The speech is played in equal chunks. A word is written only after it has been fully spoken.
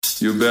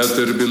You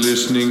better be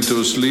listening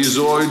to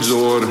Sleazoids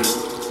or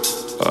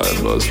I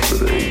must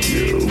break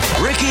you.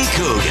 Ricky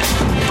Coogan,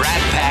 Brat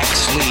Pack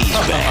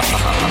Sleazebag,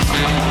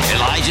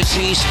 Elijah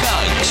C.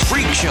 Scuggs,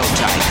 Freak Show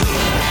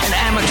Tycoon, an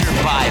amateur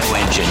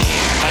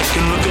bioengineer. I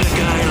can look at a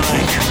guy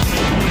like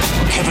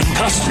Kevin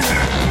Costner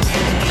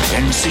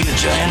and see a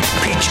giant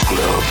peach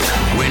globe.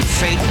 When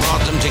fate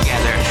brought them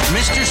together,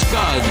 Mr.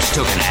 Scuggs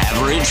took an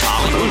average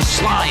Hollywood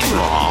slime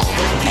ball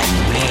and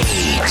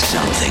made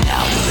something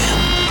out of him.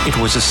 It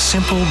was a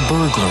simple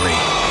burglary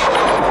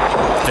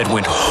that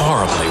went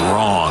horribly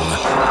wrong.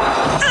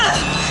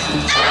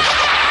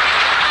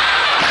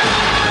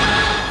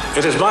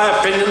 It is my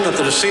opinion that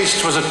the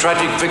deceased was a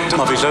tragic victim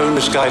of his own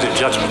misguided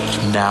judgment.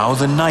 Now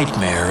the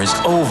nightmare is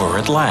over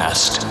at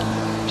last,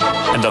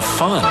 and the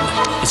fun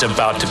is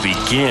about to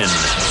begin.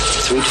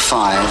 3 to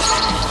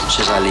 5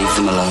 says I leave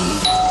them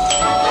alone.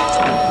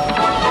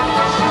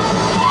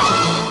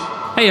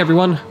 Hey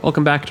everyone,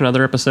 welcome back to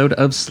another episode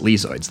of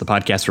Sleazoids, the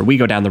podcast where we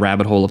go down the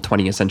rabbit hole of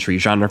 20th century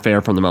genre fare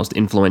from the most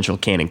influential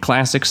canon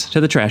classics to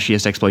the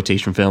trashiest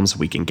exploitation films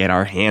we can get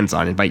our hands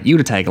on. Invite you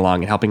to tag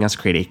along in helping us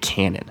create a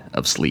canon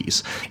of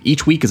sleaze.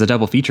 Each week is a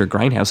double feature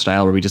Grindhouse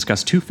style where we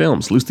discuss 2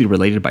 films loosely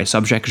related by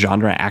subject,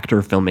 genre,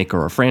 actor, filmmaker,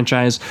 or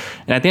franchise.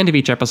 And at the end of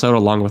each episode,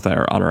 along with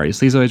our honorary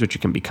Sleazoids, which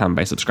you can become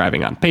by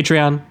subscribing on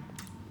Patreon.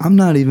 I'm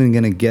not even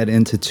going to get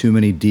into too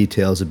many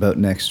details about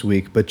next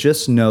week, but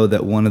just know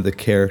that one of the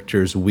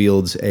characters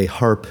wields a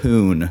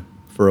harpoon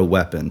for a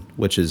weapon,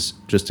 which is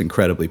just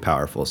incredibly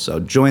powerful. So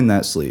join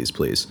that sleaze,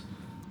 please.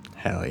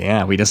 Hell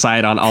yeah. We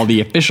decide on all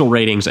the official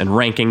ratings and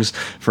rankings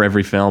for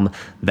every film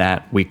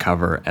that we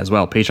cover as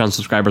well. Patreon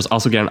subscribers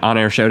also get an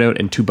on-air shout-out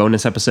and 2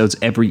 bonus episodes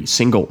every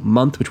single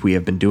month, which we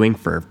have been doing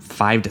for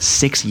 5 to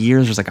 6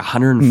 years. There's like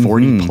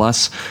 140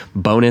 plus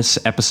bonus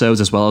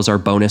episodes, as well as our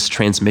bonus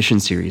transmission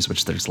series,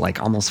 which there's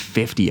like almost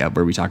 50 of,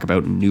 where we talk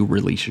about new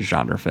release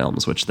genre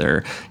films, which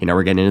we're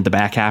getting into the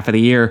back half of the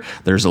year.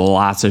 There's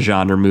lots of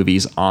genre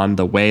movies on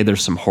the way.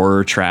 There's some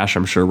horror trash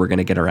I'm sure we're going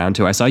to get around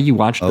to. I saw you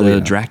watch the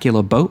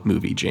Dracula boat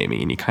movie, Jamie,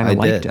 and you kind of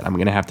liked it. I'm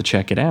gonna have to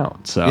check it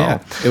out. So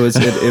yeah,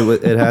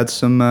 it had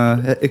some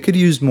it could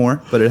use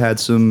more, but it had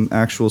some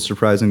actual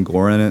surprising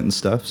gore in it and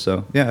stuff.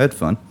 So yeah, I had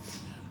fun.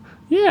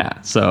 Yeah.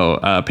 So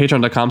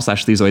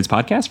patreon.com/Sleazoids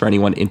podcast for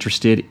anyone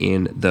interested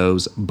in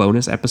those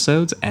bonus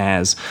episodes,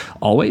 as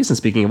always. And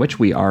speaking of which,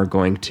 we are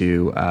going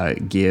to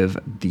give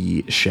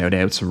the shout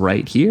outs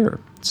right here.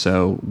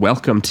 So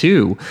welcome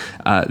to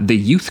The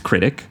Youth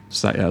Critic,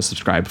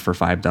 subscribe for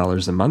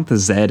 $5 a month,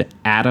 Zed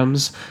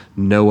Adams,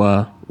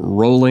 Noah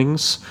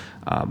Rollings,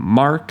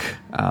 Mark,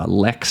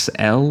 Lex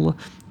L,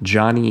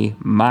 Johnny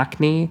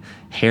Mockney,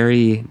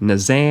 Harry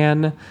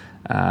Nazan,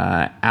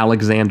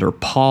 Alexander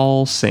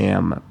Paul,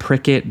 Sam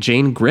Prickett,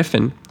 Jane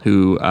Griffin,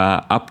 who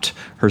upped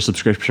her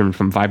subscription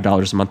from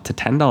 $5 a month to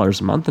 $10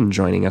 a month and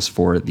joining us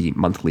for the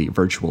monthly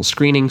virtual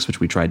screenings,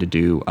 which we try to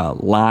do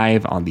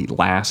live on the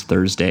last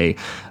Thursday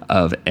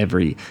of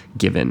every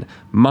given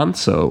month.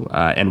 So,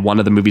 and one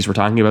of the movies we're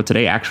talking about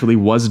today actually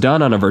was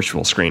done on a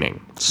virtual screening.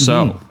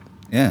 So,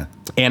 yeah.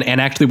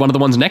 And actually one of the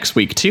ones next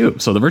week too.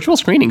 So the virtual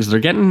screenings, they're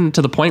getting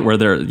to the point where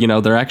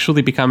they're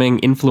actually becoming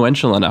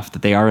influential enough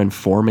that they are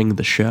informing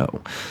the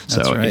show.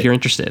 So if you're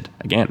interested,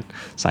 again,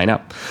 sign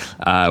up.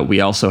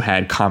 We also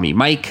had Kami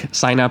Mike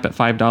sign up at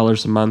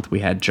 $5 a month. We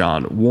had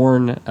John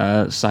Warren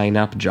sign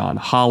up, John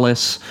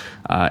Hollis,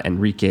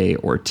 Enrique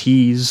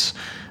Ortiz.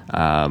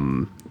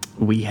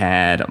 We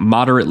had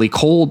Moderately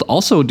Cold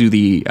also do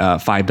the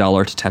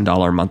 $5 to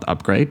 $10 a month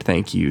upgrade.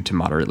 Thank you to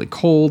Moderately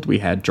Cold. We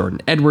had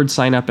Jordan Edwards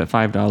sign up at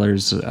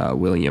 $5,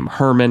 William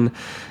Herman,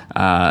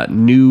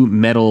 New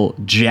Metal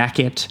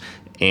Jacket,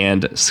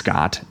 and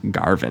Scott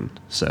Garvin.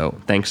 So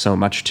thanks so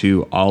much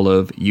to all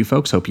of you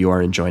folks. Hope you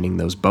are enjoying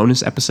those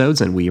bonus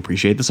episodes, and we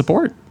appreciate the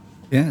support.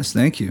 Yes,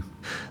 thank you.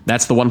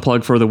 That's the one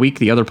plug for the week.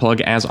 The other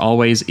plug, as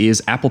always,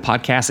 is Apple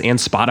Podcasts and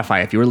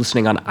Spotify. If you're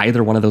listening on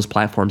either one of those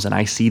platforms, and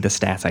I see the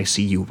stats, I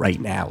see you right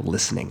now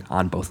listening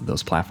on both of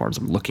those platforms.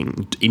 I'm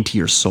looking into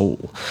your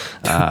soul.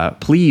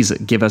 Please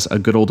give us a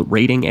good old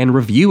rating and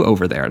review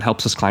over there. It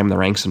helps us climb the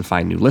ranks and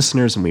find new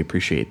listeners, and we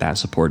appreciate that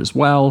support as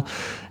well.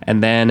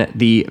 And then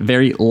the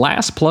very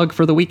last plug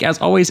for the week, as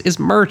always, is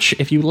merch.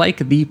 If you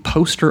like the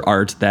poster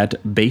art that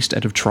based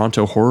out of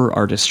Toronto horror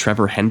artist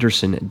Trevor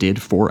Henderson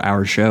did for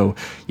our show,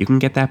 you can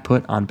get that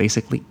put on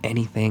basically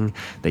anything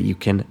that you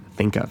can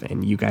think of.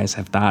 And you guys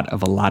have thought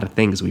of a lot of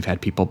things. We've had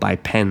people buy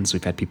pens.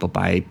 We've had people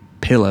buy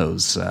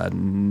pillows,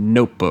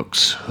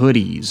 notebooks,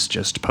 hoodies,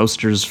 just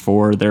posters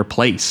for their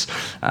place.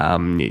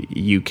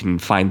 You can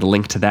find the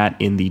link to that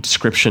in the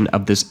description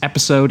of this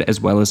episode,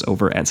 as well as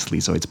over at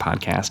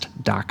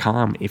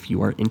sleazoidspodcast.com if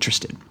you are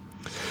interested.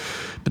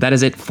 But that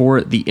is it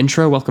for the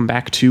intro. Welcome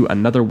back to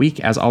another week.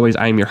 As always,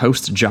 I am your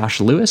host, Josh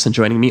Lewis, and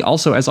joining me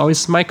also, as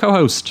always, my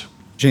co-host,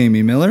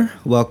 Jamie Miller.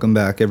 Welcome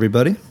back,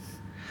 everybody.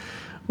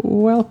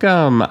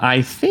 Welcome.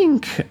 I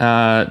think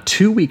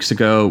 2 weeks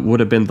ago would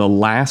have been the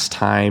last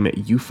time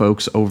you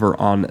folks over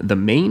on the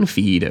main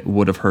feed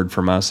would have heard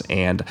from us,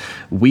 and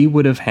we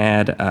would have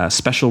had a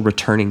special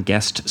returning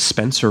guest,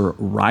 Spencer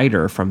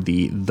Ryder from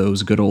the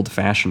Those Good Old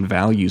Fashioned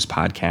Values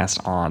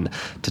podcast, on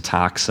to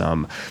talk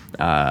some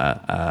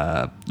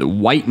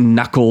white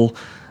knuckle,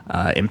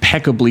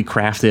 impeccably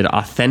crafted,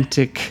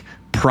 authentic,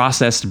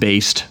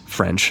 process-based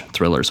French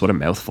thrillers. What a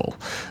mouthful.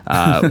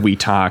 We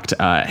talked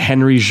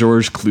Henry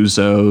Georges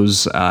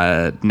Clouzot's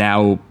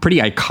now pretty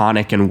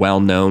iconic and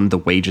well-known The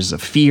Wages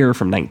of Fear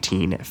from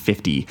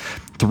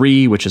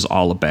 1953, which is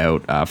all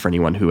about, for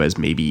anyone who has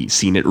maybe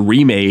seen it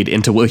remade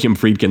into William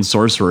Friedkin's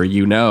Sorcerer,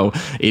 you know,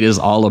 it is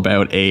all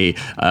about a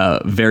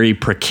very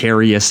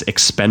precarious,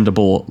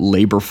 expendable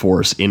labor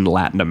force in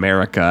Latin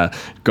America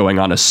going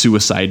on a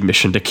suicide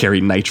mission to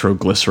carry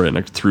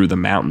nitroglycerin through the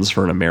mountains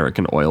for an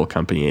American oil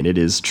company. And it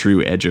is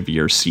true edge of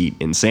your seat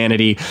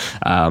insanity.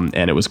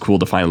 And it was cool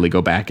to finally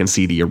go back and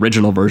see the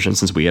original version,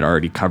 since we had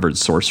already covered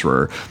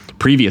Sorcerer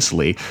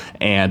previously.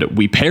 And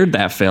we paired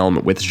that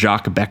film with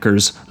Jacques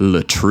Becker's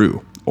Le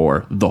Trou,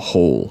 or The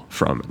Hole,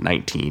 from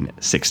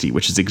 1960,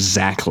 which is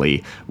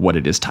exactly what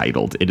it is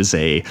titled. It is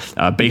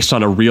based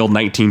on a real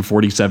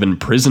 1947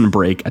 prison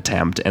break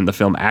attempt, and the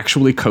film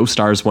actually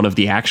co-stars one of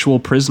the actual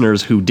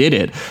prisoners who did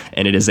it,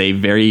 and it is a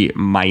very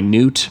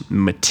minute,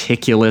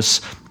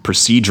 meticulous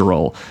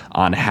procedural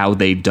on how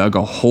they dug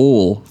a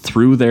hole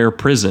through their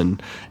prison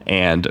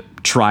and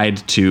tried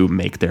to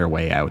make their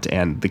way out.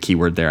 And the key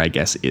word there, I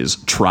guess, is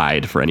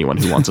tried, for anyone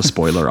who wants a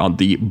spoiler on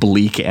the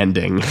bleak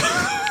ending.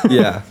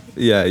 Yeah,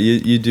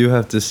 you do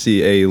have to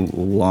see a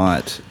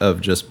lot of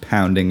just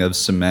pounding of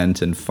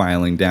cement and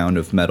filing down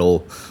of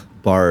metal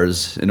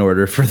bars in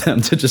order for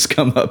them to just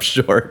come up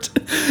short.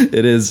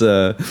 It is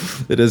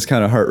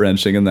kind of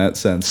heart-wrenching in that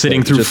sense.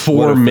 Sitting through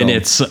 4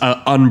 minutes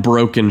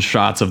unbroken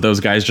shots of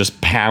those guys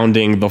just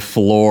pounding the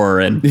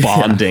floor and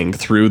bonding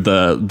through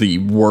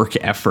the work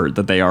effort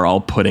that they are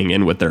all putting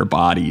in with their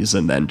bodies,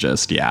 and then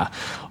just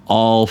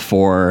all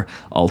for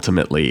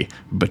ultimately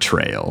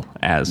betrayal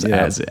as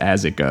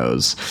it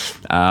goes.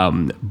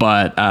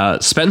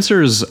 But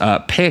Spencer's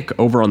pick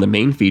over on the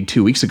main feed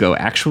 2 weeks ago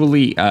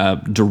actually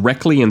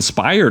directly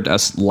inspired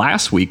us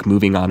last week,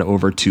 moving on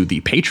over to the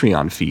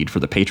Patreon feed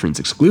for the patrons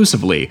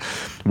exclusively,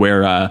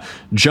 where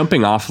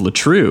jumping off Le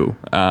Trou,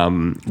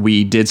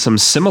 we did some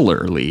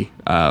similarly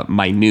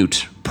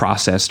minute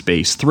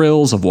process-based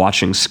thrills of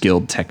watching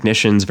skilled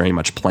technicians very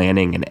much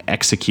planning and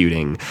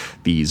executing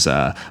these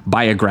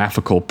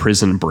biographical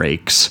prison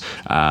breaks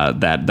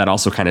that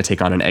also kind of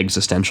take on an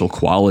existential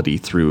quality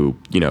through,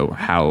 you know,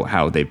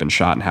 how they've been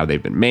shot and how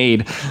they've been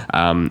made.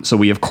 So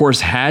we, of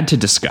course, had to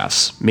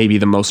discuss maybe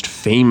the most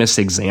famous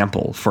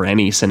example for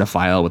any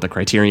cinephile with a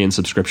Criterion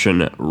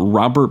subscription,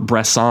 Robert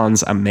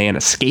Bresson's A Man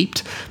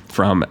Escaped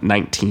from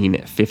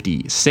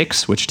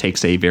 1956, which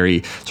takes a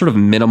very sort of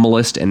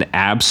minimalist and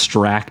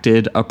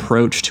abstracted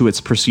approach to its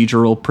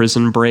procedural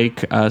prison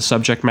break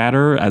subject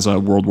matter. As a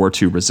World War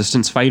II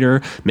resistance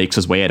fighter makes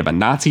his way out of a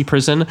Nazi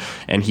prison,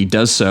 and he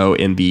does so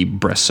in the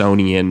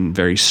Bressonian,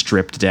 very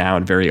stripped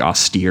down, very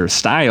austere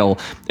style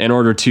in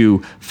order to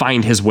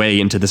find his way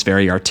into this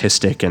very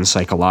artistic and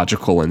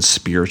psychological and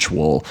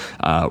spiritual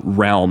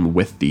realm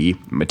with the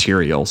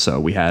material. So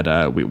we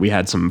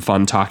had some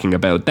fun talking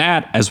about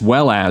that, as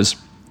well as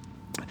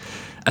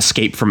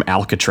Escape from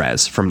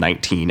Alcatraz from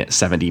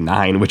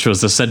 1979, which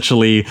was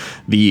essentially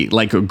the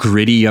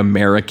gritty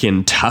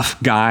American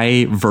tough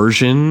guy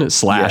version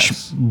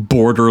 /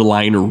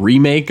 borderline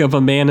remake of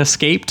A Man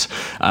Escaped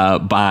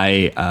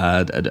by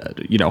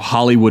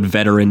Hollywood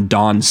veteran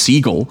Don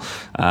Siegel,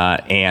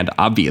 and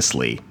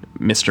obviously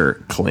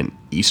Mr. Clint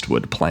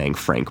Eastwood playing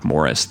Frank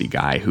Morris, the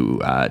guy who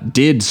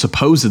did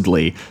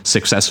supposedly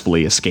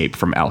successfully escape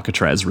from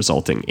Alcatraz,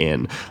 resulting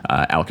in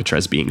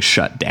Alcatraz being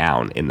shut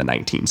down in the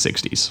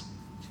 1960s.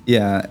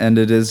 Yeah, and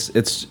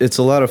it's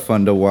a lot of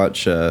fun to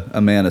watch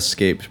A Man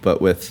Escaped, but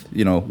with,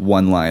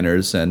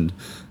 one-liners and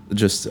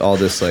just all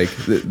this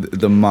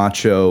the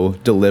macho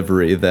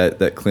delivery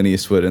that Clint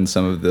Eastwood and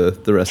some of the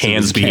rest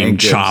hands of his being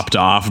chopped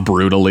off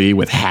brutally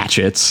with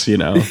hatchets,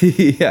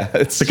 Yeah,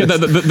 it's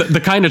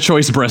the kind of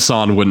choice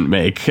Bresson wouldn't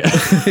make.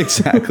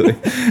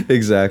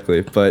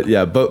 Exactly. But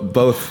yeah,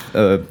 both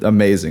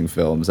amazing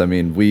films. I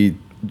mean, we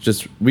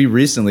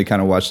recently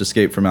kind of watched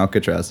Escape from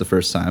Alcatraz the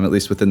first time, at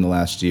least within the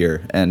last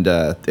year, and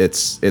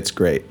it's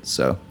great.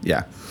 So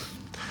yeah.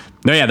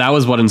 No, yeah, that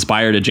was what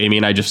inspired it. Jamie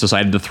and I just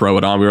decided to throw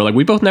it on. We were like,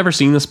 we both never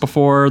seen this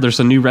before. There's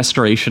a new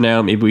restoration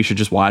out. Maybe we should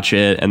just watch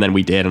it. And then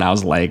we did. And I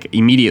was like,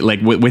 immediately,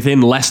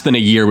 within less than a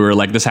year, we were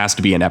like, this has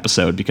to be an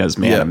episode because,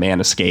 man, A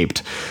Man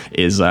Escaped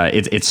is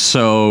it's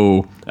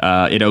so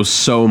It owes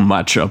so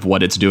much of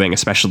what it's doing,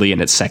 especially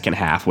in its second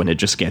half when it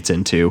just gets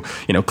into,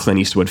 Clint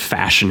Eastwood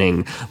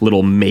fashioning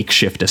little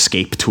makeshift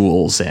escape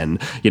tools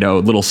and,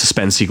 little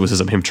suspense sequences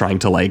of him trying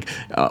to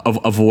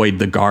avoid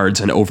the guards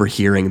and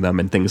overhearing them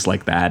and things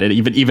like that. And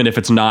even if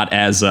it's not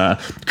as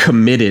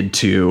committed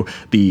to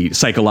the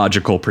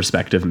psychological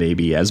perspective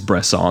maybe as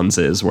Bresson's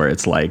is, where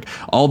it's like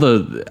all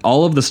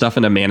of the stuff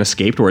in A Man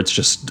Escaped where it's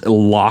just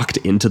locked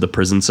into the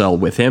prison cell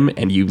with him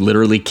and you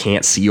literally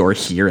can't see or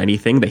hear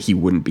anything that he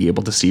wouldn't be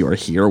able to see or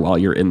hear while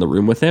you're in the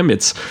room with him.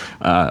 It's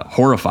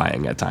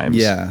horrifying at times.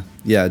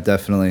 Yeah,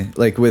 definitely.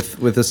 Like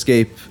with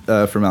Escape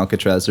from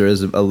Alcatraz, there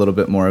is a little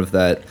bit more of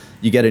that.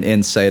 You get an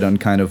insight on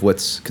kind of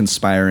what's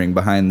conspiring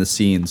behind the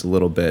scenes a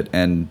little bit.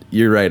 And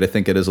you're right. I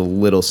think it is a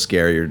little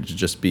scarier to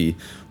just be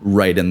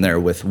right in there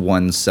with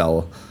one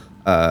cellmate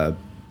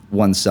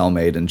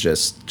and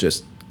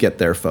just get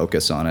their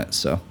focus on it.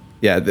 So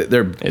yeah,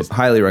 they're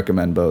highly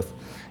recommend both.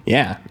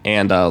 Yeah,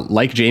 and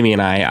like Jamie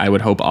and I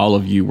would hope all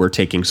of you were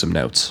taking some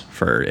notes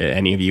for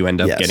any of you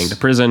end up getting to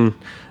prison.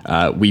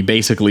 We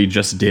basically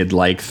just did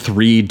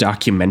 3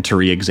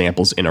 documentary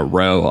examples in a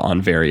row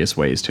on various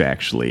ways to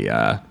actually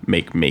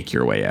make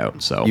your way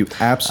out. So you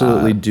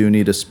absolutely do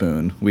need a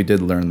spoon. We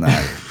did learn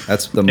that.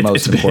 That's the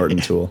most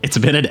important tool. It's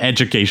been an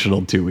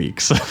educational 2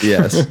 weeks.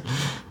 Yes.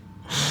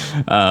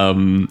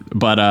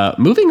 But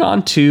moving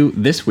on to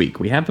this week,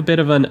 we have a bit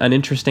of an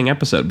interesting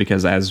episode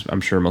because, as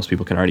I'm sure most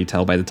people can already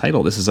tell by the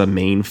title, this is a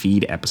main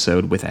feed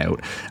episode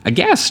without a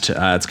guest.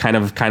 It's kind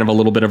of a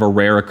little bit of a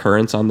rare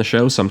occurrence on the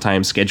show.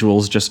 Sometimes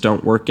schedules just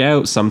don't work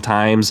out.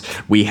 Sometimes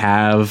we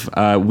have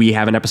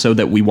an episode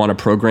that we want to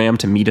program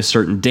to meet a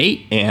certain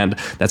date, and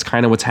that's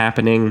kind of what's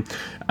happening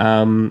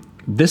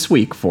this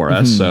week for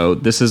us. So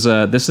this is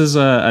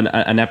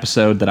an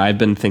episode that I've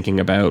been thinking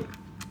about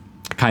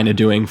kind of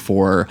doing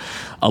for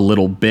a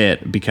little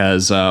bit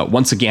because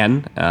once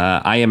again,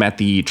 I am at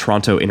the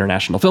Toronto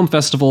International Film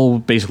Festival,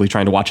 basically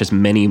trying to watch as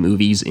many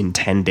movies in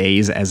 10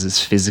 days as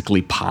is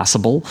physically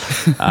possible.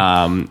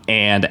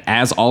 And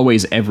as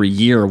always, every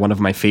year, one of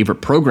my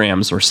favorite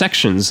programs or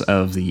sections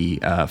of the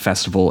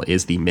festival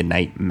is the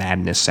Midnight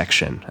Madness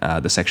section,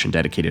 the section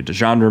dedicated to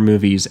genre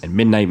movies and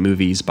midnight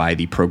movies by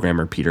the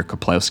programmer Peter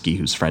Koplowski,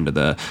 who's friend of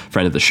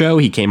the show.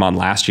 He came on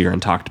last year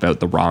and talked about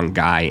The Wrong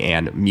Guy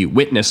and Mute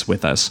Witness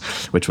with us,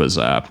 which was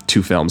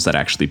 2 films that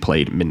actually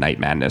played Midnight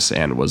Madness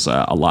and was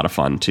a lot of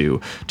fun to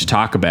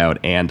talk about.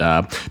 And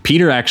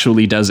Peter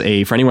actually does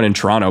for anyone in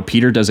Toronto,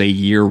 Peter does a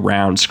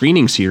year-round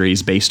screening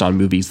series based on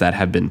movies that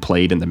have been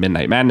played in the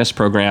Midnight Madness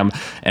program.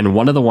 And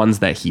one of the ones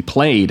that he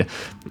played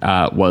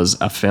was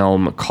a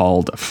film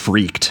called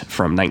Freaked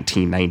from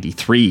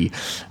 1993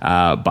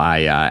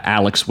 by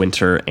Alex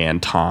Winter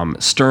and Tom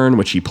Stern,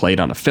 which he played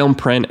on a film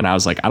print. And I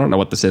was like, I don't know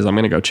what this is. I'm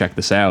going to go check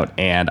this out.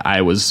 And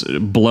I was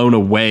blown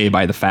away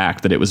by the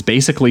fact that it was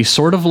basically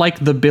sort of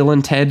like the Bill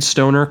and Ted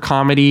stoner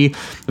comedy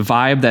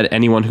vibe that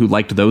anyone who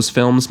liked those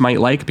films might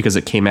like, because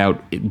it came out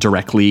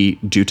directly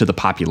due to the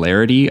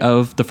popularity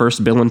of the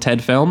first Bill and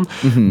Ted film.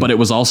 But it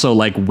was also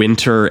like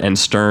Winter and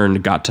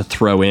Stern got to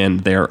throw in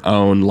their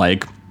own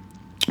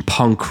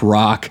punk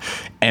rock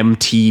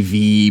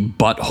MTV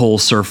butthole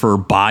surfer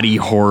body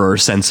horror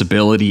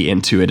sensibility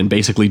into it and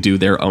basically do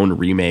their own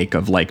remake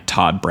of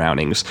Todd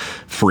Browning's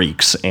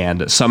Freaks,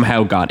 and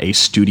somehow got a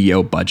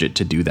studio budget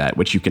to do that,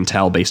 which you can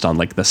tell based on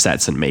the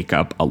sets and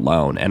makeup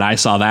alone. And I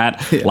saw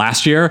that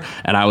last year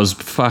and I was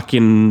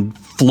fucking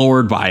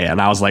floored by it. And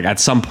I was like,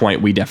 at some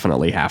point we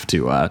definitely have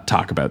to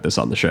talk about this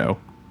on the show.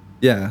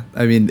 Yeah,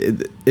 I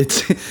mean,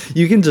 it's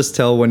you can just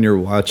tell when you're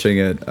watching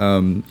it.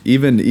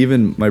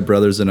 Even my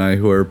brothers and I,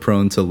 who are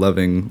prone to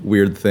loving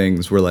weird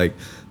things, were like,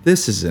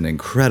 this is an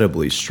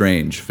incredibly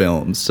strange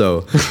film.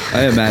 So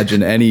I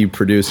imagine any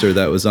producer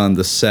that was on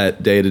the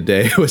set day to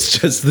day was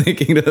just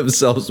thinking to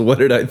themselves, what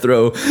did I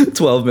throw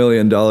 $12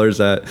 million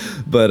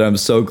at? But I'm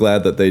so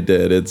glad that they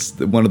did. It's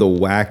one of the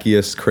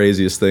wackiest,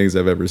 craziest things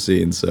I've ever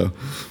seen. So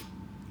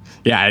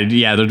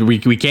Yeah, we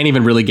can't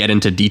even really get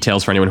into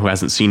details for anyone who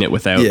hasn't seen it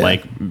without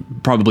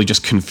probably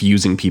just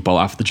confusing people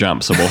off the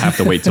jump. So we'll have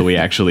to wait till we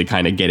actually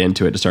kind of get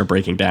into it to start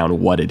breaking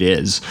down what it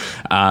is.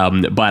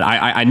 But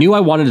I knew I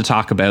wanted to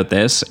talk about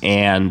this,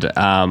 and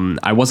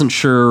I wasn't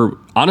sure.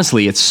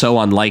 Honestly, it's so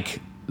unlike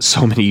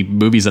so many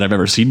movies that I've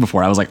ever seen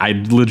before. I was like, I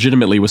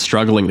legitimately was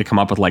struggling to come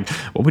up with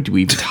what would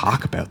we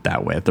talk about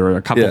that with? There were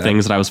a couple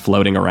things that I was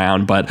floating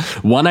around, but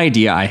one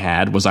idea I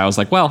had was I was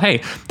like, well,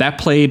 hey, that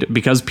played,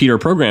 because Peter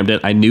programmed it,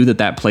 I knew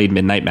that played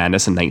Midnight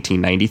Madness in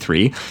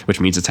 1993, which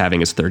means it's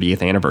having its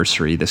 30th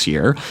anniversary this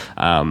year.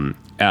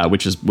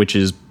 Which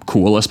is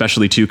cool,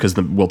 especially too, because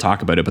we'll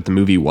talk about it, but the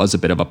movie was a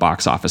bit of a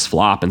box office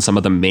flop, and some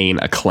of the main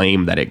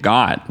acclaim that it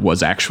got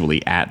was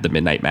actually at the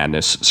Midnight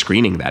Madness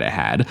screening that it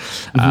had.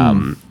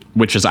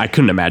 Which is, I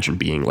couldn't imagine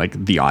being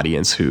the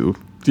audience who,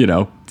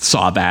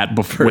 saw that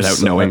before without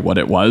knowing what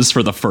it was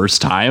for the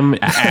first time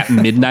at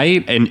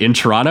midnight in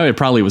Toronto. It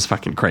probably was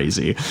fucking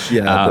crazy.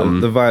 Yeah,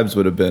 the vibes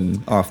would have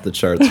been off the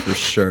charts for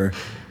sure.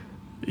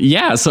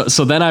 Yeah,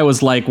 so then I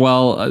was like,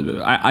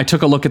 well, I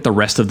took a look at the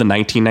rest of the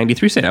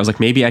 1993 slate. I was like,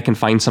 maybe I can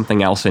find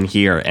something else in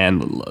here.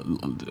 And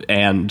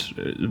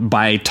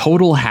by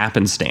total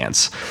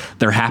happenstance,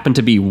 there happened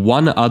to be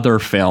one other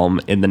film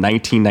in the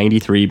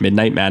 1993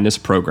 Midnight Madness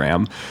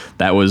program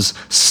that was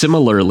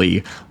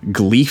similarly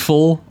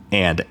gleeful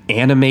and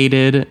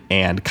animated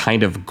and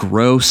kind of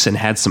gross and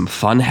had some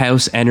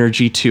Funhouse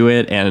energy to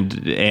it.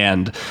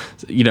 And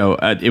you know,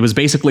 it was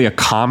basically a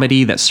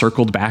comedy that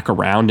circled back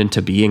around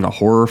into being a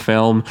horror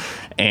film.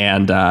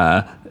 And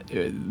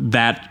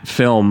that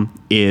film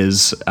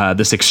is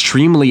this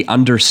extremely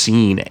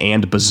underseen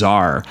and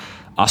bizarre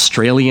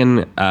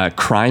Australian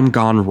crime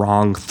gone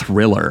wrong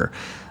thriller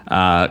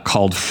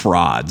called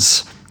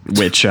Frauds,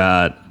 which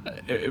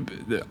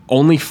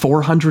only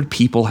 400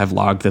 people have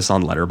logged this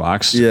on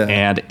Letterboxd,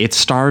 and it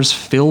stars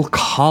Phil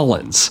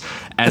Collins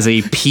as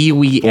a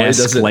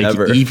Pee-wee-esque like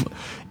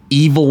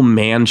evil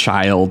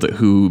man-child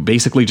who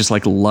basically just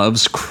like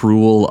loves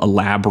cruel,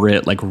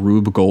 elaborate, like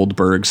Rube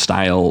Goldberg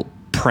style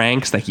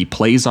pranks that he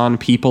plays on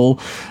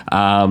people,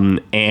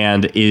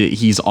 and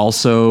he's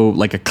also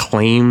like a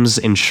claims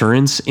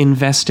insurance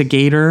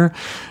investigator.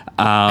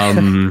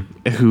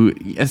 Who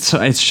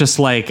it's just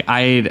like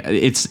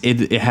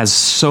it has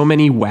so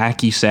many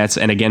wacky sets,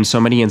 and again so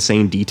many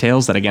insane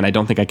details that again I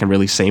don't think I can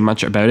really say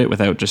much about it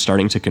without just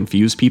starting to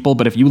confuse people.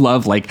 But if you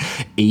love like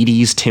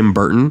 80s Tim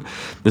Burton,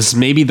 this is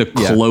maybe the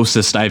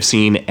closest I've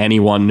seen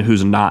anyone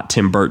who's not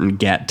Tim Burton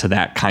get to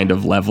that kind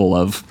of level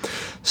of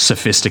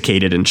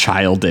sophisticated and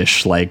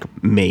childish like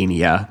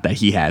mania that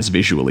he has,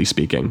 visually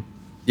speaking.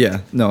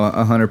 Yeah, no,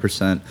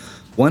 100%.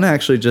 One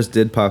actually just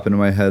did pop into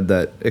my head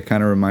that it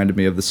kind of reminded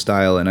me of the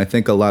style, and I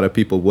think a lot of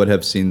people would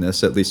have seen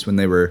this, at least when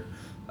they were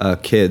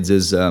kids,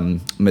 is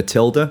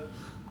Matilda.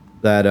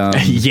 That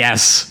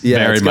yes, yeah,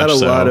 very it's got much a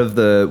so. lot of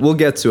the. We'll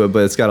get to it,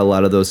 but it's got a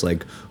lot of those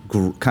like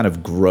kind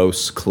of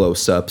gross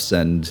close-ups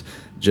and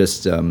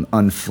just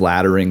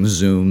unflattering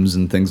zooms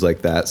and things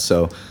like that.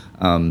 So.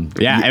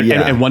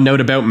 And one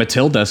note about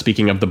Matilda,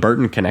 speaking of the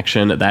Burton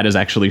connection, that is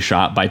actually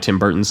shot by Tim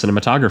Burton's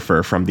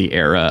cinematographer from the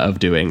era of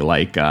doing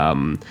like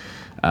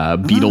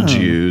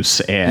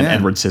Beetlejuice and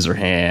Edward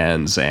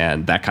Scissorhands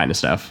and that kind of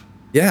stuff.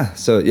 Yeah,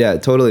 so yeah,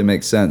 it totally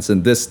makes sense.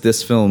 And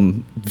this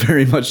film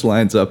very much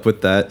lines up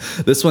with that.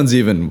 This one's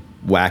even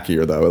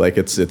wackier though, like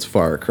it's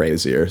far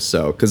crazier.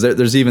 So because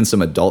there's even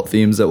some adult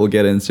themes that we'll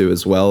get into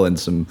as well, and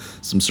some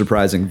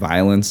surprising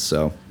violence.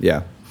 So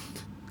yeah,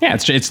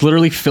 it's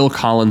literally Phil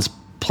Collins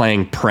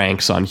playing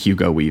pranks on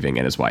Hugo Weaving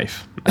and his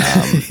wife,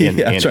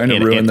 trying to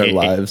ruin their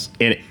lives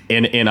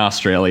in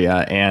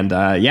Australia. And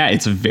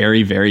it's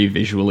very, very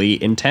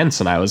visually intense.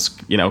 And I was,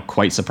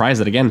 quite surprised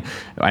that, again,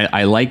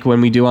 I like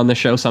when we do on the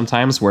show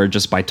sometimes where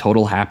just by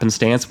total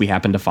happenstance, we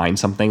happen to find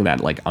something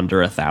that like under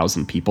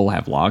 1,000 people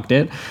have logged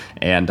it.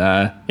 And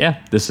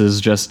this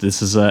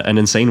is an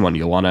insane one.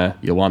 You'll want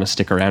to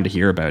stick around to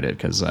hear about it.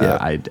 Cause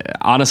I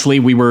honestly,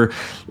 we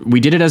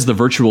did it as the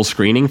virtual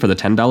screening for the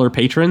 $10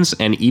 patrons,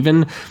 and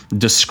even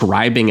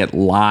describing it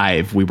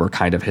live, we were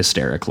kind of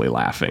hysterically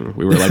laughing.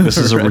 We were like, this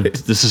is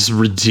this is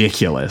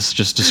ridiculous,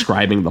 just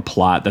describing the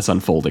plot that's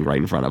unfolding right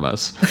in front of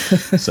us.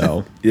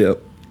 So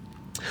yep,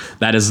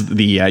 that is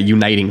the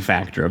uniting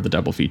factor of the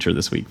double feature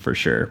this week for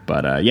sure.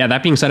 But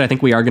that being said, I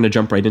think we are going to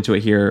jump right into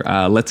it here.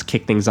 Let's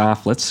kick things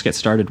off. Let's get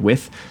started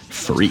with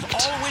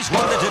Freaked. Always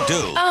wanted to do.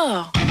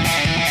 Oh.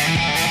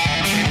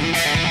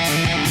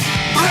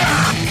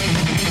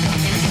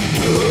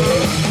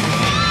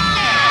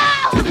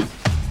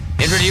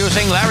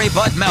 Introducing Larry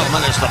Bud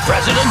Melman as the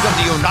President of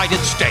the United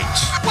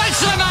States.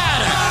 What's the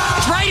matter?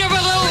 Afraid of a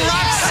little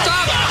rock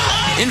stuff?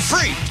 In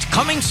Freaked,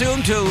 coming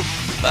soon to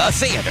a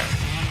theater.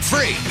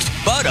 Freaked,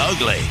 but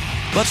ugly,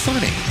 but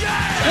funny.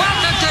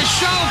 Welcome to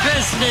show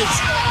business,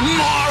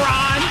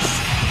 morons!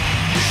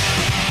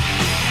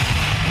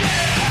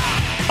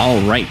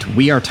 All right,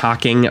 we are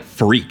talking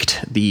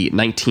Freaked, the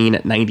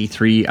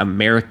 1993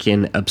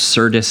 American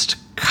absurdist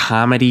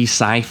comedy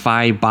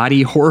sci-fi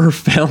body horror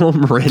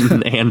film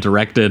written and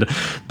directed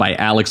by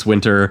Alex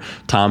Winter,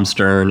 Tom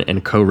Stern,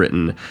 and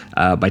co-written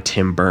by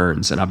Tim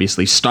Burns, and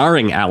obviously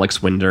starring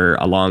Alex Winter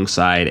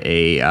alongside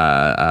a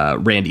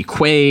Randy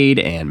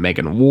Quaid and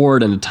Megan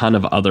Ward and a ton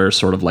of other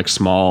sort of like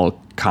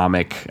small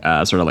comic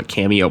sort of like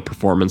cameo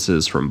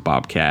performances from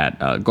Bobcat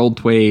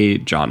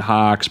Goldthwait, John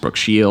Hawkes, Brooke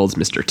Shields,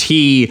 Mr.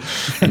 T,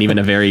 and even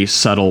a very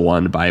subtle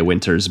one by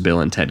Winter's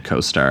Bill and Ted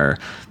co-star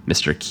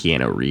Mr.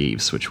 Keanu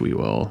Reeves, which we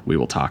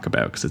will talk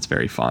about because it's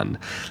very fun.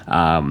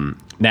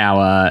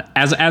 Now,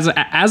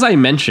 as I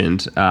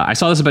mentioned, I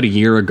saw this about a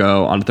year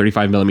ago on a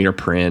 35mm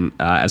print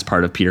as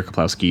part of Peter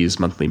Kaplowski's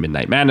monthly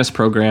Midnight Madness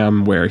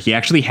program, where he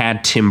actually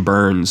had Tim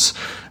Burns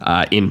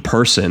in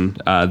person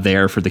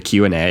there for the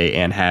Q&A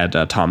and had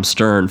Tom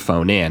Stern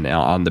phone in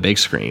on the big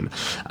screen.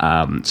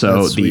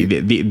 So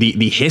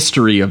the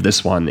history of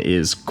this one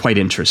is quite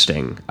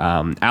interesting.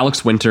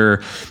 Alex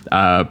Winter,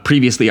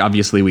 previously,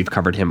 obviously, we've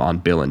covered him on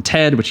Bill and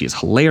Ted, which he is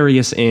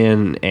hilarious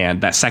in,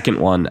 and that second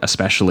one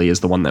especially is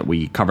the one that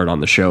we covered on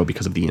the show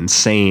because of the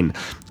insane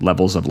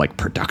levels of like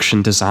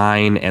production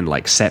design and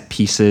like set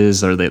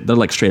pieces. Or they're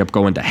like straight up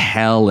going to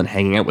hell and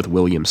hanging out with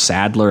William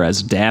Sadler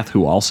as Death,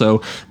 who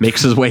also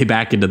makes his way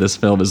back into this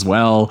film as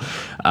well.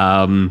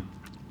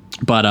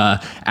 But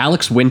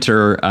Alex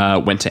Winter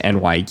went to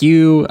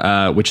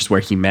NYU, which is where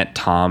he met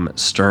Tom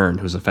Stern,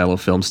 who's a fellow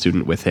film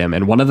student with him.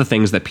 And one of the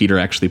things that Peter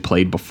actually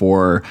played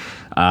before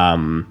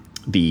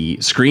the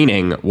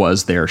screening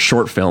was their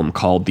short film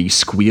called The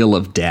Squeal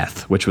of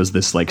Death, which was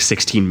this like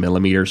 16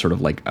 millimeter sort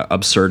of like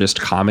absurdist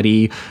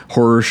comedy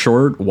horror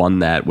short, one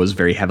that was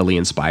very heavily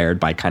inspired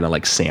by kind of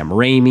like Sam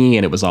Raimi.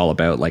 And it was all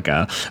about like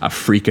a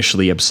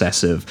freakishly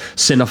obsessive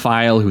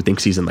cinephile who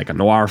thinks he's in like a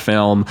noir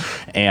film.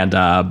 And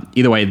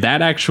either way,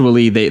 that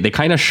actually, they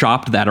kind of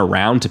shopped that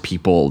around to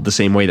people the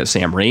same way that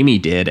Sam Raimi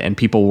did. And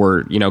people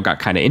were, got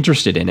kind of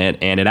interested in it.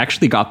 And it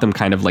actually got them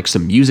kind of like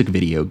some music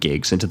video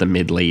gigs into the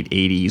mid-late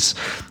 80s.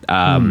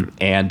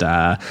 And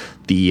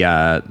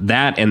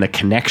that and the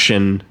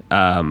connection,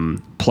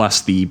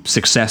 plus the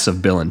success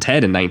of Bill and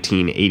Ted in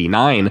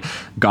 1989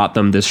 got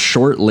them this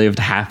short-lived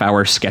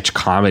half-hour sketch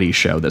comedy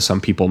show that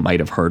some people might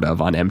have heard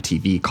of on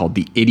MTV called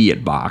The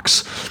Idiot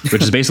Box,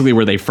 which is basically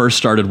where they first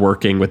started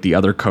working with the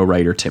other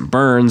co-writer Tim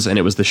Burns. And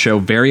it was the show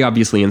very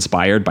obviously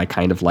inspired by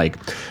kind of like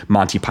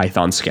Monty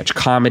Python sketch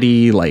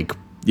comedy, like,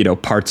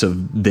 parts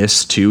of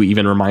this too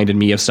even reminded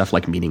me of stuff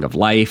like Meaning of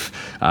Life.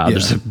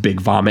 There's a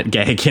big vomit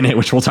gag in it,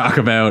 which we'll talk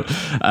about.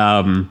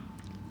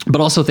 But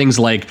also things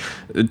like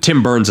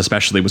Tim Burns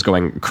especially was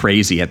going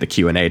crazy at the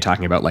Q&A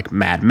talking about like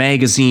Mad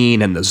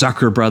Magazine and the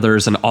Zucker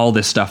brothers and all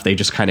this stuff they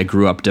just kind of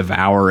grew up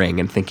devouring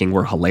and thinking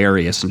were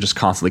hilarious and just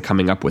constantly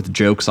coming up with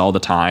jokes all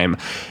the time.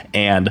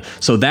 And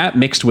so that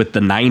mixed with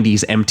the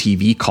 90s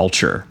MTV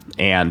culture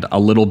and a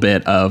little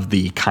bit of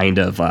the kind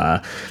of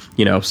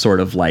sort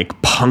of like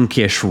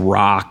punkish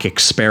rock,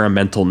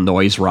 experimental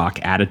noise rock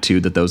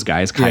attitude that those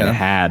guys kind of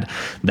had,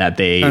 that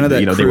they kind of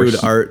that they were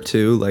crude art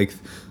too, like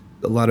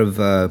a lot of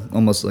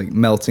almost like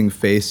melting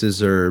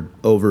faces or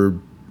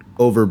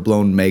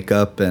overblown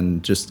makeup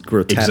and just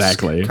grotesque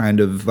kind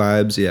of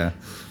vibes.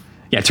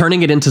 Yeah,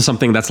 turning it into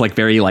something that's like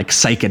very like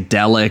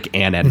psychedelic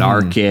and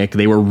anarchic.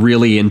 They were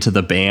really into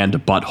the band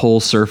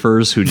Butthole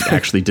Surfers, who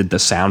actually did the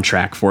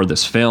soundtrack for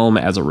this film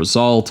as a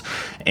result.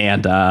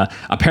 And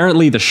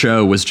apparently the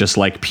show was just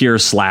like pure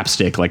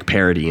slapstick, like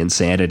parody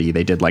insanity.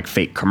 They did like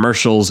fake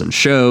commercials and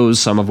shows,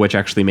 some of which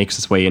actually makes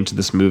its way into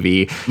this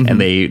movie. And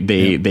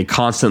they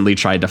constantly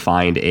tried to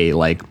find a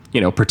like,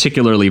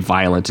 particularly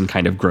violent and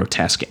kind of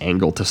grotesque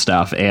angle to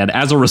stuff. And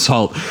as a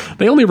result,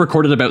 they only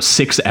recorded about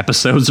 6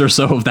 episodes or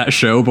so of that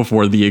show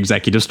before the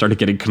executives started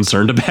getting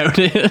concerned about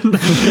it.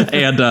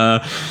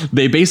 And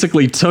they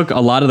basically took a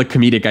lot of the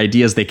comedic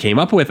ideas they came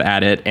up with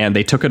at it, and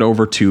they took it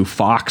over to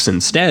Fox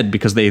instead,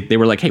 because they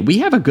were like, hey, we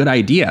have a good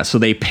idea. So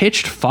they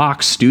pitched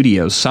Fox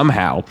Studios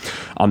somehow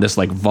on this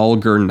like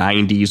vulgar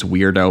 90s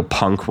weirdo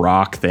punk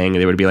rock thing.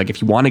 And they would be like,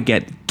 if you want to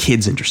get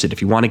kids interested,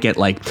 if you want to get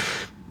like,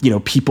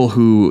 people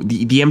who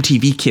the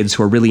MTV kids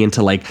who are really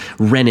into like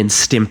Ren and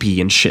Stimpy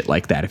and shit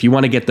like that. If you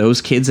want to get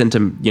those kids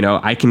into,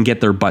 I can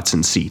get their butts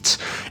in seats.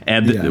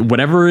 And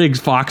whatever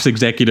Fox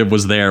executive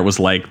was there was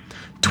like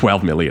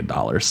 $12 million.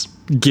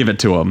 Give it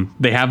to them.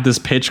 They have this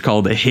pitch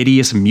called The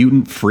Hideous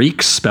Mutant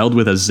Freaks, spelled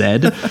with a Z,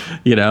 and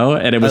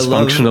it was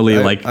functionally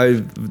like...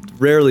 I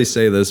rarely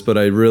say this, but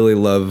I really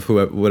love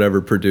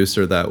whatever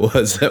producer that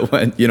was that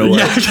went,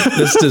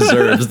 this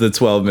deserves the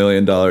 $12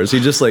 million. He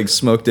just like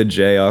smoked a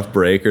J off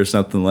break or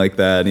something like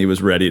that, and he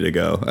was ready to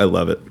go. I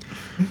love it.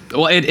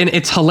 Well, and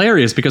it's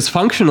hilarious because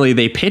functionally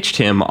they pitched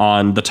him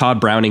on the Todd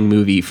Browning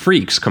movie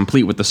Freaks,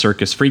 complete with the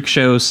circus freak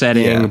show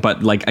setting,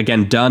 but like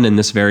again done in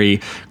this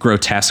very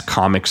grotesque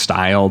comic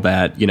style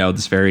that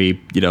this very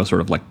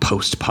sort of like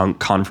post-punk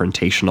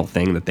confrontational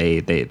thing that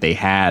they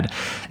had,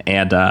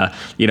 and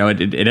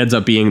it ends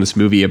up being this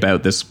movie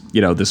about this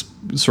this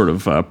sort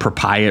of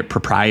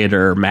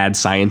proprietor mad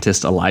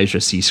scientist Elijah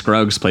C.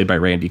 Scruggs, played by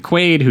Randy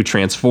Quaid, who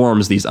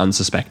transforms these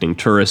unsuspecting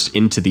tourists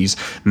into these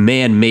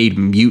man-made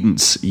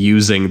mutants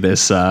using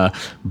this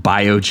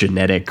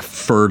biogenetic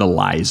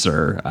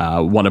fertilizer,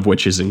 one of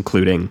which is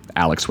including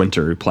Alex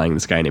Winter playing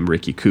this guy named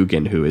Ricky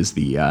Coogan, who is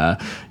the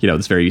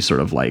this very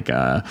sort of like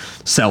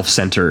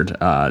self-centered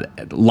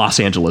Los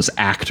Angeles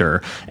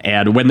actor.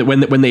 And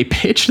when they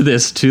pitched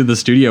this to the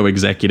studio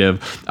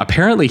executive,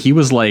 apparently he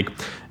was like,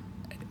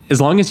 as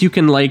long as you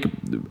can like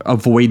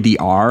avoid the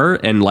R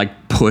and like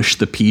push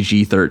the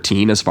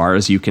PG-13 as far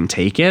as you can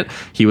take it,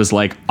 he was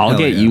like, I'll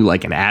get you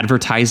like an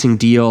advertising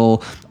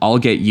deal. I'll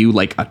get you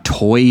like a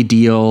toy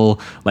deal.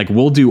 Like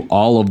we'll do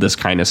all of this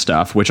kind of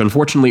stuff, which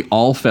unfortunately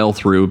all fell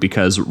through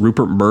because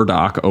Rupert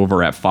Murdoch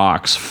over at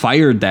Fox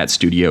fired that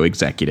studio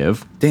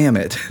executive. Damn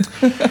it.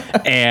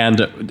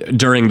 And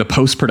during the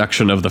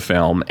post-production of the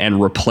film,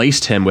 and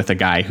replaced him with a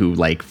guy who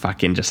like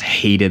fucking just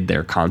hated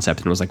their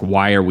concept and was like,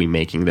 why are we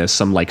making this?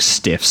 Some like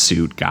stiff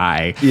suit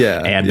guy.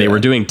 And they were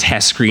doing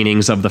test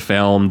screenings of the film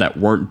film that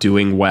weren't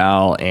doing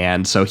well.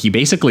 And so he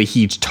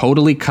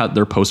totally cut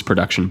their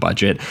post-production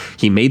budget.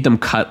 He made them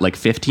cut like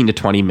 15 to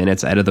 20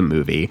 minutes out of the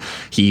movie.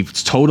 He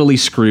totally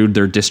screwed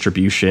their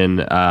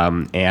distribution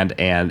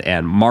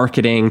and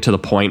marketing to the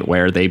point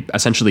where they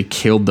essentially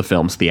killed the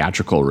film's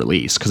theatrical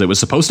release, because it was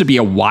supposed to be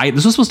a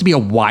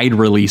wide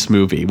release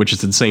movie, which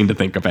is insane to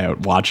think about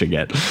watching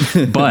it.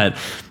 But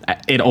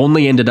it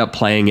only ended up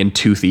playing in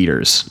 2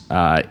 theaters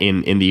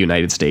in the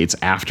United States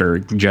after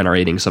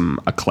generating some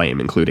acclaim,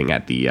 including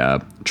at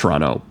the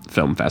Toronto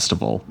Film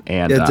Festival.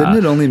 And didn't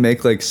it only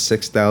make like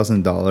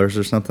 $6,000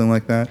 or something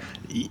like that?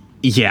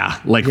 Yeah,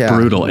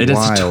 brutal. It is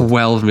a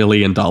 $12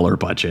 million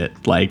budget.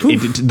 Like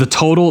the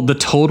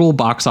total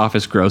box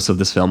office gross of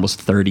this film was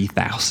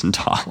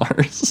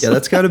 $30,000. Yeah,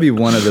 that's got to be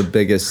one of the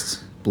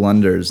biggest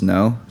blunders,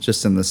 no?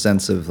 Just in the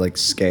sense of like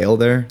scale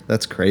there.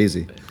 That's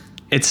crazy.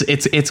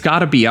 It's got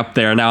to be up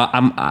there. Now,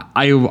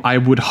 I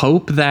would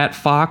hope that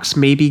Fox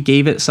maybe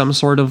gave it some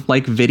sort of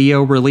like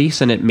video release,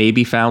 and it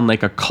maybe found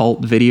like a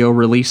cult video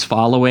release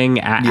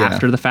following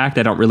after the fact.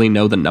 I don't really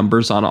know the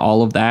numbers on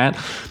all of that,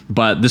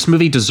 but this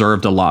movie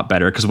deserved a lot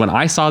better, because when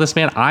I saw this,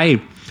 man,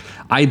 I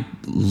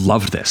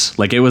loved this.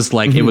 Like, it was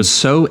like it was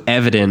so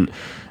evident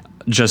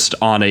just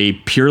on a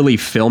purely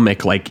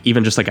filmic, like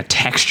even just like a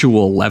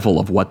textual level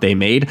of what they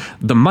made.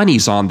 The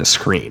money's on the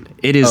screen.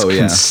 It is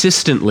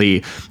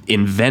consistently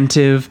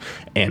inventive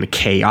and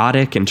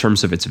chaotic in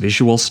terms of its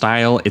visual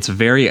style. It's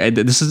very,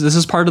 this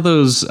is part of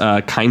those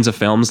kinds of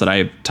films that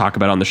I talk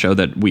about on the show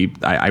that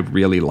I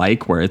really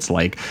like, where it's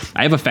like,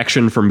 I have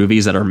affection for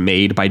movies that are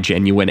made by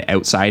genuine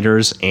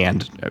outsiders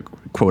and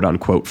quote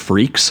unquote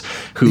freaks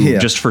who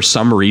just for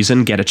some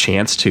reason get a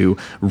chance to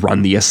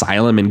run the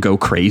asylum and go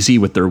crazy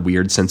with their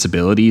weird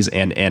sensibilities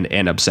and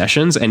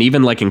obsessions, and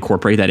even like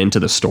incorporate that into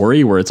the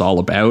story, where it's all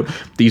about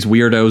these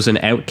weirdos and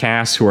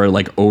outcasts who are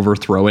like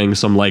overthrowing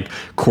some like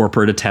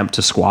corporate attempt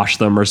to squash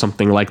them or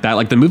something like that.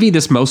 Like, the movie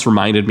this most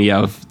reminded me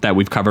of that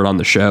we've covered on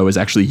the show is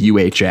actually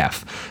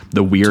UHF,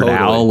 the Weird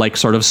Al like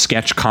sort of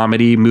sketch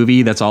comedy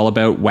movie that's all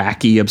about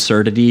wacky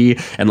absurdity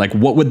and like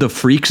what would the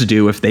freaks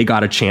do if they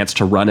got a chance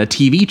to run a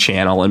TV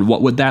channel, and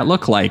what would that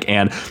look like?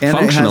 And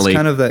functionally, it has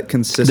kind of that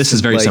consistent. This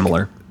is very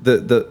similar.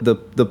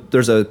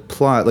 There's a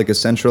plot, like a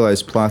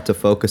centralized plot to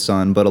focus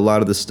on, but a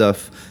lot of the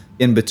stuff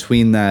in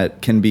between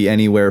that can be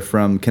anywhere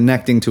from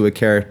connecting to a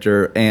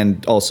character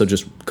and also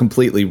just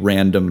completely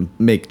random,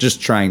 just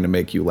trying to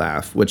make you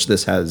laugh, which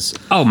this has.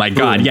 Oh my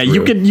god, yeah,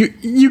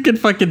 you can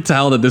fucking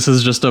tell that this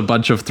is just a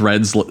bunch of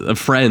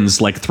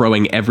friends like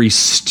throwing every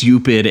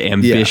stupid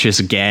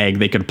ambitious gag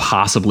they could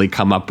possibly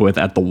come up with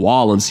at the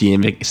wall and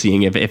seeing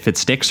if it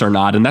sticks or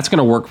not, and that's going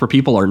to work for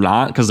people or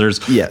not, because there's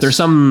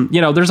some,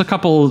 there's a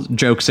couple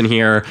jokes in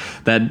here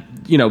that,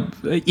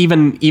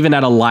 even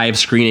at a live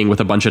screening with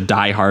a bunch of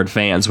diehard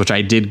fans,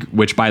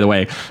 which by the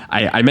way,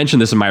 I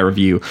mentioned this in my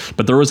review,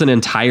 but there was an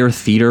entire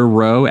theater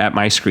row at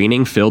my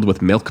screening filled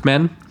with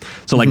milkmen.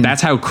 So like,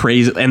 that's how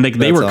crazy, and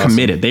they were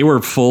committed. They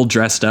were full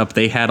dressed up.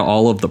 They had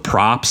all of the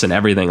props and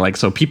everything. Like,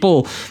 so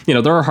people,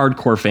 there are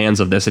hardcore fans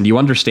of this, and you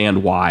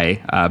understand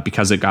why,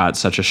 because it got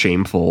such a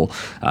shameful,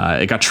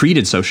 it got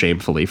treated so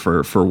shamefully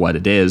for what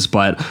it is.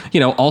 But,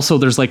 also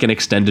there's like an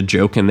extended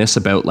joke in this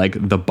about like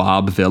the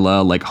Bob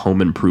Villa, like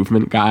home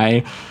improvement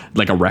guy,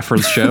 like a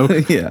reference joke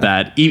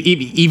that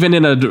even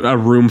in a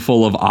room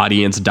full of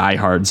audience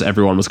diehards,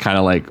 everyone was kind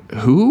of like,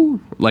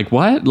 who? Like,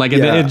 what? Like,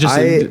 it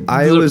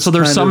just, so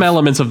there's some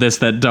elements of this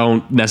that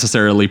don't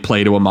necessarily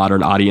play to a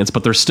modern audience,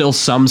 but there's still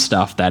some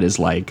stuff that is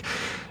like,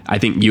 I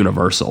think,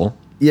 universal.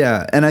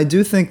 Yeah, and I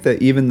do think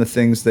that even the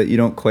things that you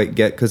don't quite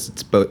get, because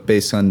it's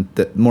based on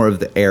more of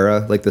the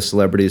era, like the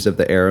celebrities of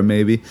the era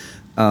maybe,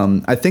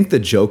 I think the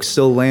joke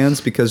still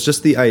lands, because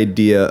just the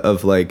idea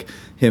of like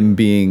him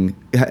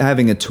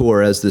having a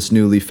tour as this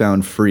newly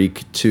found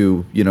freak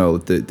to,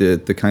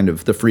 the kind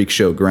of the freak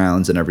show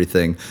grounds and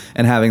everything,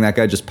 and having that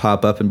guy just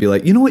pop up and be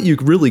like, you know what you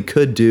really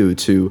could do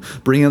to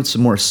bring out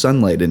some more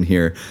sunlight in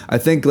here. I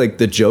think like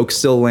the joke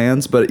still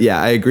lands, but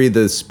yeah, I agree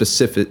the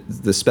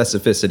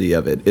specificity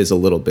of it is a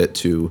little bit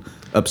too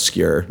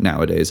obscure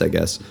nowadays, I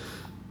guess.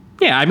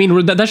 Yeah, I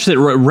mean, that's it.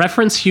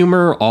 Reference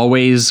humor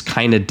always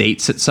kind of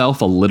dates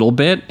itself a little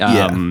bit,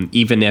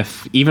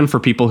 even for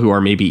people who are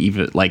maybe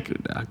even like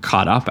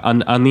caught up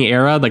on the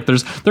era. Like,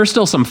 there's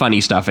still some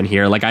funny stuff in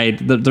here. Like,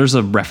 there's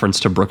a reference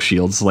to Brooke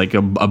Shields, like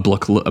a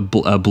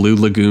Blue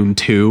Lagoon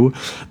 2,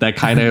 that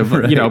kind of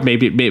right.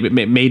 maybe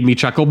made me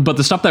chuckle. But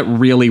the stuff that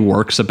really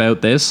works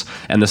about this,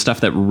 and the stuff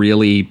that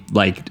really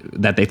like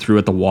that they threw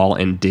at the wall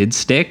and did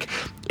stick,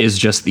 is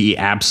just the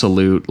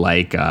absolute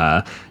like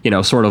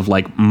sort of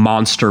like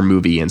monster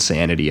movie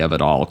insanity of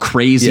it all.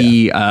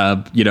 Crazy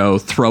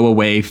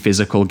throwaway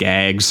physical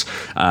gags,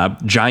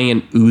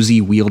 giant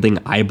Uzi wielding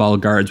eyeball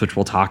guards, which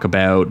we'll talk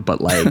about,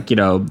 but like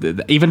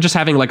even just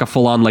having like a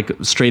full-on like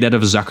straight out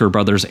of Zucker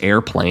Brothers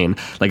Airplane,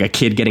 like a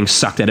kid getting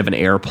sucked out of an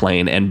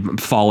airplane and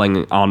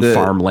falling on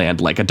farmland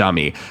like a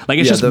dummy. Like,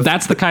 it's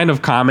that's the kind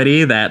of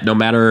comedy that no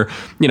matter,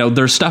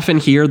 there's stuff in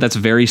here that's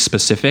very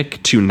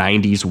specific to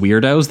 90s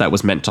weirdos that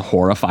was meant to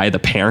horrify horrify the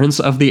parents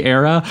of the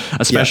era,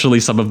 especially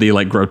some of the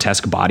like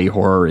grotesque body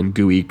horror and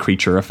gooey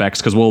creature effects,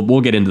 because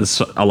we'll get into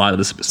a lot of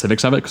the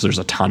specifics of it, because there's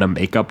a ton of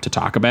makeup to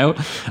talk about.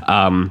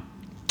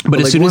 But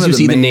as soon as you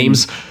see the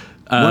names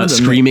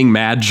Screaming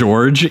Mad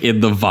George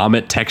in the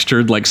vomit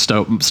textured like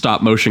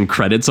stop motion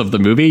credits of the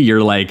movie,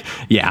 you're like,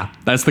 yeah,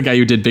 that's the guy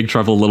who did Big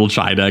Trouble in Little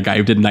China, guy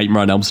who did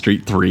Nightmare on Elm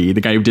Street 3,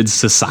 the guy who did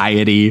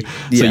Society.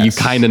 So you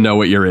kind of know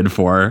what you're in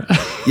for.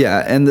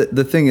 Yeah, and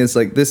the thing is,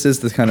 like, this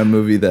is the kind of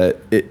movie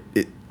that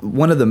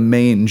one of the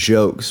main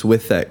jokes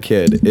with that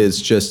kid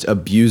is just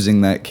abusing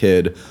that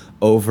kid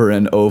over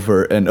and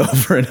over and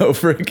over and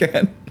over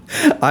again.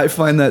 I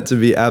find that to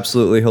be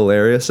absolutely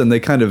hilarious, and they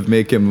kind of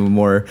make him a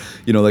more,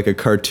 like a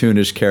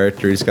cartoonish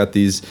character. He's got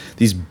these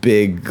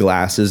big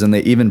glasses, and they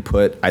even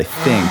put, I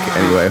think,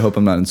 anyway, I hope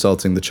I'm not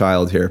insulting the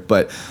child here,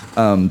 but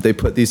they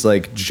put these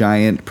like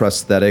giant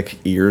prosthetic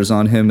ears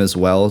on him as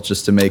well,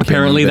 just to make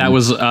Apparently that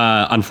was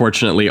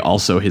unfortunately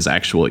also his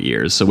actual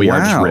ears, so we are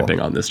just ripping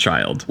on this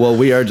child. Well,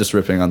 we are just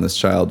ripping on this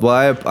child.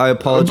 Well, I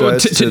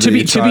apologize to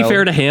be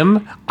fair to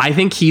him, I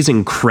think he's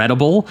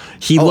incredible.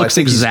 He looks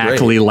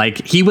exactly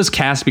like, he was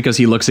cast because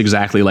he looks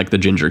exactly like the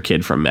ginger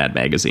kid from Mad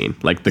Magazine,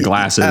 like the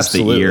glasses,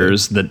 absolutely, the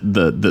ears,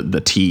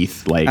 the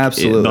teeth, like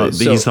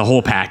absolutely. He's the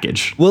whole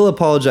package. We'll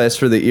apologize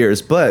for the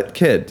ears, but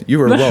kid, you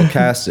were well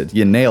casted.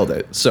 You nailed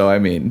it. So I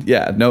mean,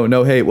 yeah,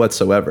 no hate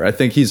whatsoever. I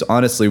think he's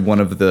honestly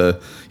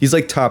he's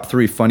like top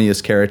 3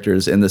 funniest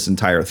characters in this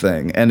entire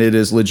thing, and it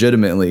is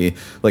legitimately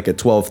like a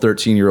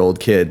 12-13-year-old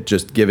kid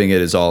just giving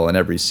it his all in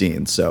every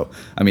scene. So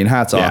I mean,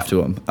 hats off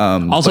to him.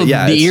 Also,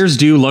 the ears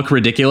do look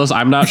ridiculous.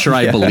 I'm not sure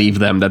I believe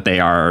them that they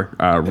are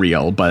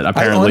real, but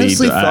apparently I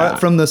honestly thought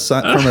from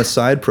a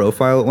side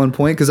profile at one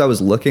point, because I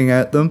was looking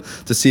at them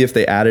to see if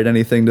they added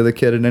anything to the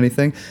kid and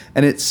anything,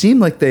 and it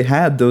seemed like they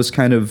had those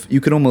kind of, you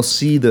could almost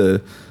see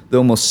the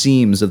almost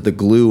seams of the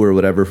glue or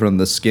whatever from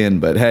the skin,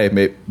 but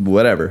hey,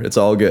 whatever, it's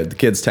all good. The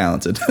kid's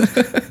talented.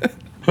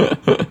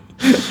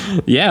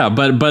 Yeah,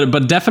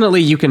 but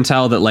definitely you can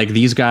tell that like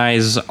these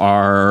guys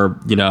are,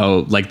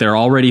 like they're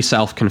already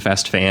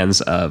self-confessed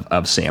fans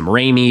of Sam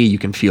Raimi. You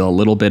can feel a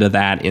little bit of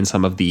that in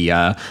some of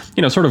the,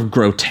 sort of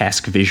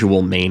grotesque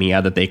visual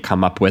mania that they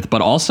come up with.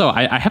 But also,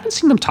 I haven't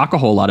seen them talk a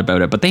whole lot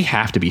about it, but they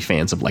have to be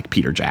fans of like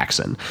Peter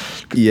Jackson,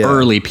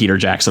 early Peter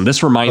Jackson.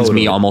 This reminds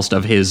me almost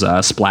of his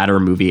splatter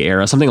movie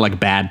era, something like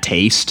Bad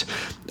Taste.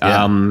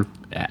 Yeah.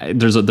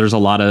 There's a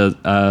lot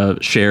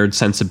of shared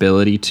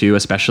sensibility too,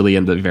 especially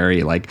in the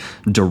very like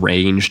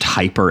deranged,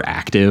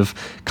 hyperactive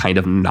kind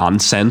of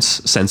nonsense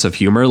sense of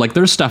humor. Like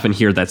there's stuff in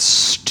here that's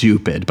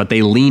stupid, but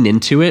they lean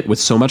into it with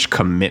so much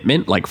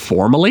commitment, like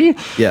formally,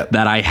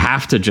 that I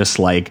have to just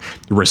like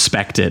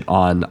respect it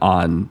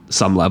on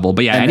some level.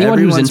 But yeah, and anyone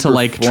who's into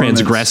like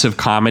transgressive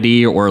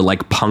comedy or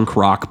like punk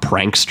rock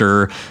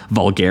prankster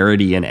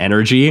vulgarity and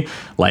energy,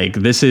 like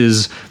this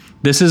is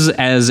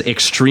as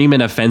extreme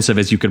and offensive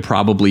as you could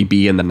probably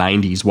be in the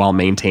 90s while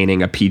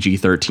maintaining a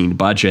PG-13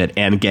 budget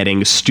and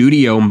getting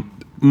studio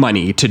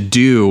money to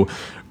do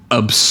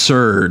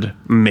absurd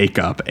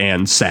makeup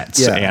and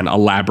sets and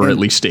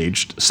elaborately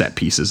staged set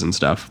pieces and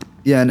stuff.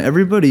 Yeah, and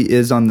everybody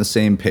is on the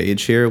same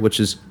page here, which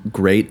is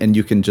great, and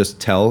you can just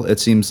tell. It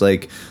seems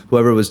like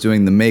whoever was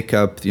doing the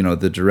makeup,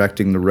 the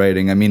directing, the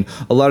writing, I mean,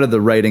 a lot of the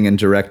writing and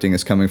directing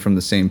is coming from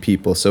the same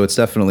people, so it's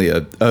definitely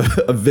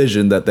a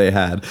vision that they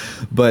had.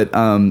 But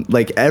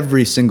like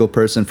every single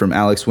person from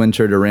Alex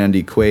Winter to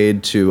Randy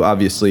Quaid to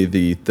obviously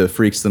the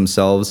freaks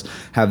themselves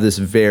have this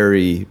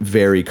very,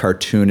 very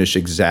cartoonish,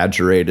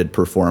 exaggerated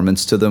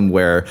performance to them,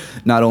 where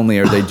not only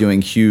are they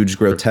doing huge,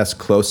 grotesque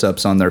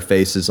close-ups on their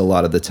faces a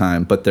lot of the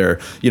time, but they're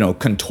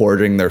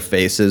contorting their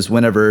faces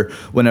whenever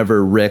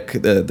Rick,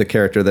 the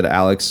character that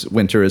Alex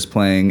Winter is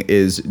playing,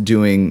 is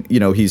doing,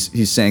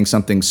 he's saying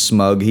something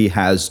smug. He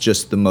has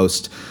just the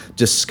most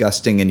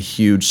disgusting and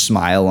huge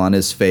smile on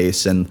his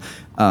face, and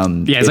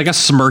it's like a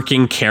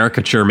smirking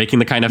caricature, making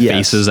the kind of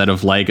faces out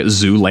of like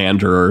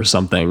Zoolander or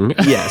something.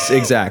 Yes,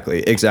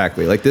 exactly.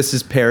 Like this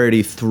is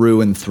parody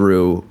through and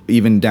through,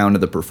 even down to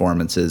the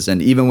performances.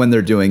 And even when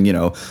they're doing,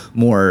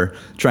 more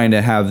trying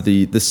to have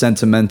the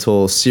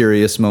sentimental,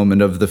 serious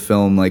moment of the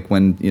film, like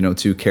when,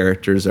 two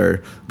characters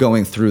are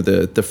going through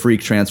the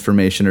freak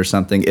transformation or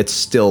something, it's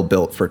still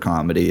built for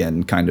comedy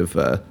and kind of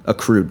a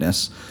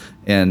crudeness.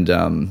 And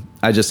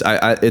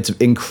it's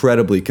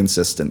incredibly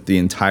consistent the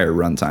entire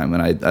runtime,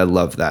 and I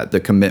love that.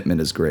 The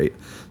commitment is great.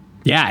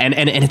 Yeah, and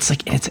it's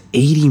like it's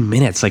 80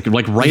 minutes. Like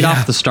right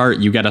off the start,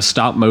 you get a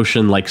stop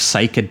motion like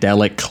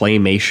psychedelic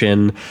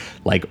claymation,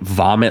 like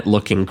vomit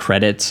looking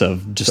credits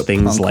of just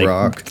things like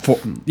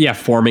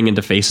forming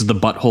into faces. The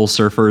Butthole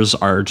Surfers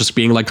are just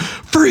being like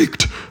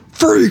freaked.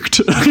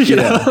 You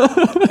know?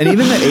 And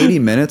even the 80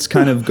 minutes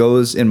kind of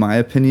goes, in my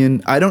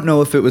opinion, I don't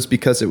know if it was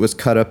because it was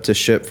cut up to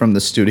ship from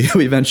the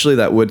studio eventually.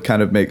 That would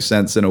kind of make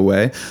sense in a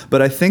way,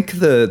 but I think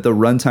the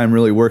runtime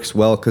really works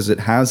well because it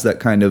has that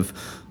kind of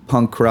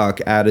punk rock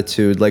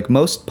attitude. Like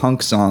most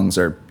punk songs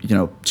are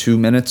 2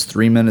 minutes,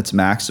 3 minutes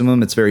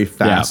maximum. It's very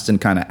fast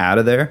and kind of out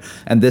of there,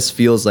 and this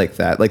feels like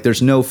that. Like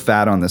there's no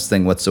fat on this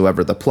thing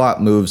whatsoever. The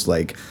plot moves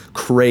like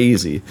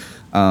crazy.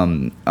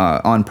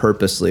 on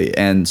purposely,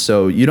 and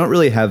so you don't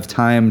really have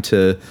time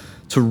to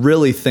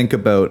really think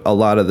about a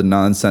lot of the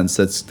nonsense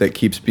that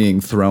keeps being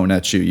thrown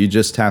at you. You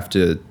just have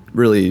to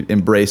really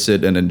embrace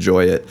it and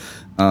enjoy it.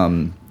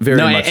 Very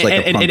much like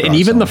a punk rock and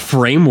even song. the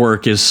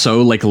framework is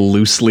so like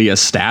loosely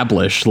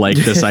established, like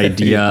this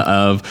idea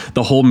of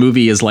the whole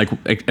movie is like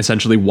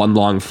essentially one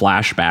long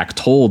flashback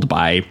told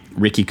by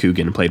Ricky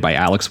Coogan, played by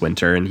Alex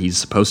Winter, and he's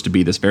supposed to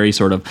be this very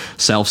sort of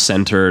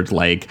self-centered,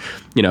 like,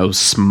 you know,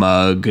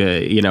 smug,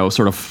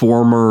 sort of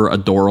former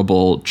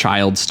adorable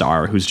child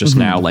star who's just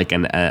now like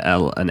an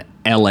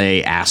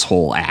LA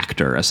asshole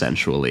actor,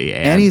 essentially.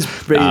 And he's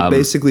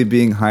basically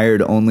being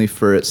hired only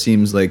for, it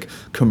seems like,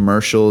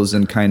 commercials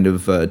and kind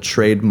of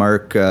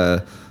trademark,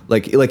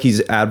 like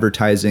he's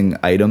advertising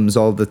items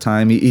all the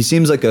time. He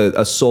seems like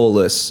a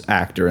soulless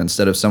actor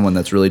instead of someone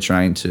that's really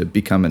trying to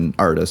become an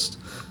artist.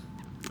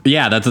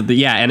 Yeah,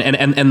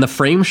 and the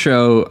frame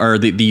show, or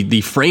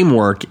the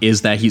framework,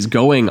 is that he's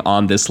going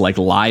on this like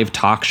live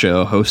talk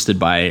show hosted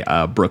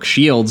by Brooke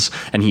Shields,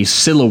 and he's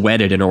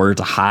silhouetted in order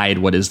to hide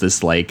what is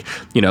this, like,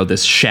 you know,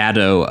 this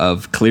shadow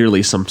of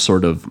clearly some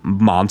sort of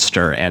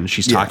monster, and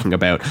she's talking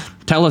about,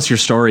 tell us your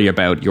story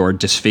about your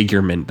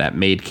disfigurement that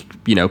made,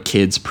 you know,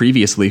 kids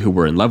previously who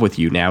were in love with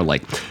you now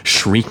like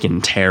shriek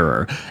in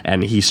terror.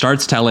 And he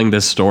starts telling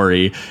this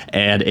story,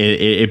 and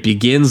it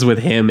begins with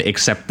him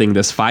accepting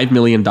this $5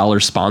 million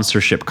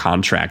sponsorship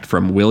contract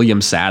from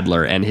William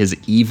Sadler and his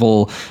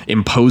evil,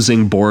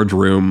 imposing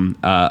boardroom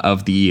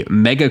of the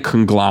mega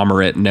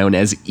conglomerate known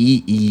as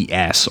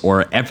EES,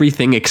 or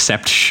Everything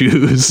Except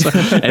Shoes.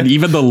 And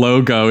even the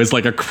logo is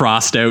like a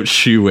crossed out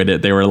shoe in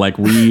it. They were like,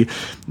 we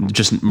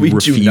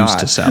refuse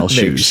to sell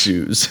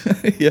shoes.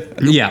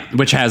 Yeah,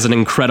 which has an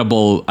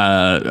incredible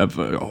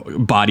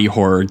body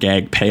horror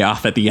gag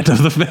payoff at the end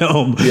of the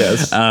film.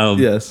 Yes.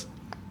 Yes.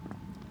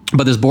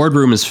 But this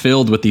boardroom is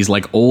filled with these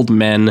like old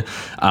men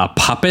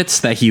puppets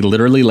that he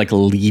literally like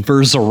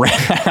levers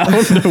around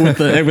with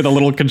a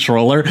little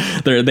controller.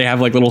 They have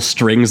like little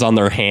strings on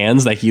their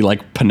hands that he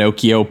like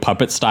Pinocchio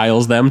puppet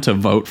styles them to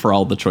vote for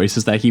all the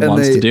choices that he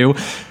wants to do.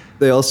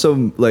 They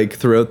also, like,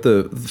 throughout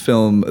the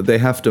film, they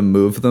have to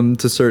move them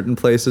to certain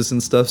places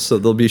and stuff. So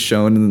they'll be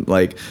shown in,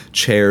 like,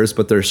 chairs,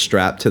 but they're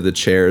strapped to the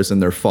chairs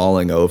and they're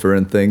falling over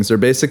and things. They're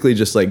basically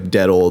just, like,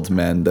 dead old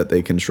men that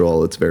they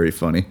control. It's very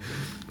funny.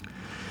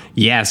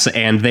 Yes,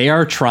 and they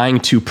are trying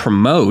to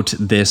promote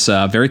this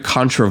very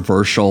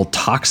controversial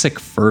toxic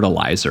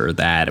fertilizer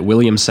that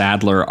William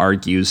Sadler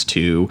argues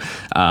to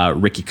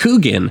Ricky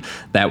Coogan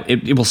that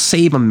it will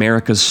save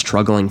America's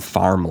struggling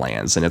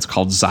farmlands, and it's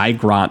called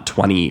Zygrant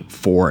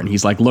 24. And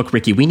he's like, look,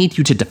 Ricky, we need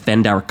you to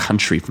defend our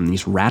country from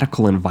these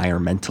radical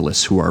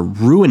environmentalists who are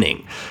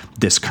ruining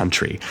this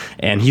country.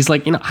 And he's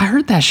like, I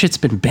heard that shit's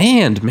been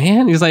banned,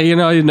 man. He's like,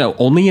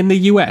 only in the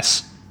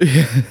US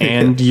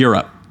and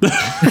Europe.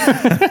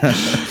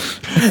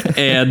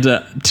 And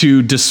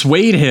to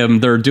dissuade him,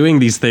 they're doing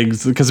these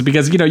things because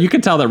you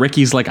can tell that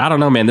Ricky's like, I don't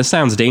know, man, this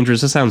sounds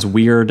dangerous, this sounds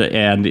weird,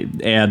 and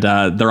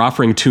they're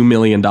offering $2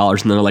 million, and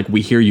they're like,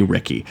 we hear you,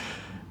 Ricky.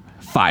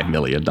 $5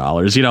 million.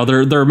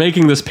 They're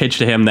making this pitch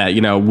to him that,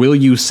 will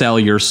you sell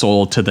your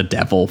soul to the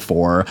devil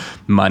for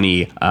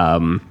money?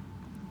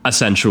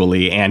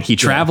 Essentially, and he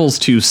travels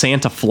to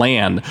Santa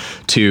Flan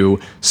to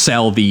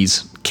sell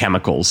these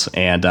chemicals,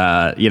 and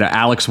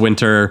Alex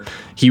Winter,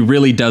 he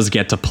really does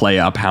get to play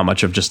up how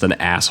much of just an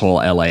asshole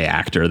LA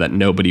actor that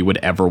nobody would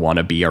ever want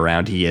to be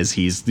around he is.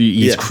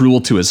 He's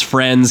cruel to his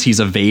friends. He's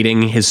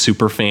evading his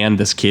super fan,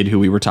 this kid who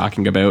we were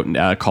talking about,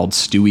 called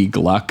Stewie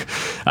Gluck,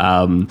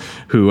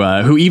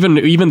 who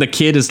even the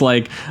kid is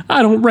like,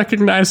 I don't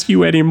recognize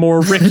you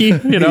anymore, Ricky.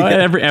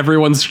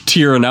 Everyone's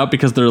tearing up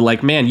because they're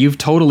like, man, you've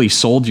totally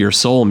sold your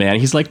soul, man.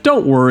 He's like,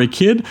 don't worry,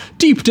 kid.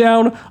 Deep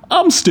down,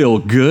 I'm still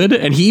good.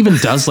 And he even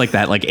does like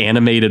that like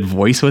animated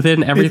voice with it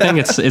and everything.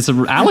 Yeah. It's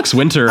Alex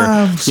Winter,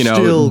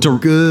 still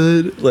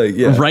good.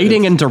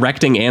 Writing and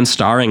directing and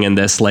starring in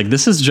this. Like,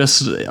 this is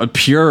just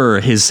pure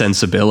his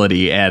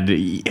sensibility, and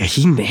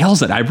he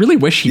nails it. I really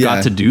wish he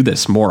got to do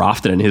this more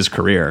often in his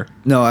career.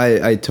 No,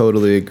 I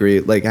totally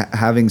agree. Like,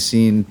 having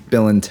seen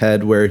Bill and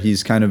Ted, where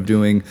he's kind of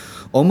doing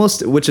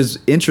almost, which is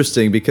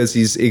interesting because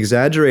he's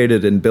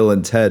exaggerated in Bill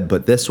and Ted,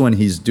 but this one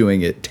he's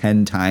doing it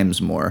 10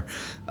 times more.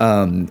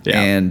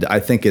 And I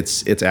think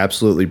it's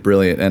absolutely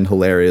brilliant and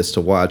hilarious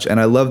to watch. And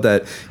I love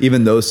that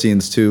even those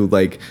scenes too,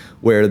 like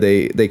where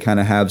they kind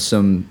of have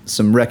some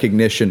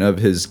recognition of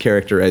his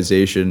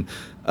characterization,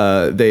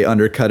 they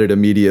undercut it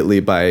immediately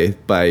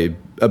by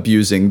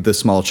abusing the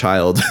small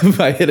child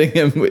by hitting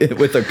him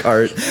with a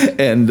cart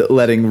and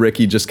letting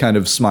Ricky just kind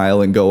of smile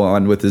and go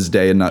on with his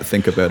day and not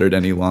think about it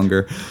any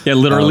longer. Yeah,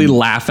 literally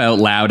laugh out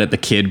loud at the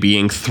kid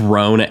being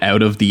thrown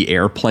out of the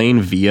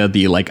airplane via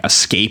the like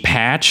escape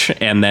hatch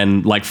and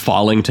then like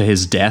falling to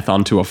his death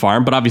onto a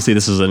farm. But obviously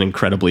this is an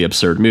incredibly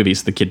absurd movie,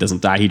 so the kid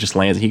doesn't die. He just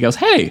lands and he goes,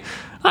 hey,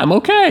 I'm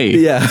okay.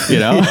 Yeah.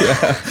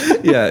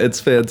 Yeah,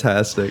 it's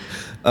fantastic.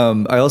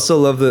 I also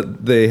love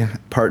that they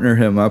partner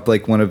him up.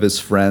 Like, one of his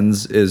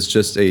friends is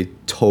just a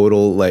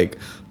total like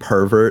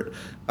pervert.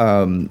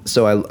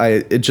 So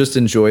I just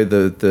enjoy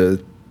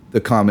the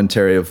the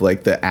commentary of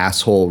like the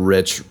asshole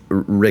rich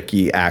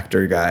Ricky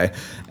actor guy,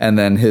 and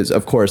then his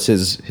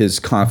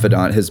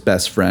confidant, his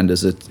best friend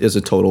is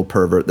a total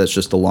pervert that's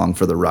just along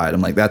for the ride.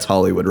 I'm like, that's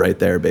Hollywood right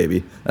there,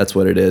 baby. That's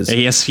what it is.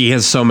 He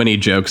has so many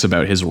jokes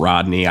about his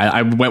Rodney.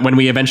 When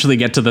we eventually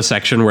get to the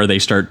section where they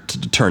start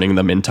turning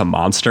them into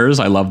monsters,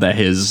 I love that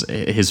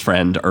his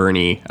friend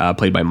Ernie,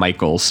 played by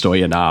Michael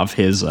Stoyanov,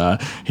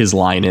 his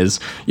line is,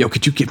 "Yo,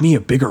 could you give me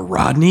a bigger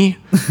Rodney?"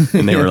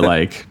 And they were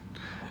like,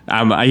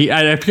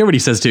 I forget what he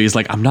says too. He's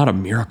like, "I'm not a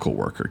miracle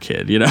worker,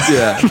 kid," you know?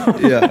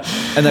 Yeah.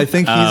 And I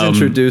think he's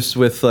introduced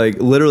with like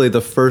literally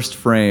the first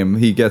frame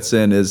he gets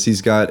in is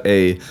he's got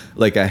a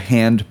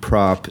hand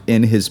prop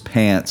in his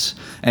pants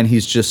and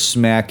he's just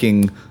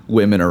smacking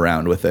women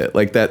around with it.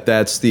 Like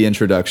that's the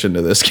introduction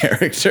to this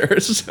character.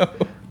 So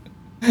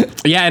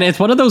yeah, and it's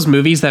one of those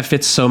movies that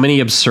fits so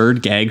many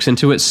absurd gags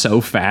into it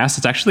so fast.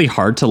 It's actually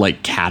hard to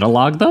like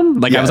catalog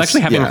them. Like, yes, I was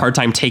actually having a hard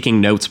time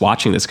taking notes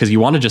watching this because you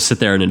want to just sit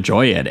there and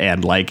enjoy it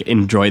and like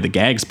enjoy the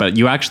gags, but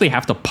you actually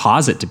have to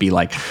pause it to be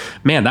like,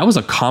 man, that was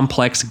a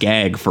complex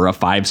gag for a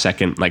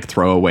 5-second like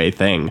throwaway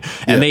thing.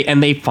 And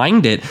they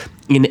find it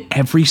in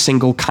every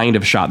single kind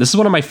of shot. This is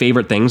one of my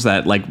favorite things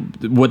that like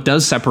what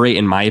does separate,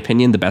 in my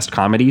opinion, the best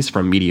comedies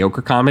from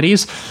mediocre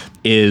comedies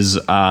is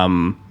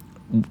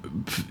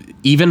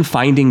even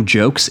finding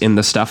jokes in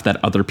the stuff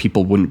that other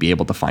people wouldn't be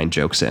able to find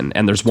jokes in.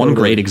 And there's one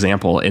great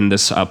example in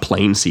this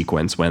plane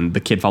sequence when the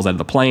kid falls out of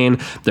the plane.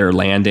 They're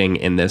landing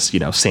in this,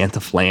 Santa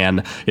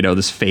Flan,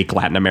 this fake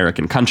Latin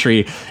American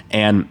country.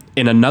 And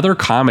in another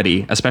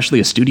comedy, especially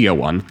a studio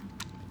one,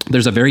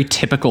 there's a very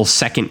typical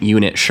second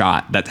unit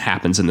shot that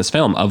happens in this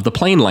film of the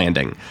plane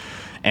landing.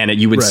 And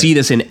you would see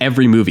this in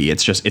every movie.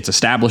 It's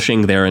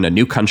establishing they're in a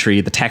new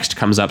country. The text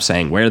comes up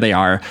saying where they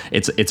are.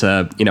 It's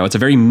a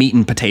very meat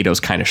and potatoes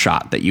kind of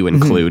shot that you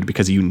include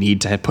because you need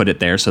to put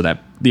it there so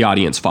that the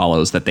audience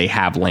follows that they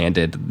have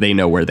landed. They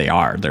know where they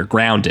are. They're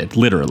grounded,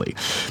 literally.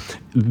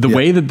 The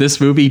way that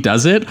this movie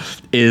does it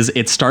is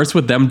it starts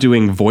with them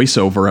doing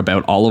voiceover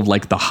about all of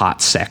like the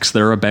hot sex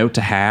they're about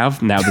to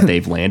have now that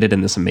they've landed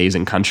in this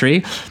amazing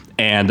country.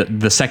 And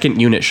the second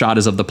unit shot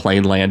is of the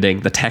plane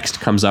landing. The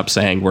text comes up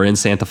saying we're in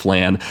Santa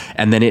Flan,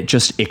 and then it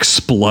just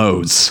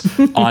explodes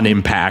on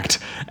impact.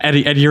 And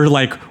you're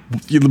like,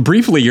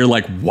 briefly, you're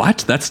like, what?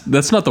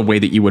 That's not the way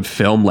that you would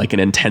film like an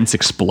intense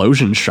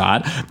explosion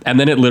shot. And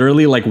then it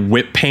literally like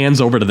whip pans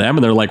over to them,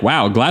 and they're like,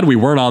 wow, glad we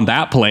weren't on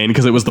that plane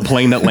because it was the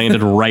plane that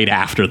landed right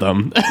after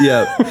them.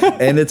 Yeah,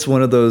 and it's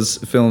one of those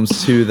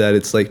films too that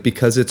it's like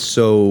because it's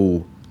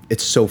so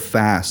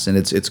fast and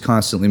it's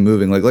constantly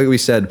moving. Like we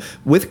said,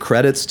 with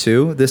credits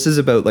too, this is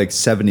about like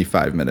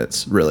 75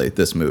 minutes, really,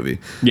 this movie.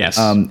 Yes.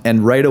 And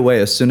right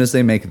away, as soon as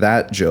they make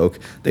that joke,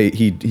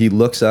 he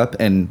looks up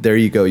and there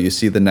you go. You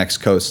see the next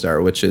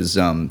co-star, which is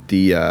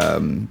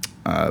Megan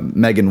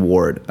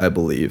Ward, I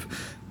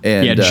believe.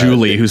 And,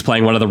 Julie, who's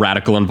playing one of the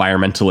radical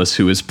environmentalists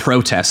who is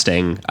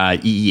protesting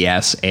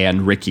EES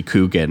and Ricky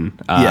Coogan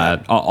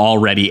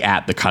already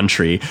at the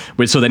country.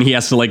 So then he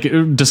has to like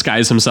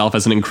disguise himself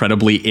as an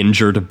incredibly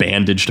injured,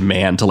 bandaged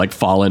man to like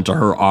fall into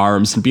her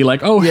arms and be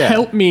like, oh,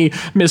 help me,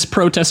 Miss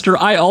Protester.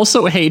 I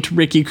also hate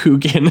Ricky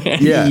Coogan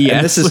and EES.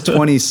 And this is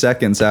 20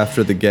 seconds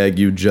after the gag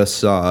you just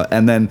saw.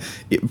 And then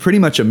pretty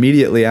much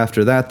immediately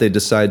after that, they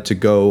decide to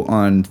go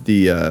on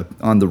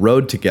the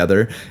road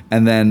together.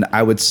 And then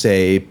I would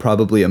say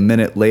probably a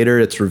minute later,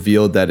 it's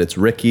revealed that it's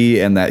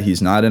Ricky and that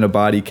he's not in a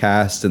body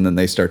cast, and then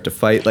they start to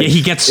fight. Like,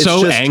 he gets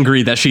so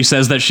angry that she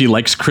says that she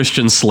likes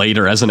Christian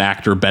Slater as an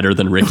actor better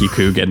than Ricky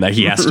Coogan, that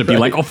he has to be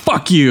like, oh,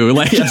 fuck you.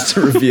 Like, he has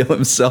to reveal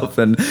himself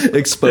and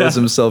expose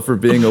himself for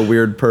being a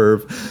weird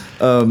perv.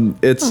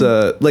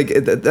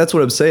 That's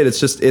what I'm saying.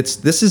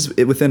 This is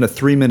within a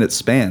 3-minute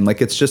span.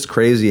 Like, it's just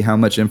crazy how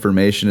much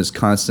information is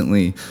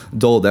constantly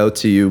doled out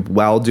to you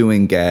while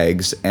doing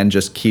gags and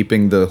just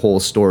keeping the whole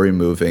story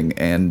moving.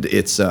 And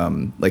it's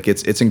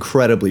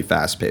incredibly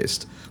fast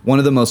paced. One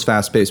of the most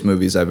fast paced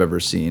movies I've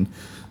ever seen.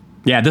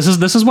 Yeah, this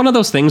is one of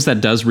those things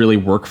that does really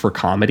work for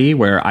comedy,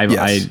 where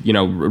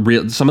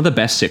some of the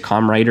best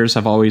sitcom writers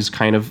have always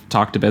kind of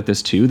talked about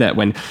this too, that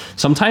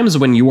sometimes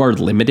when you are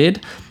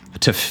limited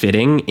to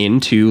fitting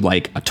into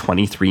like a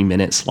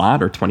 23-minute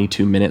slot or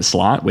 22-minute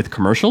slot with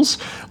commercials,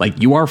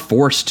 like you are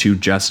forced to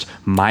just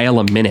mile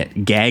a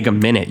minute, gag a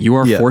minute. You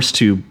are forced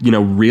to,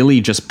 really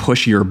just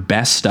push your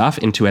best stuff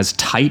into as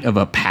tight of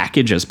a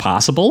package as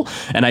possible.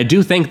 And I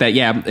do think that,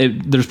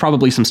 there's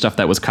probably some stuff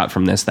that was cut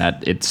from this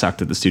that it sucked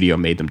that the studio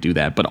made them do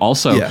that. But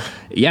also,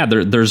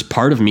 there's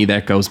part of me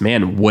that goes,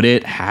 man, would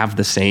it have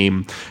the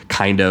same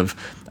kind of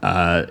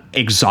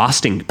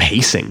exhausting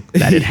pacing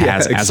that it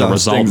has as a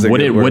result?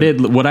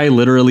 Would I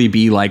literally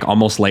be like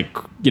almost like,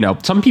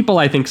 some people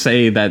I think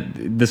say that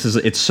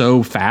it's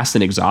so fast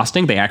and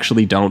exhausting they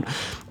actually don't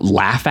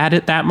laugh at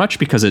it that much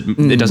because it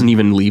doesn't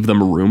even leave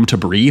them room to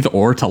breathe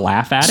or to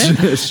laugh at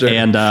it. Sure.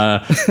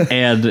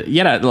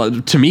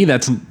 And to me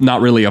that's not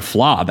really a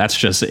flaw. That's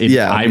just it.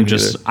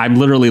 I'm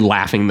literally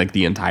laughing like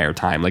the entire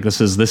time. Like this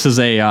is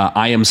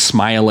I am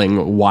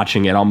smiling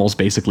watching it almost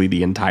basically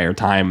the entire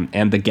time,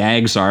 and the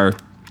gags are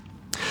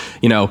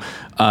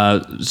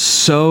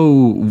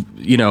so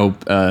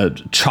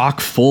chock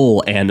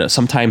full and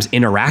sometimes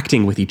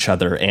interacting with each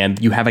other,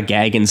 and you have a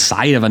gag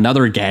inside of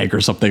another gag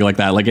or something like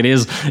that. Like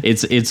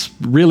it's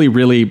really,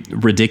 really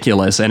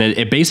ridiculous, and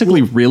it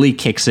basically really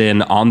kicks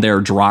in on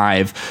their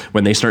drive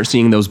when they start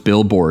seeing those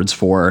billboards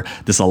for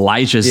this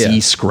Elijah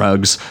Z.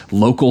 Scruggs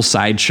local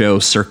sideshow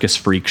circus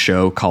freak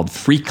show called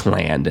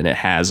Freakland, and it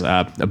has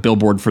a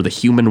billboard for the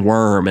human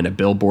worm and a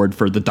billboard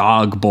for the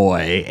dog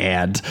boy,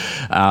 and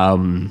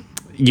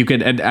you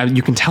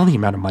can tell the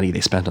amount of money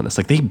they spent on this.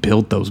 Like, they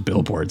built those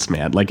billboards,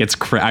 man. Like, it's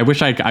I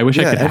wish I could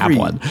have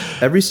one.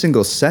 Every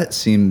single set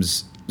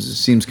seems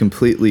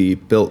completely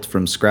built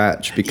from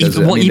scratch, because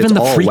even the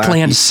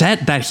Freakland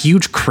set, that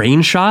huge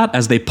crane shot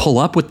as they pull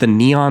up with the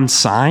neon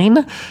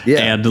sign,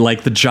 and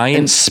like the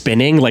giant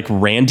spinning like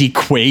Randy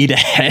Quaid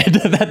head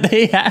that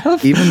they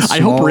have. I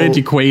hope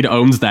Randy Quaid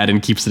owns that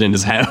and keeps it in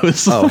his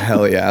house. Oh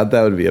hell yeah,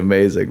 that would be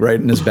amazing, right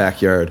in his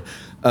backyard.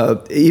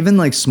 Even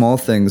like small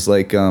things,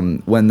 like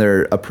when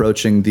they're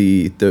approaching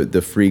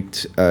the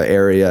freaked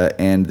area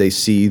and they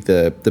see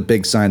the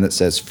big sign that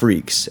says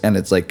freaks, and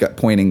it's like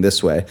pointing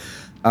this way.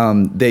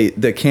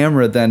 The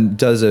camera then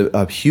does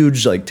a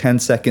huge like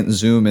 10-second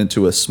zoom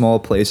into a small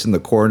place in the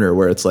corner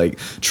where it's like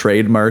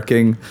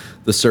trademarking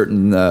the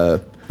certain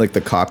like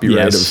the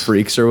copyright of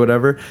freaks or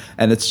whatever,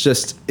 and it's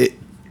just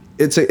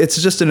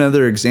It's just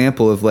another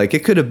example of like,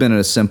 it could have been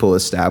a simple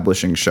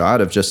establishing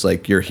shot of just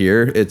like, you're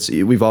here.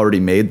 We've already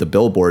made the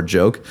billboard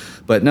joke,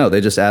 but no,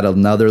 they just add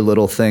another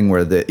little thing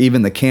where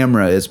even the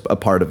camera is a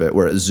part of it,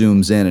 where it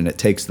zooms in and it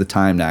takes the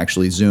time to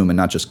actually zoom and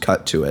not just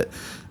cut to it.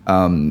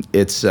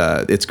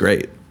 It's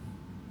great.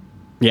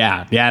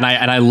 Yeah, and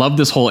I love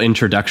this whole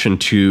introduction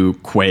to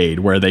Quaid,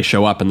 where they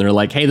show up and they're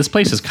like, hey, this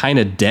place is kind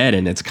of dead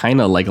and it's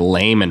kind of like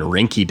lame and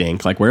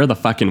rinky-dink. Like, where are the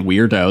fucking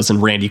weirdos?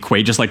 And Randy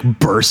Quaid just like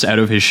bursts out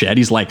of his shed.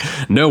 He's like,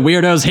 no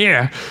weirdos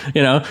here.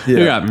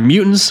 We got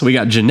mutants, we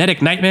got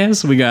genetic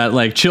nightmares, we got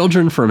like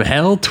children from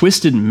hell,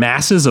 twisted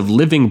masses of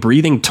living,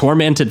 breathing,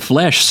 tormented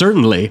flesh,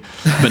 certainly,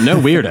 but no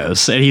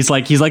weirdos. And he's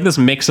like this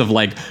mix of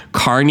like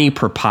carny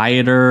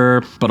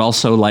proprietor, but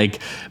also like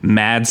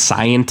mad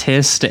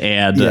scientist,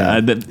 and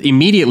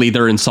immediately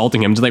they're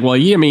insulting him. It's like, well,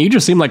 you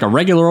just seem like a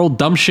regular old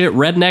dumb shit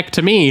redneck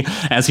to me,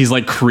 as he's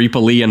like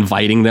creepily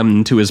inviting them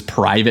into his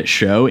private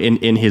show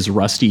in his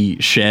rusty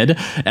shed.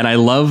 And I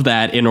love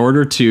that in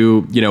order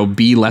to,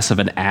 be less of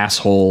an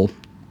asshole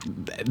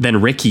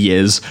than Ricky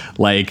is,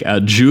 like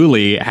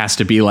Julie has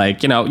to be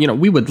like,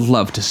 we would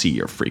love to see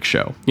your freak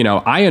show.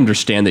 I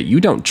understand that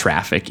you don't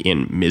traffic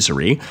in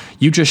misery.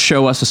 You just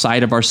show us a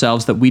side of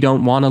ourselves that we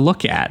don't want to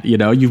look at.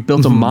 You've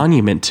built a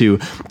monument to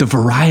the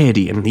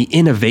variety and the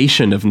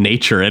innovation of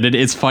nature. And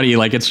it's funny.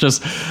 Like, it's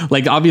just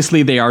like,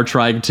 obviously they are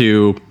trying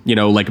to,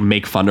 like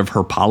make fun of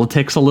her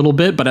politics a little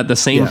bit, but at the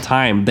same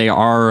time, they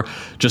are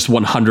just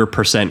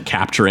 100%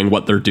 capturing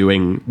what they're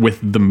doing with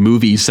the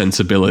movie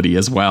sensibility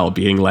as well,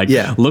 being like,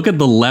 look at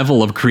the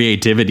level of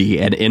creativity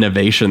and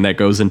innovation that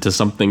goes into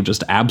something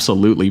just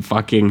absolutely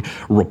fucking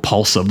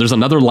repulsive. There's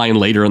another line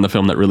later in the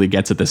film that really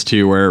gets at this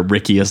too, where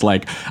Ricky is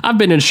like, I've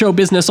been in show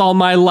business all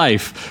my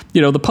life.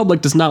 The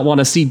public does not want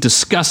to see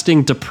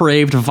disgusting,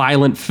 depraved,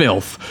 violent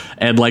filth.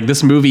 And like,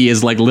 this movie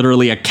is like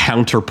literally a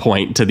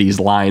counterpoint to these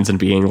lines and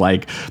being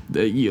like,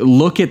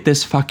 look at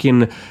this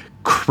fucking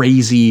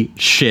crazy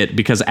shit.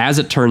 Because as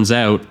it turns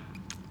out,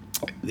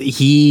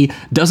 he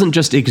doesn't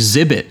just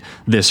exhibit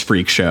this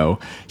freak show.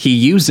 He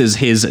uses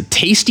his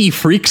Tasty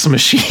Freaks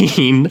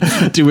machine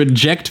to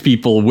inject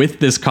people with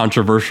this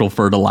controversial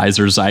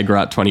fertilizer,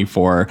 Zygrot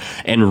 24,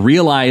 and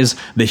realize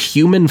the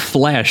human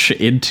flesh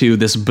into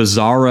this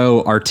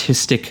bizarro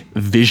artistic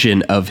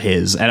vision of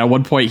his. And at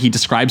one point he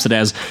describes it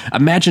as,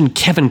 imagine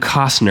Kevin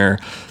Costner,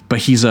 but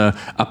he's a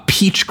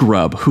peach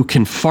grub who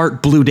can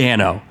fart Blue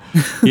Dano.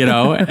 What's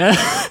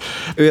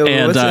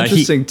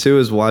interesting too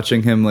is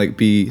watching him like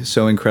be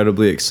so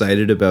incredibly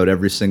excited about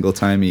every single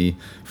time he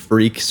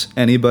freaks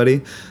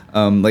anybody.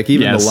 Like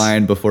even the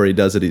line before he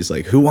does it, he's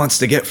like, who wants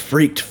to get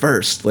freaked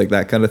first? Like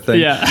that kind of thing.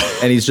 Yeah.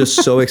 And he's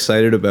just so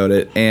excited about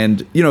it.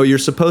 And, you're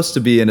supposed to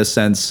be, in a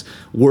sense,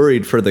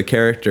 worried for the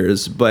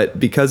characters, but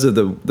because of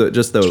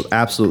the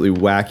absolutely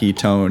wacky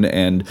tone,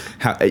 and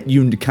how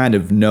you kind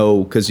of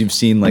know, because you've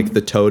seen like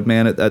the Toad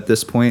Man at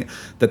this point,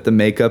 that the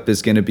makeup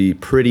is going to be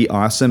pretty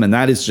awesome. And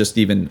that is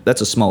that's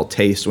a small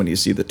taste when you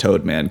see the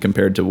Toad Man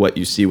compared to what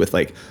you see with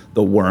like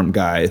the worm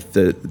guy,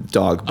 the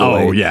dog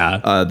boy. Oh yeah.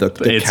 The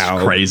cow.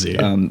 It's crazy.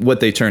 What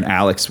they turn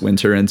Alex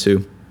Winter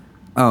into.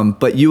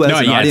 But you as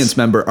an audience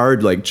member are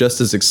like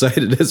just as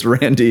excited as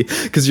Randy,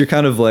 because you're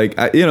kind of like,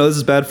 this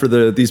is bad for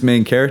these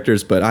main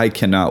characters, but I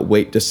cannot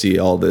wait to see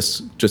all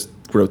this just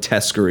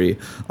grotesquerie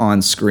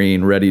on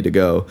screen ready to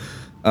go.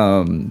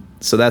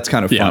 So that's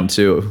kind of fun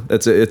too.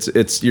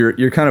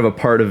 You're kind of a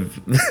part of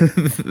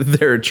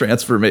their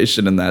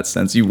transformation in that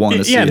sense. You want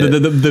to see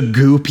the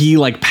goopy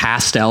like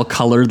pastel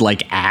colored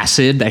like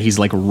acid that he's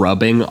like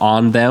rubbing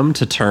on them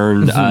to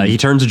turn. He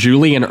turns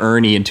Julie and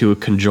Ernie into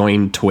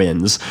conjoined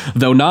twins,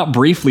 though not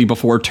briefly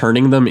before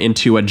turning them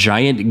into a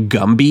giant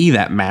Gumby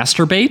that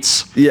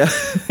masturbates. Yeah.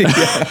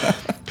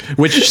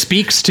 Which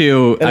speaks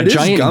to a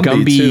giant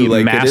Gumby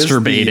like,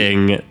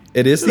 masturbating.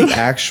 It is the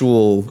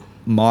actual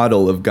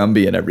model of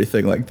Gumby and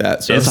everything like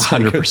that. So it's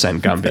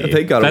 100% Gumby.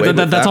 They got away with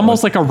that's that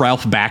almost one. like a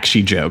Ralph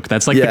Bakshi joke.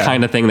 That's like the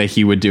kind of thing that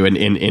he would do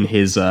in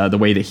his the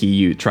way that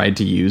he tried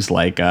to use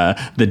like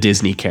the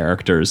Disney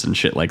characters and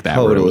shit like that.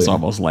 Totally. Where it was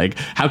almost like,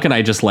 how can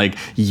I just like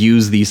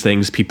use these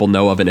things people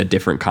know of in a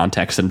different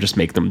context and just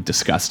make them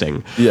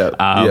disgusting?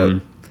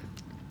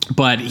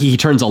 But he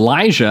turns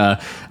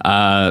Elijah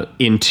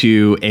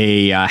into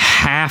a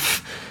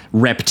half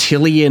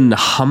reptilian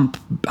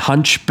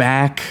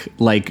hunchback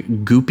like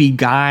goopy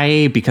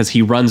guy because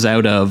he runs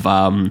out of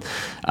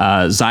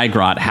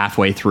Zygrot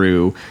halfway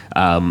through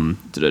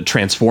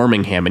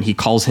transforming him, and he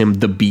calls him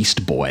the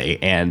Beast Boy.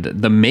 And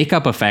the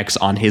makeup effects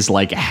on his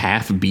like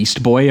half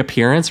Beast Boy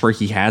appearance, where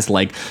he has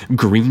like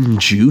green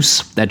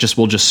juice that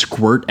will just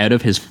squirt out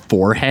of his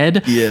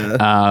forehead.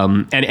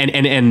 And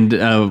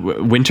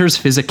Winter's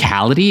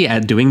physicality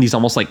at doing these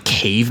almost like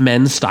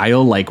cavemen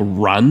style like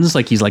runs,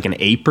 like he's like an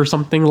ape or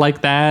something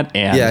like that.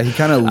 And he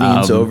kind of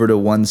leans over to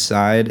one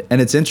side,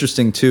 and it's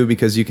interesting too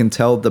because you can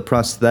tell the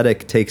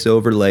prosthetic takes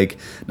over like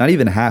not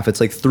even half, it's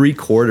like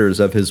 3/4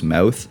 of his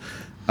mouth,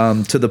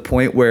 to the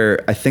point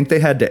where I think they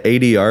had to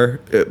ADR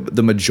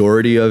the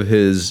majority of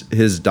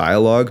his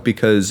dialogue,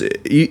 because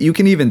you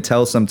can even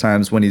tell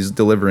sometimes when he's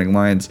delivering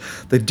lines,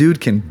 the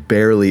dude can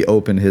barely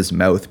open his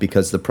mouth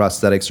because the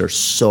prosthetics are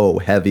so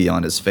heavy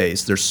on his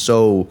face. They're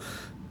so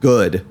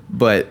good,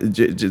 but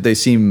they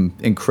seem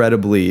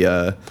incredibly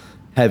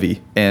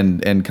heavy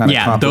and kind of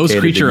complicated. Those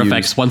creature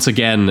effects, once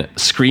again,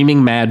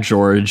 screaming Mad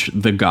George,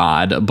 the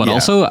god, but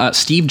also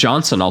Steve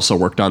Johnson also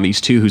worked on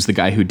these too, who's the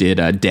guy who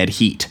did Dead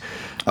Heat.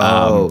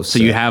 So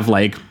you have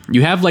like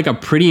a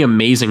pretty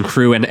amazing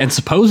crew, and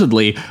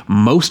supposedly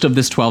most of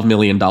this $12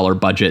 million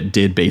budget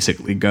did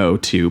basically go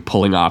to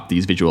pulling off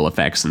these visual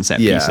effects and set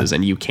pieces,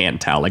 and you can't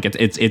tell. Like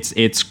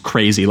it's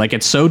crazy. Like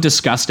it's so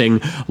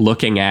disgusting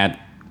looking at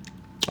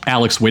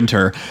Alex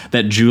Winter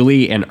that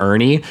Julie and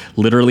Ernie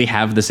literally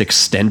have this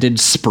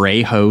extended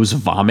spray hose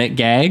vomit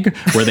gag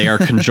where they are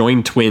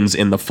conjoined twins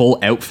in the full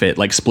outfit,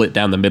 like split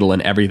down the middle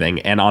and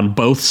everything, and on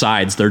both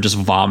sides they're just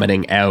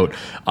vomiting out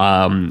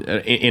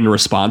in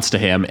response to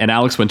him. And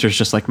Alex Winter's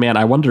just like, man,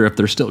 I wonder if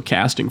they're still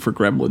casting for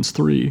Gremlins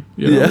 3,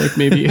 like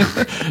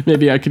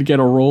maybe I could get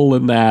a role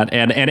in that.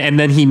 And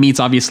then he meets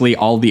obviously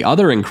all the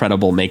other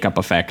incredible makeup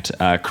effect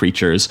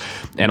creatures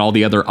and all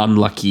the other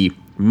unlucky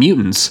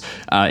mutants,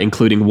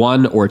 including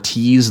one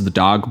Ortiz, the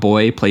dog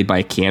boy, played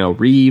by Keanu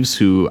Reeves,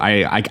 who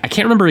I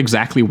can't remember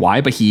exactly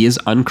why, but he is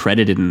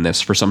uncredited in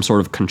this for some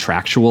sort of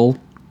contractual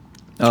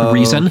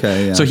reason.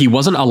 So he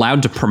wasn't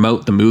allowed to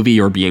promote the movie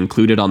or be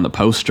included on the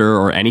poster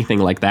or anything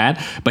like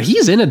that, but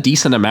he's in a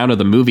decent amount of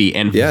the movie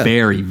and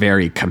very,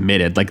 very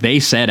committed. Like they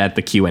said at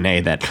the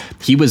Q&A that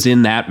he was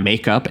in that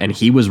makeup, and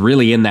he was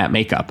really in that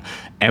makeup.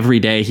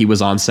 Every day he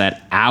was on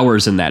set,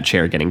 hours in that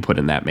chair getting put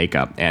in that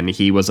makeup, and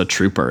he was a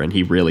trooper, and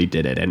he really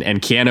did it. And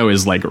Keanu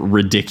is like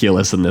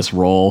ridiculous in this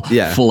role,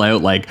 full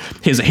out. Like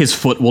his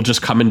foot will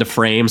just come into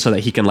frame so that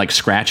he can like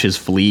scratch his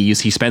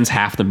fleas. He spends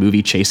half the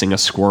movie chasing a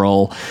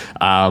squirrel.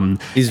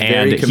 He's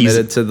very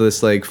committed to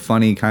this like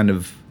funny kind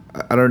of,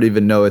 I don't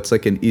even know, it's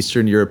like an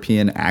Eastern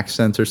European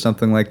accent or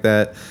something like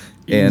that.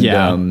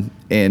 And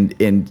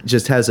and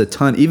just has a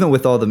ton, even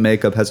with all the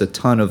makeup, has a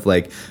ton of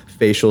like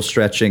facial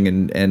stretching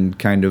and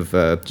kind of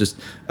just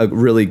a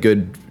really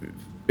good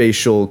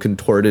facial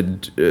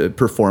contorted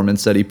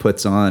performance that he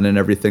puts on and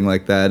everything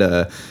like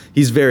that.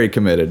 He's very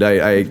committed.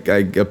 I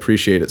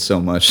appreciate it so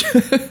much.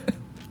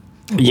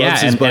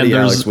 Loves his buddy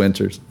Alex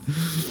Winters.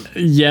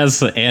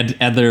 Yes, and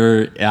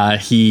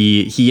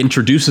he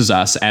introduces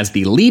us as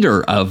the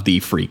leader of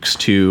the Freaks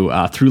through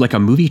like a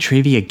movie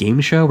trivia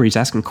game show where he's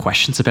asking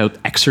questions about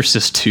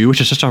Exorcist 2, which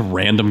is just a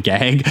random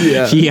gag.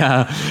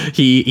 Yeah.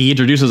 He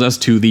introduces us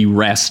to the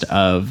rest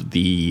of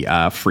the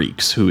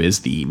Freaks, who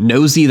is the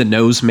Nosy the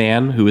Nose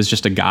Man, who is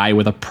just a guy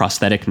with a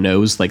prosthetic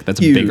nose like that's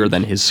bigger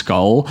than his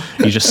skull.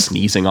 He's just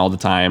sneezing all the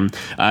time.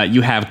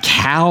 You have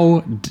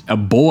Cow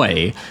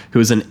Boy, who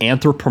is an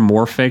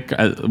anthropomorphic,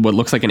 what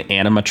looks like an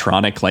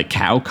animatronic like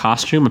cow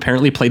costume,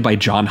 apparently played by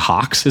John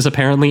Hawkes, is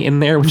apparently in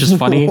there, which is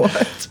funny.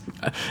 What?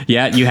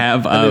 You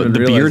have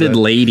the bearded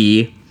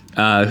lady,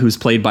 who's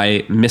played by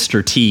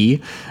Mr. T,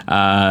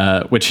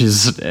 which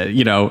is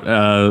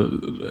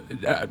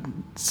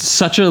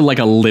such a like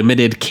a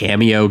limited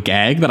cameo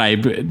gag that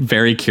I'm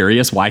very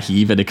curious why he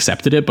even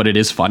accepted it, but it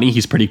is funny.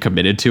 He's pretty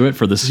committed to it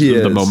for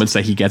the moments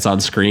that he gets on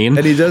screen,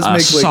 and he does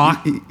make like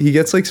he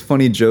gets like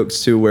funny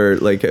jokes too, where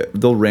like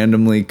they'll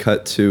randomly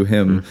cut to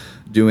him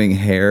doing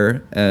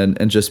hair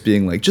and just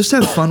being like, just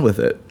have fun with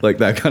it, like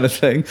that kind of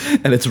thing.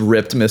 And it's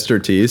ripped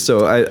Mr. T.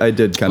 So I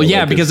did kind of yeah,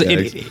 like because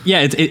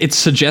it's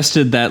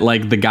suggested that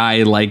like the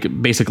guy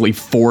like basically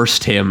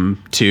forced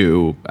him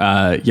to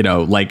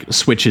like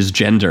switch his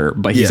gender,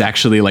 but he's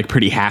actually like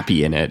pretty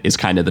happy in it is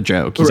kind of the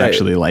joke. He's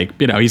actually like,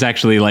 he's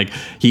actually like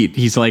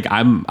he's like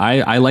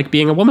I like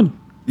being a woman.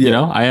 You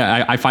know,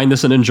 I find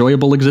this an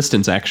enjoyable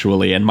existence,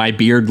 actually, and my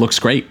beard looks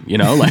great,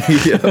 like,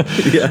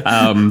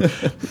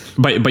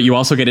 but you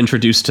also get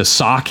introduced to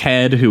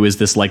Sockhead, who is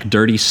this like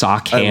dirty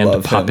sock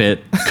hand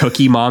puppet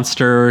Cookie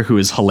Monster, who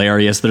is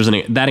hilarious. There's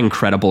that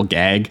incredible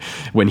gag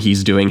when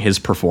he's doing his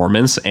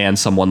performance and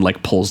someone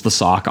like pulls the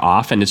sock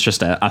off and it's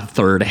just a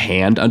third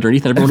hand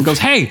underneath, and everyone goes,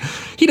 "Hey,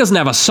 he doesn't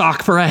have a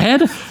sock for a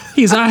head.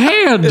 He's a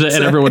hand."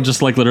 And everyone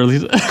just like literally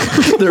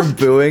they're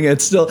booing.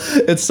 It's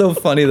so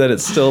funny that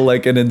it's still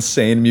like an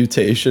insane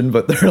mutation,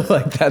 but they're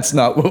like, that's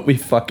not what we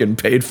fucking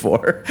paid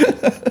for.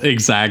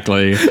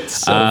 Exactly.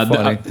 So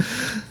funny.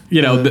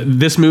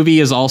 This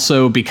movie is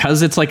also,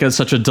 because it's like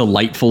such a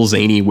delightful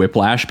zany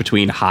whiplash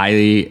between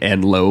high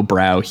and low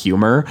brow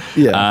humor.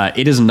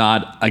 It is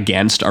not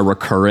against a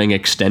recurring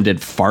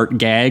extended fart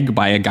gag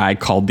by a guy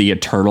called the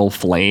Eternal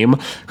Flame,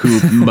 who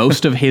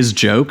most of his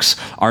jokes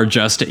are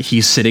just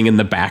he's sitting in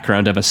the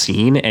background of a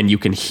scene and you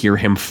can hear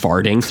him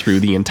farting through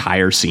the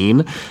entire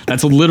scene.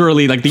 That's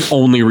literally like the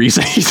only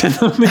reason he's in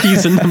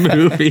the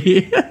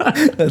movie.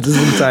 That's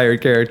his entire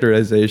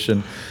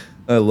characterization.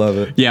 I love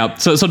it. Yeah.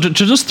 So to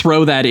just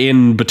throw that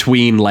in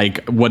between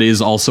like what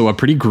is also a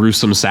pretty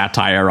gruesome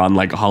satire on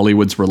like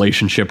Hollywood's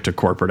relationship to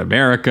corporate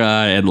America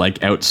and like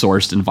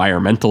outsourced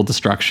environmental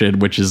destruction,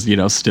 which is,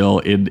 still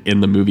in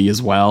the movie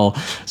as well.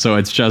 So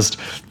it's just,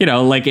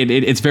 like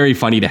it's very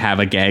funny to have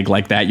a gag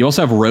like that. You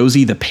also have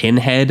Rosie the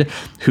Pinhead,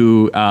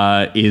 who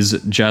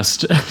is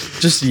just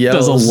yells,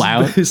 does a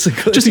lounge,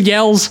 just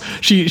yells.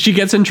 She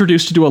gets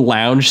introduced to do a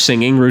lounge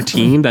singing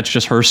routine. That's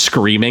just her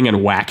screaming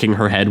and whacking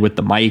her head with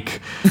the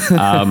mic.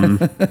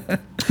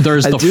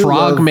 There's the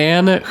Frog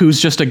Man, who's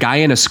just a guy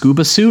in a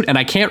scuba suit, and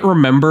I can't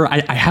remember.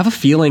 I have a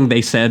feeling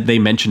they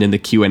mentioned in the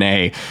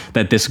Q&A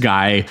that this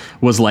guy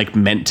was like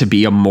meant to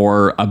be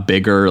a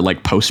bigger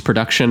like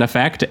post-production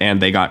effect,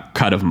 and they got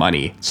cut of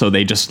money, so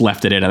they just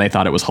left it in, and they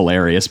thought it was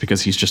hilarious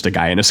because he's just a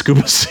guy in a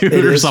scuba suit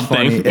or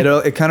something.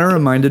 It kind of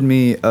reminded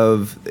me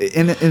of,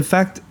 in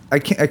fact, I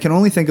can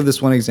only think of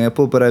this one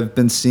example, but I've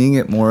been seeing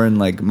it more in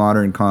like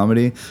modern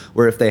comedy,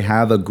 where if they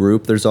have a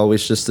group, there's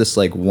always just this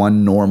like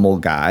one normal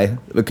guy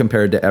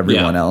compared to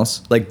everyone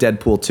else. Like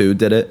Deadpool 2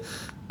 did it.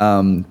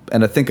 And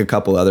I think a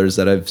couple others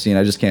that I've seen,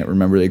 I just can't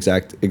remember the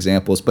exact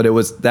examples, but it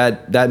was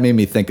that made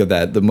me think of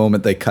that the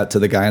moment they cut to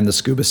the guy in the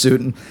scuba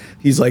suit and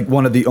he's like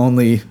one of the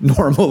only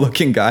normal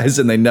looking guys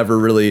and they never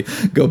really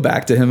go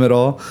back to him at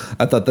all.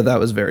 I thought that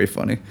was very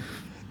funny.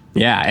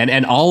 Yeah,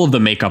 and all of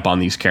the makeup on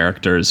these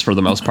characters for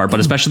the most part,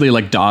 but especially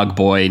like Dog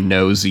Boy,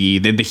 Nosy,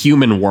 the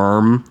human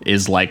worm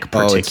is like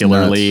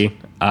particularly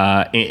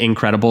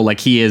incredible. Like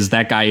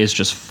that guy is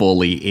just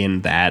fully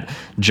in that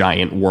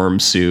giant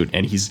worm suit,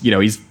 and he's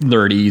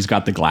nerdy, he's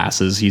got the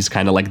glasses, he's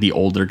kind of like the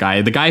older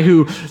guy. The guy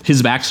who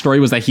his backstory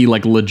was that he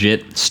like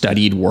legit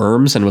studied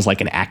worms and was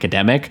like an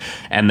academic,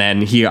 and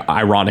then he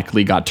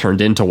ironically got turned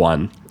into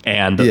one.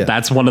 And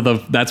that's one of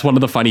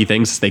the funny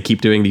things. They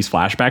keep doing these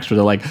flashbacks where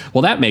they're like,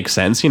 well, that makes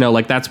sense.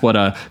 Like that's what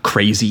a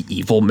crazy,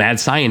 evil, mad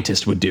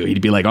scientist would do. He'd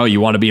be like, oh,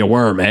 you want to be a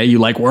worm, eh? You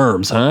like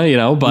worms,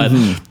 huh? But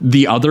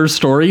the other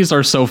stories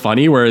are so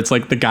funny where it's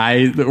like the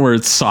guy where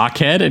it's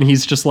Sockhead and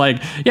he's just like,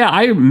 yeah,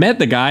 I met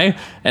the guy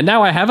and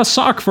now I have a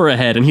sock for a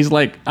head. And he's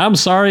like, I'm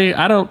sorry,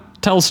 I don't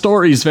tell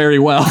stories very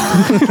well.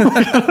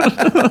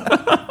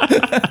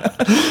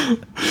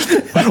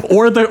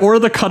 or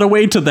the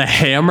cutaway to the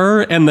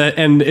hammer and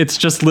it's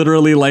just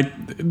literally like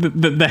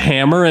the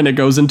hammer, and it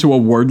goes into a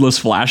wordless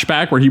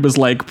flashback where he was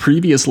like,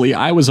 previously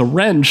I was a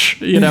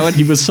wrench, and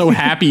he was so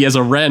happy as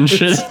a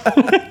wrench.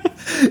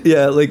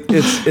 Yeah, like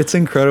it's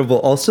incredible.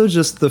 Also,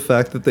 just the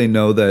fact that they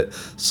know that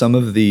some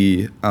of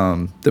the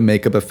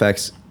makeup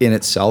effects in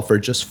itself are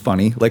just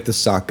funny. Like the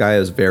sock guy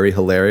is very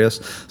hilarious.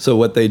 So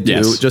what they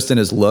do just in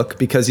his look,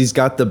 because he's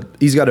got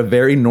a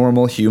very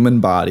normal human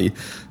body.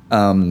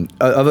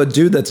 Of a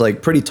dude that's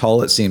like pretty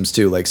tall, it seems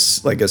too, like a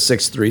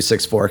 6'3",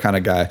 6'4" kind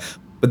of guy.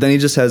 But then he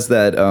just has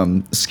that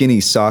skinny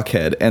sock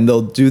head, and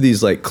they'll do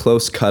these like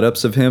close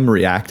cut-ups of him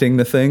reacting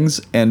to things.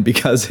 And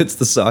because it's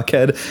the sock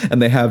head,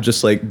 and they have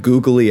just like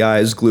googly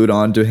eyes glued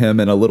onto him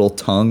and a little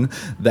tongue,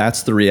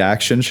 that's the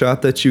reaction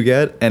shot that you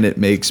get, and it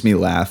makes me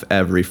laugh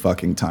every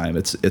fucking time.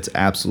 It's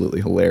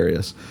absolutely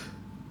hilarious.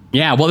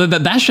 Yeah, well,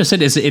 that's just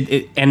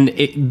it.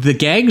 The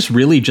gags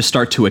really just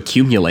start to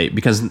accumulate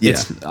because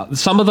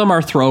some of them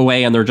are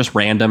throwaway and they're just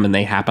random and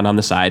they happen on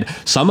the side.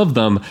 Some of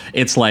them,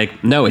 it's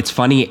like, no, it's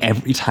funny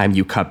every time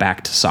you cut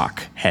back to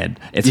Sockhead.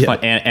 It's fun,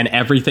 and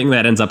everything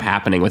that ends up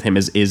happening with him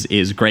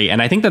is great.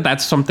 And I think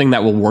that's something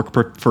that will work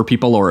for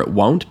people or it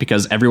won't,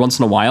 because every once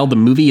in a while the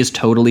movie is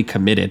totally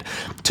committed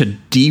to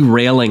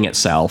derailing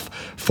itself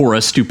for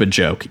a stupid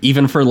joke,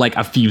 even for like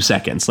a few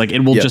seconds. Like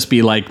it will just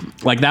be like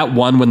that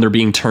one when they're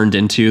being turned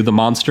into to the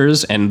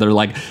monsters, and they're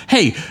like,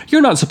 hey,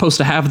 you're not supposed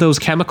to have those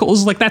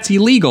chemicals, like that's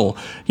illegal,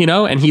 you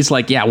know? And he's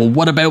like, yeah, well,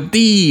 what about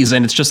these?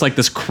 And it's just like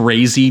this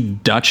crazy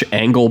Dutch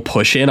angle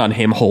push in on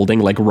him holding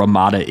like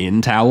Ramada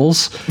Inn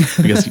towels,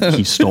 because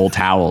he stole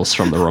towels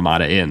from the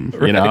Ramada Inn,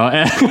 you know?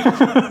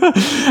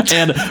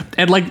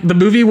 and like the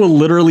movie will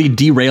literally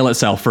derail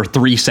itself for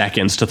 3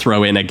 seconds to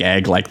throw in a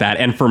gag like that.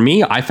 And for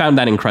me, I found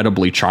that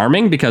incredibly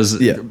charming, because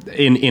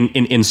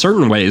in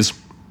certain ways,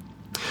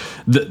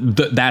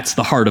 that's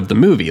the heart of the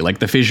movie. Like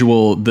the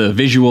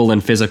visual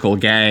and physical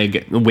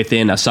gag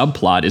within a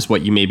subplot is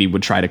what you maybe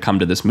would try to come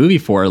to this movie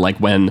for. Like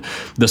when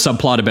the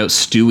subplot about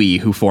Stewie,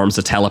 who forms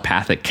a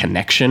telepathic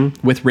connection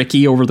with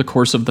Ricky over the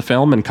course of the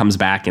film and comes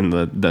back in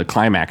the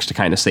climax to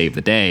kind of save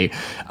the day.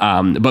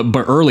 But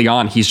early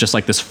on, he's just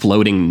like this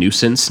floating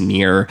nuisance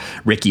near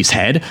Ricky's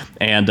head.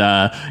 And,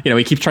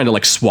 he keeps trying to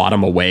like swat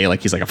him away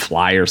like he's like a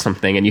fly or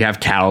something. And you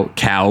have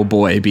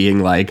Cowboy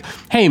being like,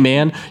 hey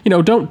man,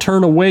 don't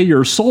turn away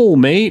your soul,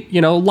 mate.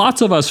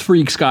 Lots of us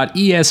freaks got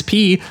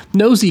ESP.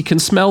 Nosy can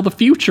smell the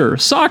future.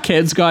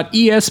 Sockhead's got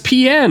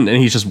ESPN. And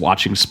he's just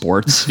watching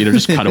sports,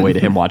 just cut away to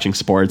him watching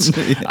sports.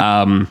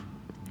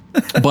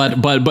 But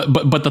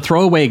the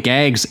throwaway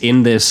gags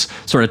in this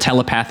sort of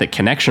telepathic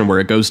connection where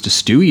it goes to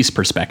Stewie's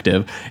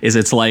perspective is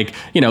it's like,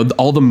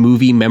 all the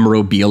movie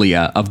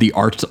memorabilia of the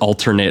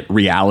alternate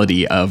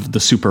reality of the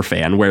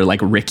superfan, where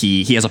like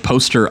Ricky, he has a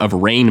poster of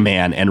Rain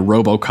Man and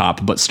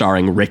RoboCop, but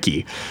starring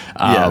Ricky.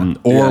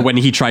 When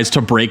he tries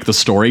to break the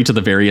story to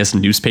the various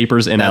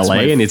newspapers in LA,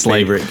 and it's like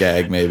favorite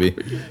gag, maybe.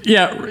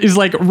 Yeah. He's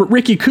like,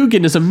 Ricky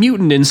Coogan is a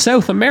mutant in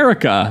South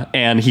America.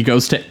 And he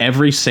goes to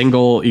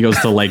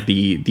like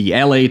the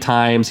LA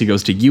Times, he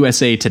goes to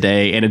USA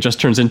Today, and it just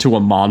turns into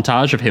a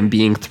montage of him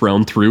being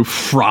thrown through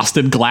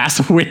frosted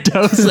glass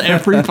windows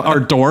or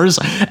doors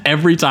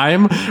every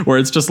time, where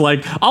it's just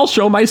like, I'll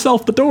show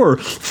myself the door,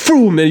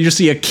 boom, and you just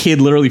see a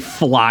kid literally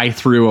fly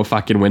through a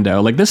fucking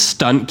window. Like this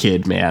stunt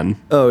kid, man.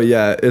 Oh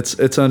yeah,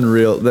 it's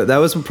unreal. That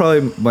was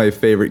probably my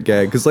favorite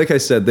gag, because like I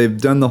said, they've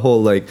done the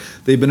whole, like,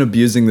 they've been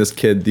abusing this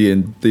kid the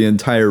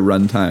entire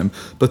runtime,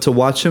 but to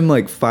watch him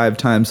like 5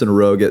 times in a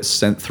row get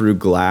sent through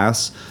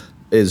glass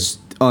is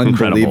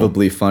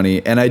unbelievably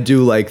funny. And I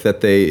do like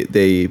that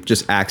they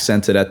just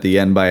accent it at the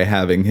end by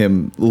having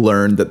him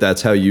learn that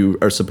that's how you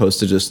are supposed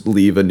to just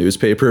leave a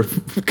newspaper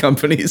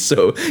company.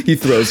 So he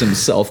throws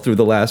himself through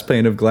the last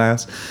pane of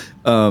glass.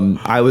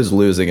 I was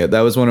losing it.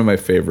 That was one of my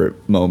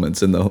favorite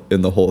moments in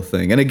the whole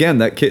thing. And again,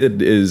 that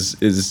kid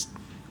is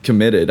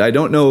committed. I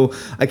don't know,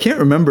 I can't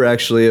remember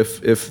actually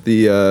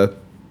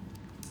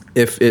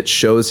if it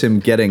shows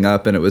him getting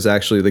up and it was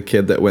actually the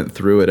kid that went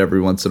through it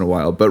every once in a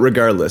while. But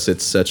regardless,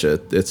 it's such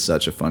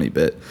a funny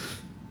bit.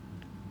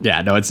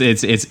 Yeah, no,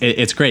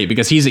 it's great,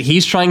 because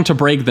he's trying to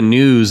break the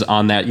news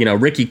on that,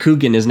 Ricky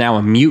Coogan is now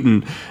a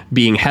mutant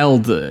being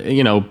held,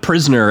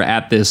 prisoner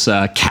at this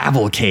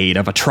cavalcade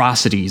of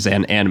atrocities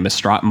and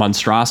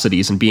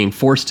monstrosities, and being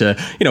forced to,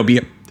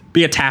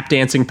 be a tap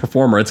dancing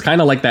performer. It's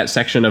kind of like that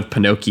section of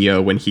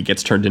Pinocchio when he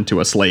gets turned into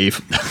a slave.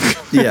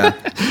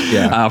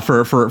 Yeah.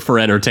 For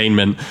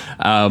entertainment.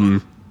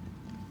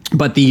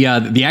 But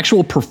the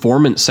actual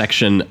performance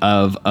section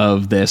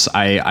of this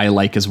I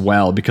like as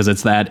well, because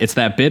it's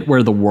that bit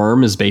where the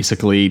worm is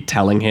basically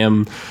telling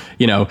him,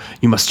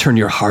 you must turn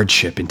your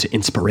hardship into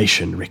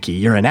inspiration, Ricky.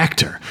 You're an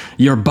actor.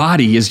 Your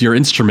body is your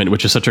instrument,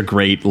 which is such a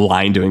great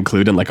line to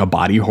include in like a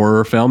body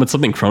horror film. It's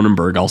something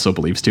Cronenberg also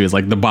believes too, is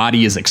like the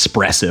body is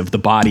expressive. The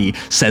body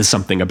says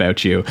something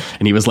about you.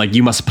 And he was like,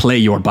 you must play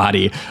your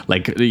body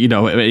like,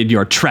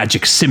 your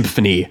tragic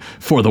symphony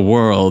for the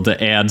world.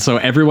 And so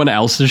everyone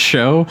else's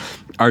show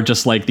are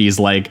just like these,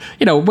 like,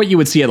 what you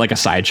would see at like a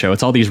sideshow.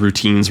 It's all these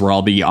routines where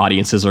all the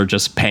audiences are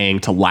just paying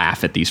to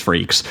laugh at these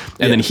freaks.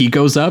 And then he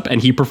goes up and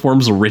he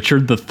performs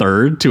Richard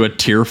III to a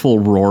tearful,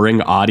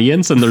 roaring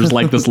audience. And there's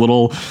like there's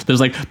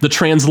like the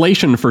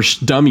translation for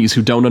dummies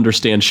who don't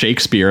understand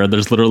Shakespeare.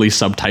 There's literally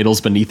subtitles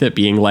beneath it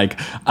being like,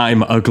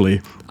 I'm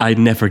ugly, I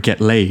never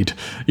get laid,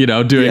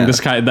 doing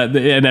this kind of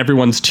that, and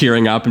everyone's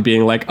tearing up and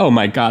being like, oh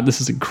my God, this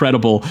is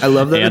incredible. I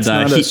love that it's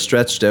not a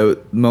stretched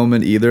out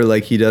moment either.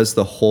 Like he does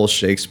the whole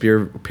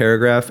Shakespeare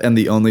paragraph, and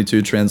the only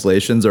 2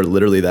 translations are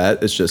literally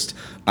that. It's just,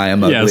 I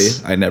am ugly,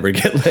 I never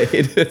get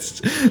laid.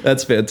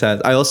 That's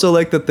fantastic. I also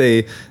like that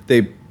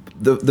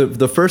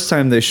the first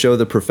time they show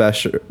the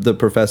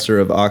professor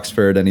of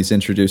Oxford, and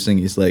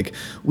he's like,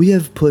 we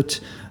have put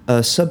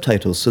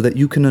subtitles so that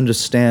you can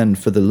understand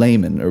for the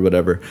layman or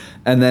whatever.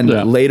 And then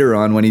later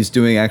on, when he's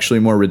doing actually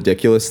more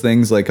ridiculous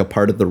things, like a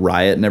part of the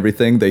riot and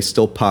everything, they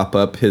still pop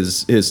up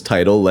his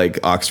title, like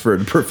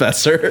Oxford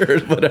professor or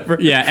whatever.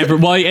 Yeah.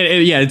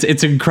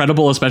 It's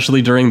incredible,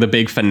 especially during the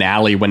big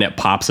finale when it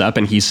pops up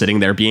and he's sitting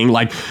there being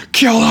like,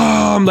 kill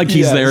him. Like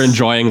he's there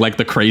enjoying like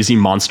the crazy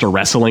monster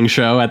wrestling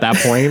show at that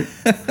point.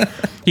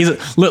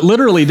 He's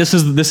literally, this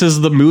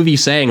is the movie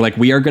saying like,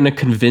 we are going to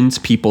convince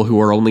people who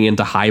are only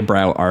into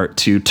highbrow art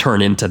to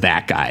turn into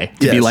that guy,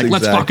 to be like,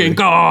 let's fucking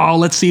go,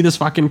 let's see this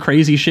fucking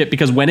crazy shit.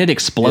 Because when it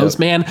explodes,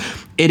 man,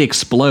 it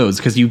explodes,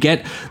 because you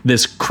get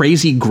this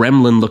crazy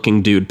gremlin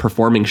looking dude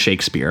performing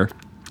Shakespeare.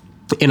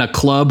 in a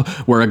club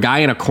where a guy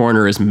in a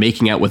corner is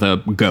making out with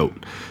a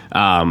goat.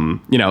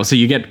 So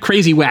you get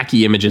crazy,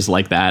 wacky images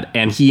like that.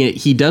 And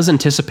he does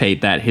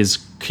anticipate that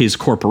his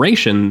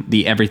corporation,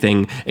 the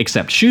Everything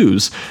Except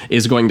Shoes,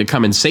 is going to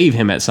come and save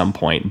him at some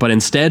point. But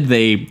instead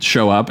they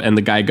show up and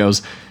the guy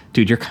goes,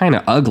 dude, you're kind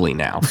of ugly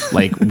now.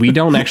 Like, we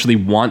don't actually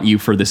want you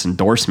for this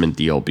endorsement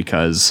deal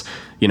because,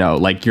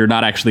 you're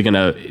not actually going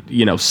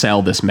to,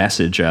 sell this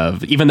message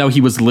of, even though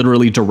he was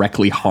literally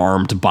directly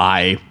harmed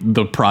by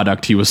the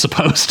product he was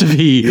supposed to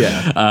be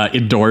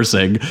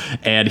endorsing.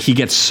 And he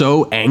gets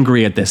so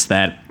angry at this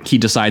that he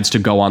decides to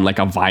go on like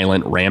a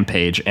violent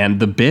rampage. And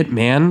the bit,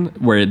 man,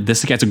 where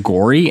this gets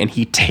gory and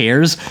he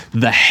tears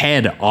the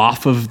head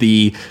off of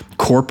the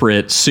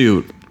corporate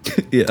suit.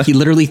 Yeah. He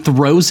literally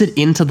throws it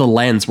into the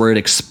lens where it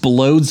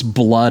explodes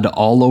blood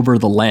all over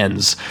the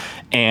lens.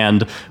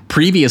 And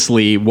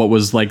previously, what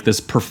was like this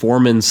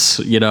performance,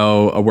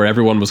 where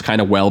everyone was kind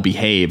of well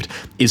behaved,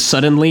 is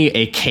suddenly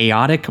a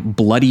chaotic,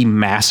 bloody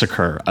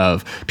massacre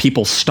of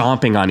people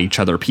stomping on each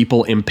other,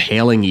 people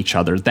impaling each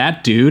other.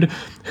 That dude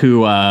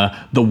who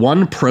the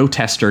one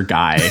protester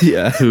guy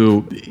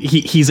who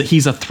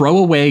he's a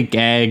throwaway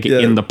gag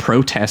in the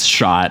protest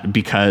shot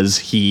because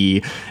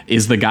he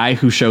is the guy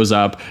who shows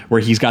up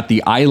where he's got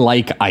the I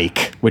like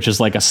Ike, which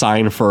is like a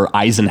sign for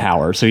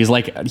Eisenhower. So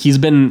he's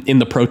been in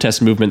the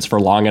protest movements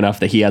for long enough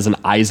that he has an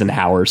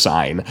Eisenhower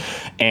sign,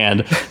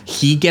 and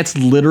he gets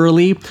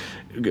literally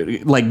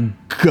like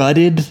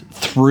gutted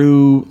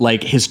through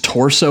like his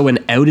torso and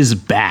out his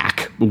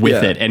back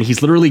with it, and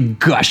he's literally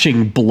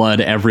gushing blood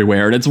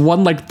everywhere, and it's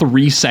one like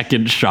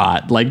 3-second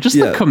shot. Like just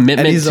the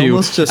commitment to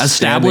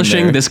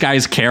establishing this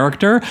guy's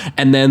character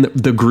and then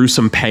the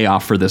gruesome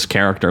payoff for this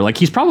character. Like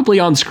he's probably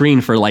on screen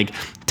for like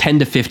 10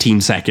 to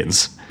 15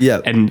 seconds.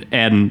 And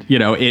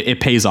it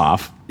pays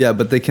off. Yeah,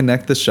 but they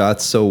connect the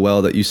shots so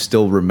well that you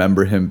still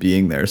remember him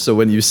being there. So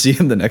when you see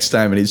him the next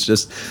time and he's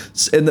just...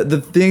 And the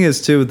thing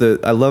is, too,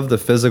 I love the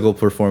physical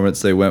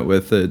performance they went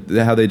with,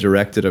 how they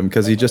directed him,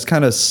 because he just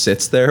kind of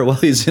sits there while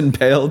he's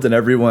impaled and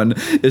everyone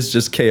is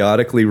just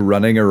chaotically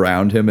running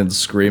around him and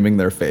screaming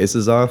their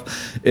faces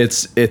off.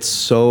 It's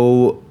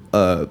so...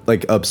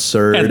 like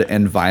absurd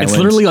and violent. It's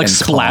literally like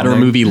splatter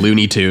movie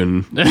Looney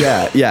Tune.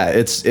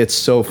 It's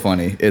so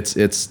funny.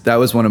 It's that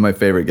was one of my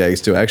favorite gags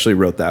too. I actually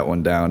wrote that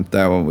one down.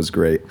 That one was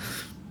great.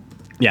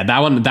 Yeah,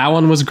 that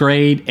one was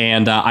great.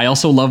 And I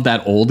also love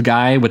that old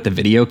guy with the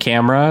video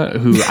camera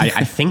who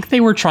I think they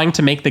were trying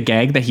to make the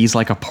gag that he's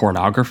like a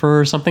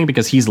pornographer or something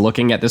because he's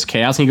looking at this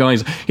chaos and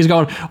he's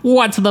going,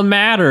 what's the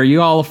matter?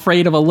 You all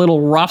afraid of a little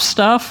rough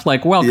stuff?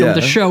 Like, welcome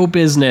to show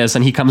business.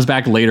 And he comes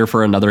back later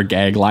for another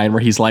gag line where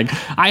he's like,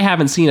 I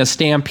haven't seen a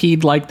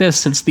stampede like this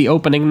since the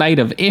opening night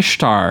of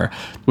Ishtar,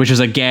 which is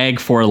a gag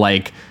for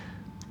like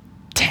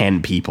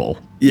 10 people.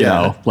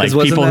 Like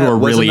people who are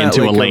really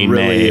into like Elaine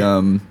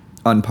May.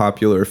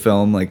 Unpopular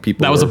film, like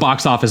people that was a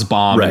box office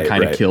bomb and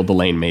kind of killed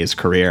Elaine May's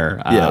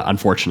career,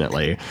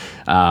 unfortunately.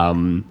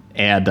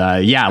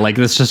 Like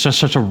this is just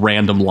such a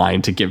random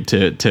line to give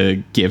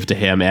to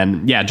him,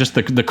 and just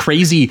the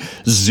crazy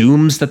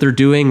zooms that they're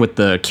doing with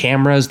the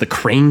cameras, the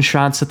crane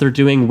shots that they're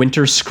doing,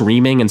 Winter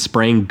screaming and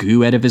spraying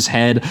goo out of his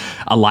head,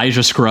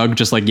 Elijah Scruggs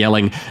just like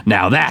yelling,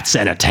 now that's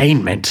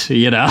entertainment,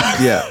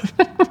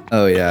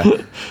 oh yeah.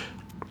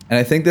 And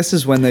I think this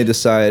is when they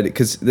decide,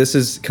 because this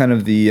is kind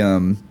of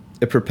the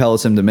it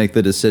propels him to make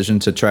the decision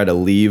to try to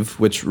leave,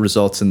 which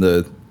results in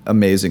the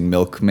amazing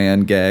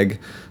Milkman gag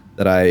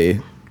that I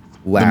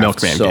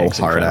laughed so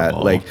hard at.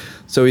 Like,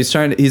 so he's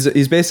trying to,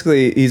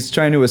 he's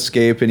trying to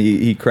escape, and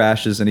he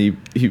crashes, and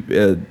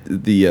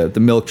the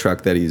milk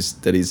truck that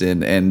he's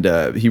in,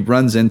 and he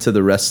runs into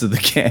the rest of the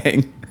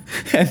gang,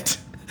 and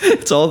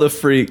it's all the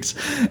freaks,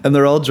 and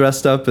they're all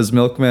dressed up as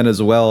milkmen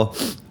as well.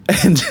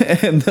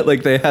 And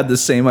like they had the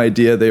same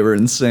idea, they were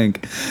in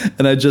sync.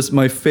 And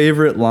my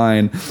favorite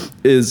line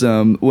is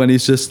when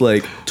he's just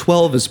like,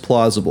 12 is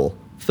plausible,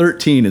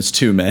 13 is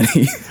too many.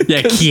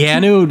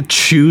 Keanu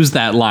chews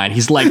that line.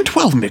 He's like,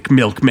 12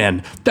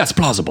 milkmen, that's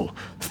plausible,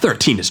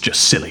 13 is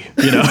just silly,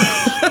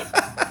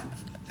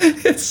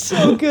 It's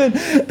so good.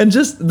 And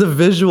just the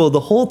visual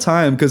the whole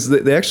time, because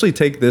they actually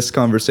take this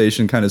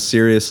conversation kind of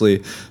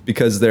seriously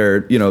because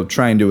they're,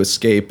 trying to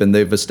escape, and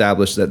they've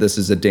established that this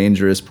is a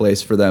dangerous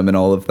place for them and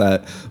all of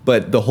that.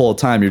 But the whole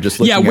time you're just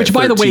looking at which,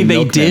 by the way,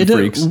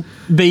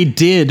 they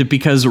did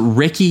because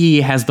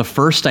Ricky has the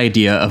first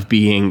idea of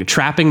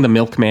trapping the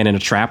milkman in a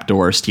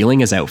trapdoor, stealing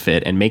his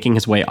outfit, and making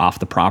his way off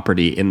the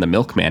property in the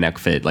milkman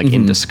outfit, like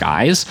in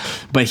disguise.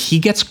 But he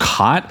gets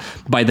caught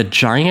by the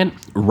giant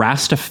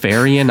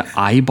Rastafarian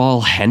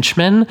eyeball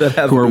henchmen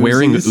who are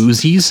wearing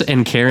Uzis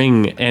and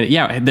carrying,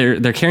 and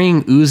they're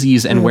carrying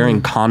Uzis and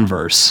wearing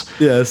Converse.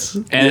 Yes,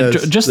 and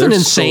just an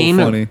insane,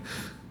 so funny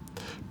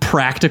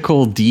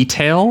practical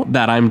detail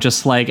that I'm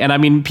just like, and I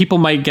mean, people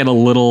might get a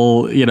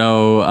little,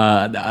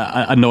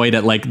 annoyed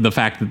at like the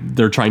fact that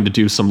they're trying to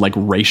do some like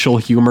racial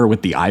humor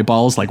with the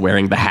eyeballs, like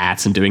wearing the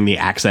hats and doing the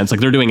accents, like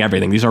they're doing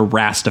everything. These are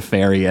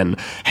Rastafarian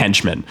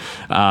henchmen,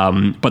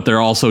 but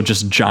they're also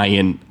just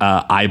giant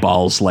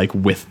eyeballs, like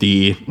with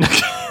the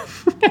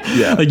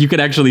Yeah. Like you could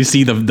actually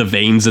see the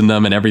veins in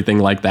them and everything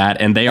like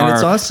that. And they are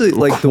it's also,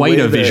 like, the quite way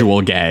a that-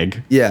 visual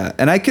gag. Yeah,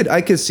 and I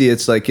could see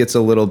it's a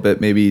little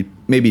bit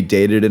maybe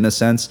dated in a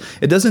sense.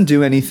 It doesn't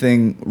do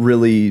anything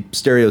really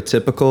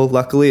stereotypical.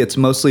 Luckily, it's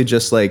mostly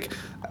just like,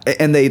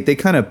 and they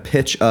kind of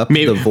pitch up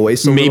the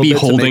voice a little maybe bit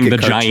to holding make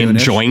the it giant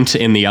cartoonish. joint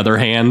in the other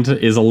hand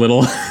is a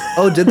little.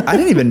 Oh, I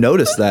didn't even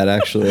notice that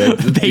actually.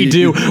 They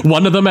do.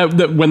 One of them,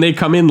 when they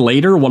come in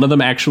later, one of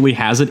them actually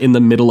has it in the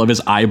middle of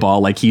his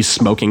eyeball, like he's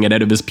smoking it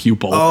out of his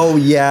pupil. Oh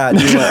yeah,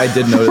 you know what? I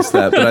did notice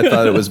that, but I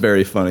thought it was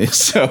very funny.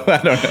 So I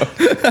don't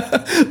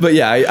know. But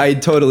yeah, I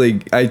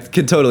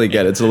could totally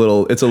get it. It's a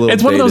little. It's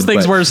one of those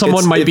things where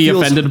someone might be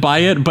feels- offended by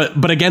it,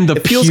 but again, the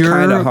feels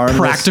pure kinda harmless.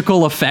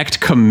 practical effect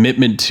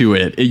commitment to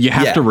it, you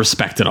have Yeah. to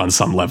respect it on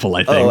some level,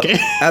 I think. Oh,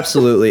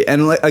 absolutely.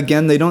 And like,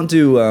 again, they don't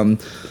do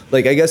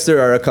like, I guess there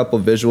are a couple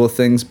visual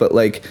things, but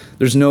like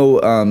there's no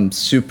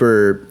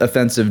super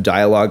offensive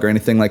dialogue or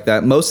anything like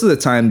that. Most of the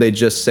time they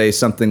just say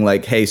something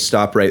like, hey,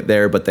 stop right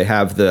there, but they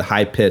have the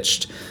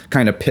high-pitched,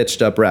 kind of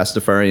pitched up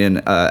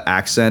Rastafarian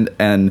accent,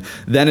 and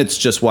then it's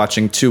just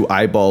watching two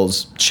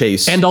eyeballs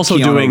chase And also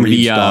Keanu doing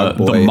Reeves' the dog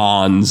boy.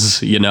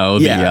 Mons, you know,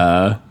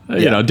 Yeah.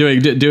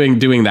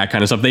 doing that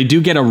kind of stuff. They do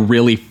get a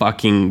really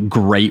fucking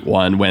great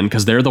one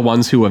because they're the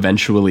ones who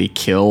eventually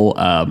kill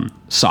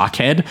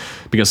Sockhead,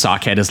 because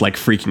Sockhead is like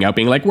freaking out,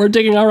 being like, we're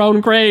digging our own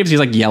graves. He's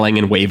like yelling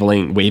and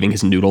waving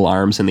his noodle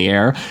arms in the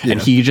air,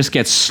 and he just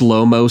gets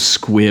slow-mo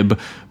squib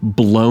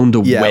blown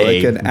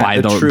away like by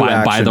a the true by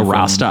action the film.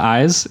 Rasta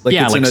eyes. Like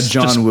yeah, it's like in a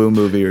John Woo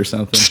movie or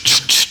something.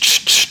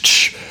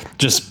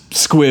 just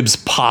squibs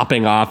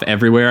popping off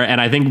everywhere. And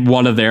I think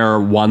one of their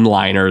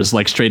one-liners,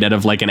 like straight out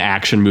of like an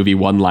action movie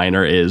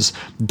one-liner, is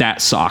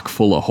 "that sock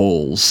full of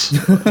holes."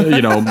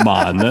 You know,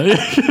 man.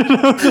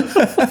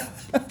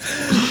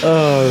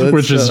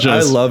 Which is just,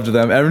 I loved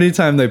them. Every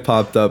time they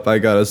popped up, I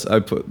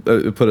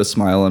put a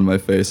smile on my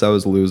face. I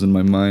was losing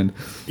my mind.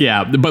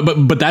 yeah,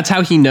 but that's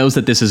how he knows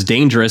that this is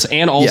dangerous,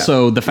 and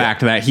also the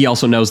fact that he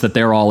also knows that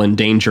they're all in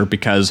danger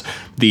because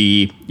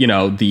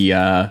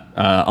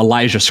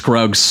Elijah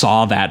Scruggs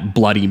saw that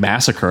bloody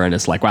massacre and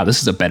it's like, wow,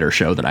 this is a better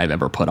show than I've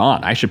ever put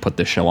on. I should put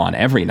this show on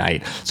every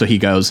night. So he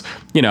goes,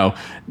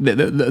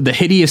 the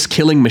hideous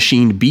killing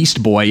machine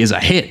Beast Boy is a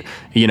hit,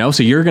 so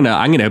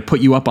I'm gonna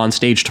put you up on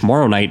stage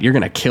tomorrow night. You're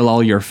gonna kill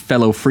all your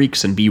fellow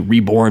freaks and be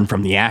reborn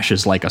from the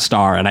ashes like a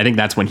star. And I think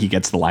that's when he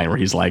gets the line where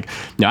he's like,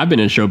 no, I've been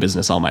in show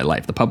business all my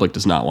life. The public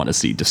does not want to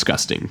see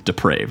disgusting,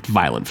 depraved,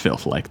 violent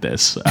filth like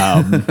this.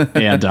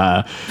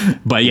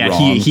 But yeah,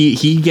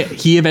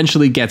 he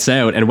eventually gets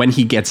out, and when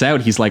he gets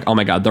out, he's like, oh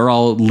my god, they're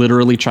all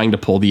literally trying to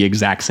pull the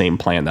exact same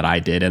plan that I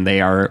did, and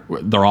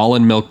they're all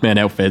in milkman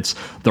outfits.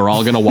 They're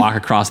all going to walk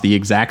across the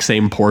exact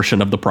same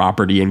portion of the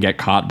property and get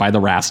caught by the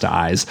Rasta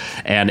eyes.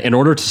 And in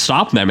order to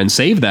stop them and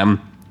save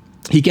them,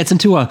 he gets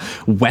into a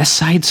West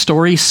Side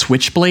Story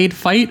switchblade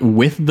fight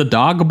with the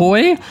dog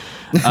boy.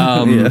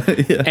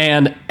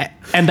 And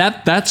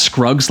that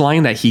Scruggs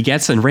line that he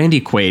gets, and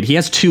Randy Quaid, he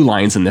has two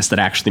lines in this that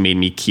actually made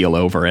me keel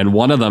over. And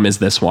one of them is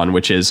this one,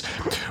 which is,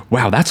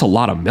 wow, that's a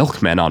lot of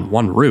milkmen on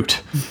one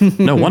route.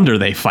 No wonder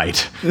they fight,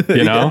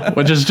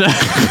 which is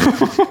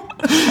just,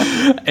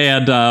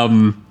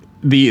 and,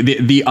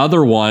 the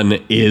other one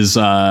is,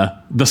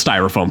 the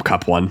styrofoam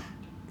cup one,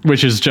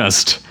 which is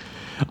just,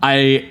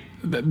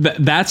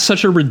 that's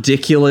such a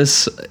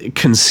ridiculous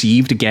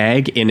conceived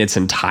gag in its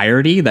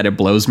entirety that it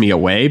blows me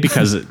away,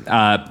 because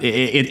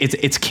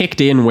it's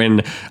kicked in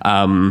when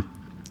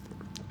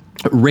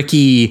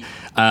Ricky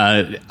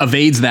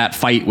evades that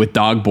fight with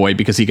Dog Boy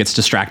because he gets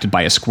distracted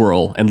by a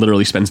squirrel and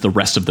literally spends the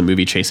rest of the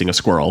movie chasing a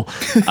squirrel.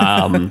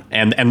 And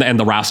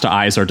the Rasta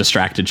eyes are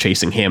distracted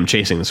chasing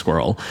the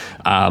squirrel.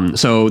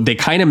 So they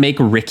kind of make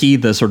Ricky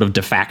the sort of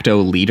de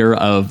facto leader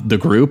of the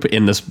group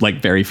in this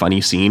like very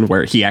funny scene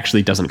where he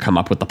actually doesn't come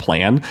up with the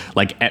plan.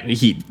 Like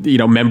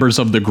members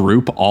of the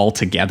group all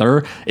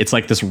together. It's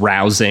like this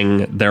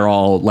rousing, they're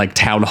all like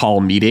town hall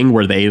meeting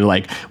where they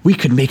like, we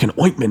could make an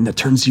ointment that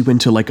turns you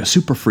into like a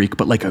super freak,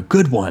 but like a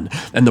good one.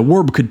 And the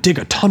Warb could dig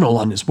a tunnel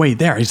on his way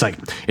there. He's like,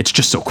 it's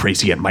just so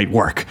crazy it might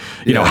work.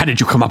 How did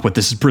you come up with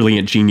this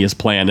brilliant genius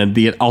plan? And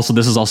this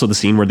is also the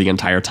scene where the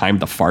entire time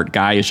the fart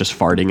guy is just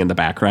farting in the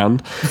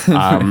background.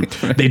 Right.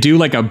 They do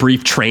like a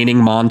brief training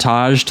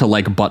montage to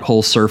like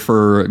Butthole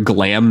Surfer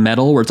glam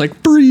metal where it's like,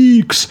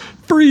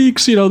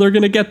 freaks, they're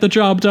going to get the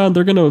job done.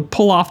 They're going to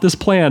pull off this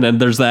plan. And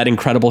there's that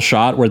incredible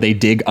shot where they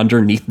dig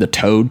underneath the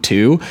toad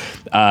too.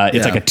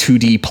 It's like a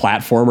 2D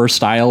platformer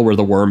style where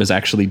the worm is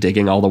actually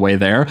digging all the way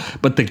there.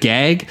 But the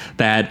gag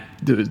that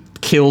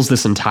kills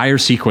this entire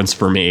sequence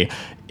for me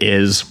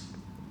is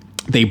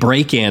They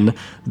break in,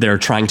 they're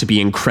trying to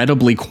be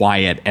incredibly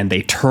quiet, and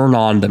they turn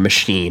on the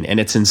machine, and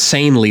it's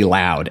insanely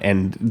loud.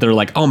 And they're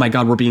like, oh my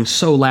God, we're being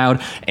so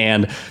loud.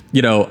 And,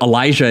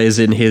 Elijah is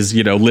in his,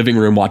 living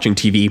room watching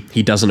TV.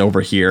 He doesn't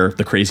overhear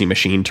the crazy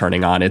machine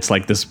turning on. It's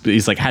like this,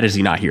 he's like, how does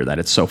he not hear that?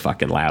 It's so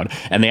fucking loud.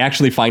 And they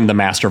actually find the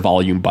master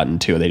volume button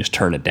too. They just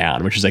turn it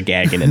down, which is a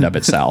gag in and of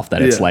itself,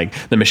 that it's like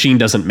the machine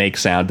doesn't make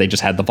sound. They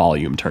just had the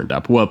volume turned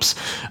up. Whoops.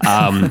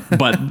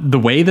 But the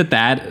way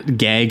that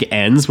gag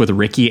ends with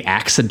Ricky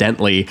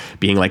accidentally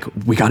being like,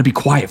 we got to be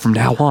quiet from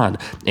now on,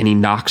 and he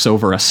knocks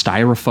over a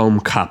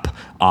styrofoam cup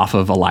off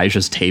of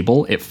Elijah's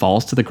table. It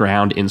falls to the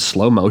ground in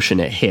slow motion.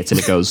 It hits, and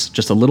it goes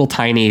just a little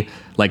tiny,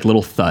 like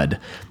little thud.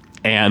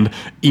 And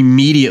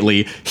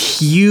immediately,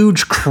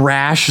 huge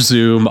crash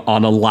zoom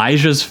on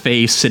Elijah's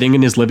face sitting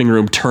in his living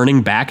room,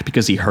 turning back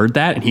because he heard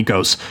that, and he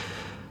goes,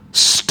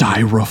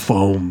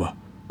 styrofoam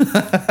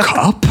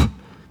cup?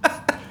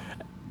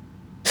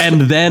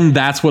 And then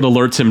that's what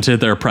alerts him to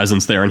their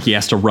presence there, and he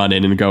has to run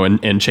in and go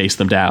and chase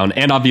them down.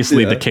 And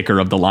obviously the kicker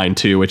of the line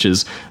too, which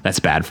is that's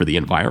bad for the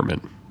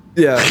environment.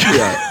 Yeah.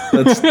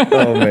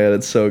 Oh man,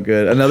 it's so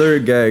good. Another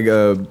gag,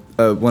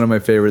 one of my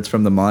favorites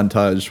from the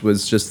montage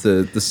was just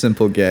the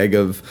simple gag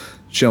of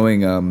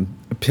showing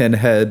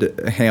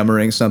Pinhead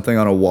hammering something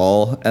on a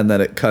wall, and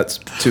then it cuts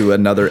to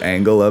another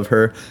angle of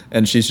her,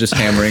 and she's just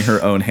hammering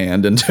her own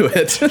hand into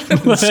it,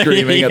 and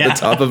screaming at the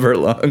top of her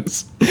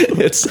lungs.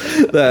 It's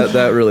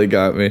that really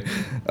got me.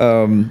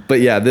 But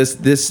yeah,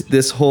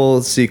 this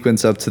whole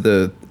sequence up to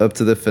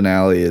the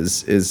finale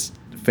is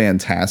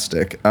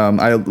fantastic.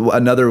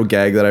 Another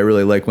gag that I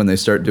really like when they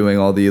start doing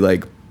all the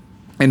like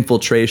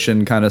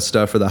infiltration kind of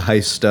stuff or the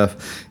heist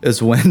stuff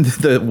is when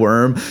the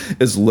worm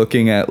is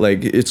looking at,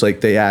 like, it's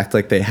like they act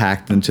like they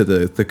hacked into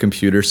the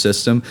computer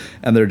system,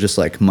 and they're just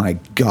like, my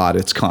God,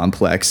 it's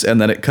complex. And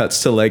then it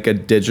cuts to like a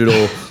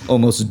digital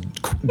almost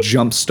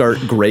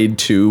Jumpstart grade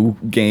 2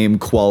 game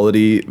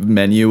quality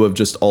menu of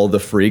just all the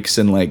freaks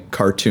in like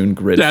cartoon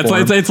grid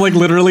form. It's like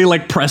literally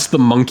like press the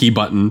monkey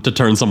button to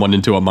turn someone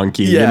into a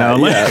monkey.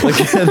 Like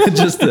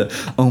just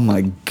oh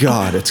my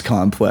God, it's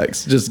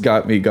complex just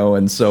got me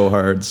going so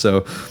hard.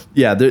 So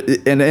yeah,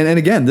 and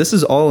again, this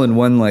is all in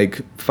one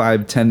like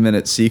 5-10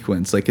 minute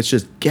sequence. Like, it's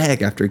just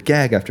gag after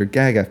gag after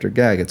gag after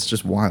gag. It's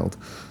just wild.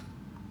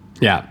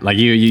 Yeah, like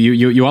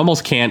you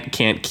almost can't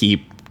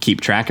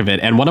keep track of it.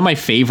 And one of my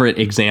favorite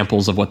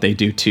examples of what they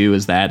do too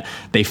is that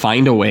they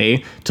find a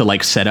way to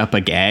like set up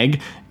a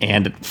gag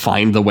and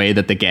find the way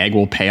that the gag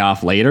will pay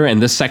off later.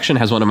 And this section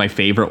has one of my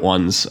favorite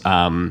ones.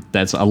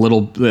 That's a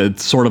little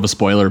sort of a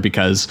spoiler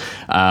because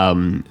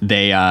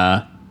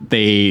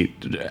they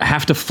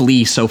have to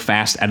flee so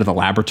fast out of the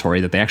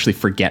laboratory that they actually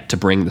forget to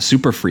bring the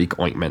super freak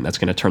ointment that's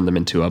going to turn them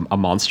into a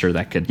monster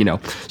that could,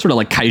 sort of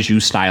like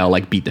kaiju style,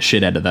 like beat the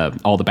shit out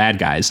of all the bad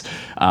guys.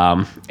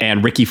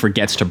 And Ricky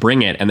forgets to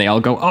bring it, and they all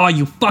go, oh,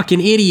 you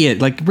fucking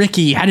idiot. Like,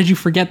 Ricky, how did you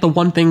forget the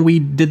one thing we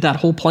did that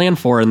whole plan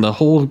for, and the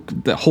hole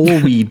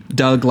we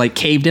dug like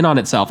caved in on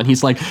itself? And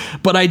he's like,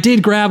 but I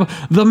did grab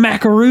the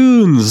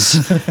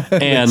macaroons.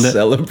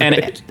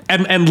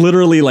 and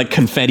literally like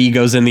confetti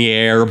goes in the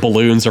air,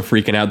 balloons are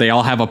freaking out. They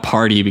all have a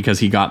party because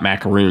he got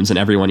macaroons, and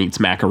everyone eats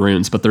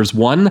macaroons. But there's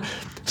one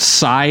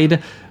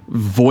side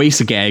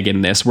voice gag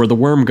in this where the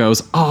worm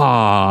goes,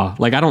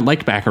 like, I don't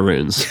like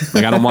macaroons.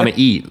 Like, I don't want to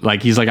eat.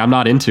 Like, he's like, I'm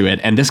not into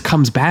it. And this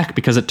comes back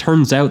because it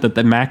turns out that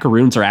the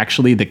macaroons are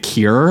actually the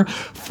cure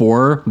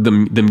for the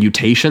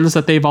mutations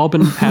that they've all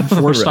had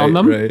forced on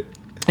them. Right.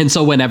 And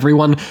so when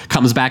everyone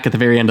comes back at the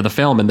very end of the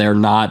film and they're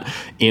not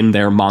in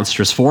their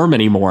monstrous form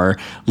anymore,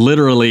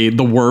 literally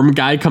the worm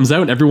guy comes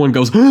out and everyone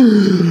goes,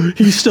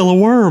 he's still a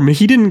worm.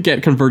 He didn't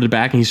get converted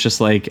back. And he's just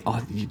like,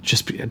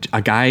 just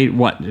a guy,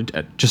 what?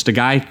 Just a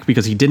guy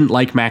because he didn't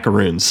like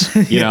macaroons,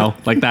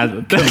 like that.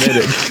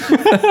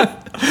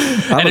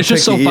 And it's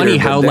just so funny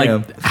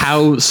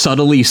how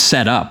subtly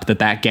set up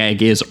that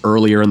gag is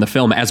earlier in the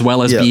film, as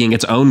well as being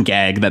its own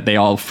gag that they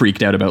all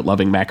freaked out about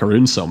loving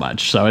macaroons so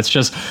much. So it's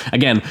just,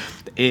 again,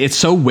 it's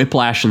so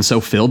whiplash and so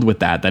filled with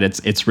that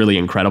it's really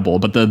incredible.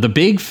 But the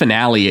big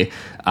finale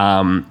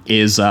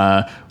is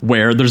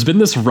where there's been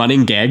this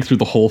running gag through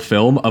the whole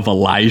film of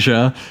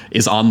Elijah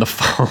is on the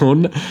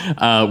phone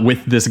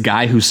with this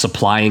guy who's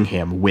supplying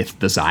him with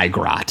the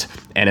Zygrot.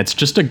 And it's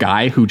just a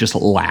guy who just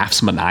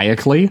laughs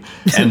maniacally.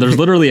 And there's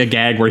literally a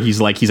gag where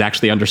he's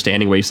actually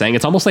understanding what he's saying.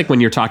 It's almost like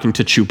when you're talking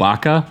to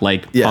Chewbacca,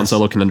 like Han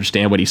Solo can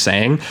understand what he's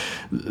saying.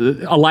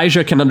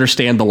 Elijah can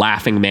understand the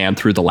laughing man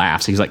through the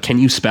laughs. He's like, can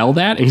you spell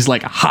that? And he's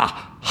like,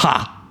 ha,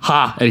 ha.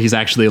 Ha, and he's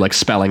actually like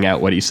spelling out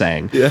what he's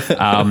saying.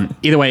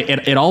 Either way,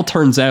 it all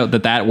turns out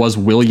that was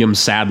William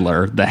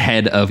Sadler, the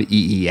head of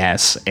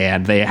EES,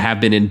 and they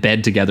have been in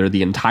bed together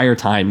the entire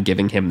time,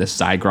 giving him this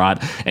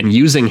Zygrot and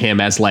using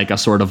him as like a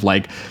sort of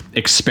like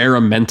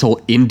experimental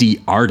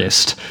indie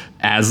artist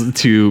as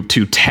to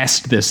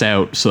test this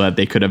out so that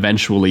they could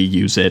eventually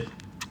use it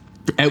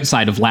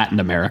outside of Latin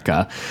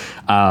America.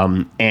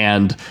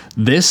 And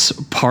this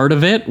part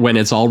of it, when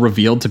it's all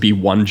revealed to be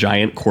one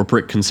giant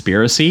corporate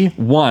conspiracy,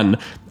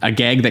 a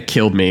gag that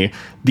killed me.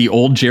 The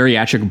old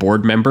geriatric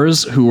board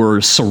members who were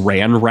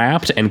saran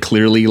wrapped and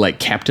clearly like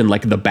kept in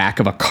like the back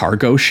of a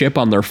cargo ship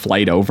on their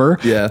flight over.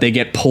 Yeah. They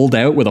get pulled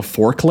out with a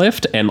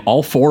forklift, and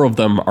all 4 of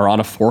them are on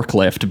a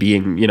forklift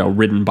being,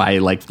 ridden by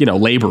like,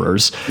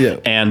 laborers. Yeah.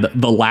 And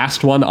the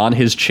last one on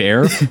his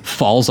chair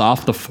falls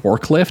off the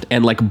forklift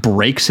and like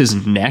breaks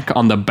his neck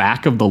on the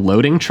back of the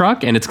loading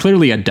truck. And it's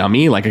clearly a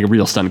dummy, like a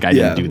real stunt guy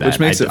didn't do that. Which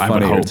makes it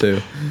funnier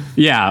too.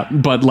 Yeah,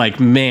 but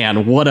like,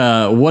 man, what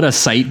a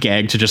sight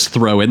gag to just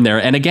throw in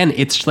there. And again,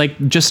 it's like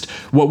just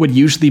what would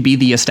usually be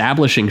the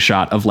establishing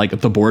shot of like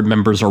the board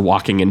members are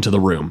walking into the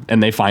room,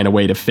 and they find a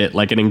way to fit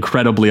like an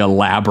incredibly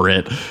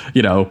elaborate,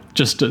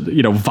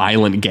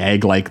 violent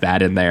gag like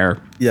that in there.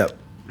 Yep.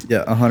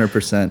 Yeah,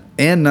 100%.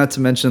 And not to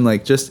mention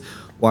like just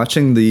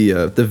watching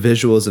the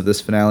visuals of this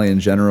finale in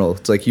general,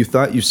 it's like you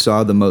thought you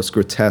saw the most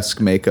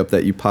grotesque makeup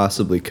that you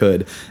possibly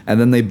could,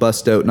 and then they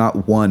bust out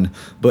not 1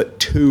 but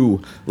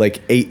 2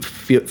 like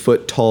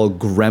 8-foot tall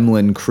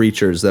gremlin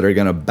creatures that are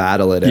gonna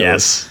battle it out.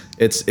 Yes.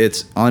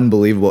 It's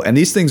unbelievable, and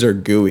these things are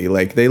gooey.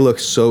 Like they look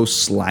so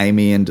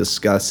slimy and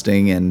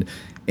disgusting, and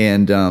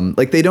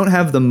like they don't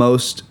have the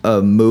most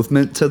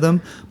movement to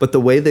them, but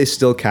the way they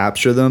still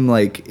capture them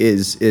like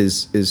is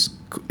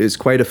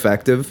quite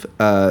effective,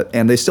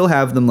 and they still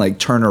have them like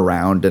turn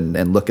around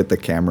and look at the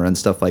camera and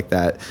stuff like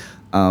that.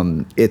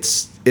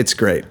 It's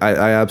great.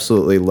 I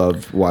absolutely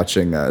love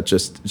watching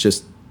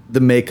just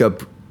the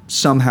makeup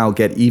somehow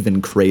get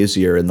even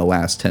crazier in the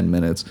last 10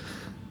 minutes.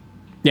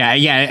 Yeah,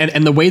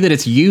 and the way that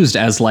it's used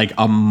as like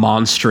a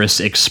monstrous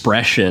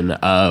expression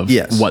of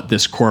what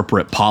this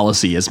corporate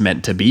policy is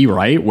meant to be,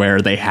 right? Where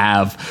they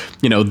have,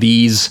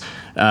 these,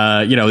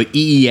 the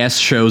EES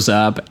shows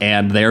up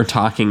and they're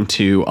talking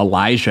to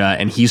Elijah,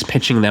 and he's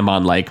pitching them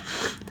on like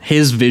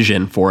his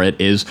vision for it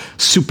is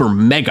super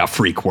mega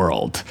freak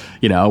world,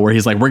 where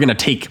he's like, we're gonna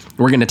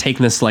take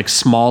this like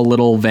small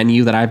little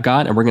venue that I've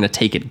got, and we're gonna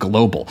take it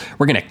global.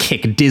 We're gonna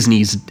kick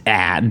Disney's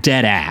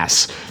dead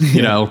ass,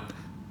 know.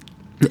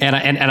 And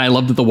I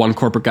love that the one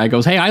corporate guy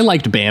goes, hey, I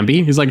liked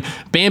Bambi. He's like,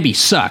 Bambi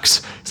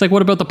sucks. It's like,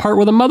 what about the part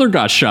where the mother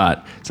got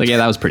shot? It's like, yeah,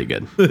 that was pretty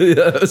good.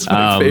 Yeah, that's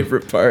my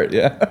favorite part,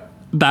 yeah.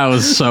 That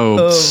was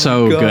so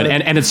good.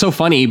 And it's so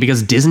funny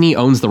because Disney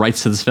owns the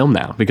rights to this film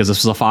now because this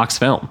was a Fox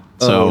film.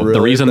 So really?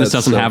 The reason this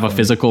doesn't have a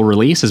physical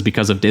release is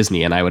because of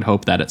Disney. And I would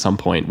hope that at some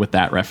point with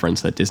that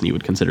reference that Disney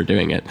would consider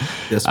doing it.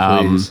 Yes,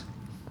 please.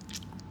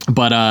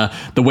 But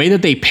the way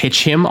that they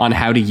pitch him on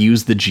how to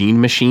use the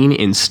gene machine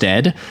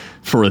instead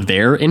for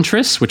their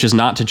interests, which is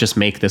not to just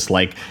make this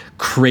like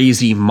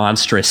crazy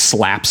monstrous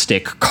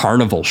slapstick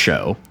carnival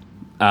show,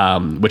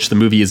 which the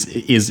movie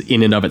is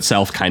in and of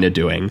itself kind of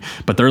doing.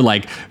 But they're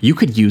like, you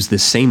could use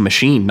this same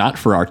machine, not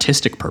for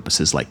artistic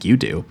purposes like you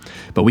do,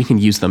 but we can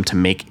use them to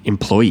make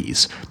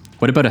employees.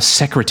 What about a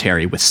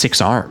secretary with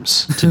 6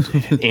 arms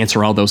to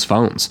answer all those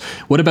phones?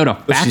 What about a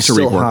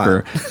factory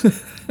worker?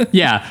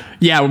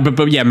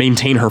 But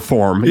maintain her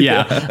form.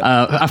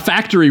 A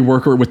factory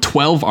worker with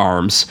 12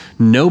 arms,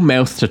 no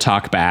mouth to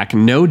talk back,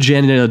 no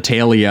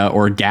genitalia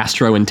or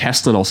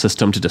gastrointestinal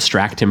system to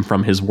distract him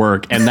from his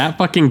work. And that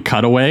fucking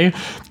cutaway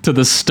to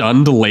the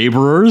stunned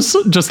laborers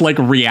just like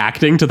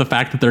reacting to the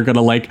fact that they're going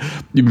to like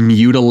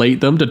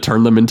mutilate them to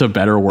turn them into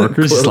better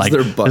workers. He's like,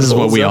 this is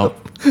what we all...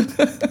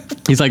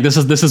 He's like, this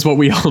is what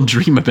we all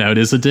dream about,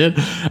 isn't it?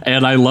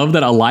 And I love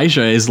that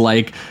Elijah is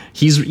like,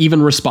 he's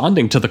even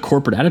responding to the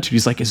corporate attitude.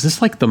 He's like, is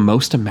this like the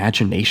most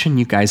imagination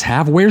you guys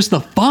have? Where's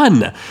the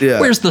fun? Yeah.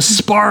 Where's the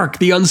spark,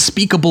 the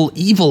unspeakable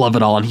evil of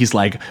it all? And he's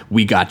like,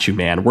 we got you,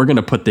 man. We're going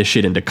to put this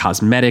shit into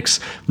cosmetics,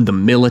 the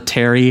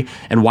military.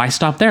 And why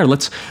stop there?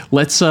 Let's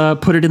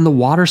put it in the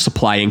water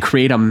supply and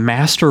create a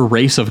master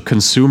race of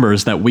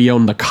consumers that we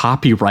own the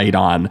copyright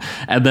on.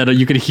 And then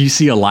you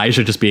see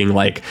Elijah just being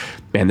like,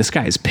 man, this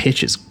guy's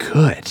pitch is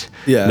good.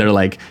 Yeah. And they're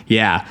like,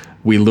 yeah,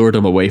 we lured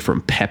him away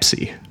from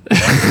Pepsi.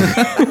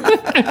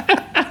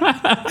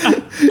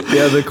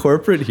 Yeah, the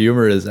corporate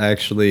humor is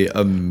actually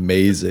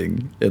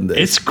amazing in this.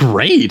 It's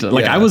great.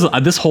 Like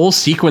this whole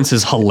sequence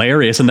is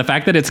hilarious. And the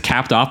fact that it's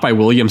capped off by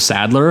William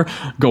Sadler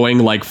going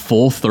like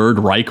full Third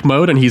Reich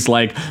mode. And he's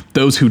like,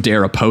 those who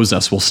dare oppose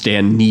us will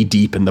stand knee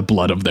deep in the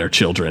blood of their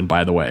children,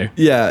 by the way.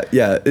 Yeah.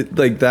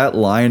 Like that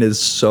line is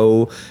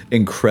so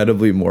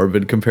incredibly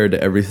morbid compared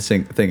to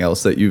everything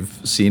else that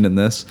you've seen in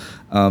this.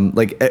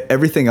 Like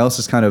everything else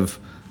is kind of,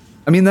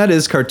 I mean, that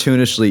is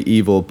cartoonishly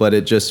evil, but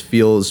it just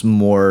feels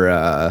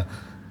more,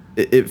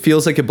 it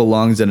feels like it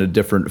belongs in a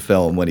different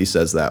film when he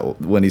says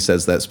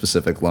that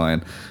specific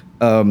line.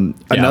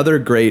 Another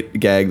great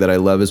gag that I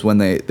love is when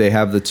they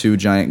have the 2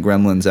 giant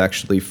gremlins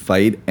actually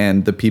fight,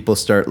 and the people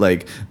start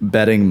like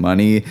betting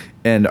money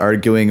and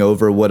arguing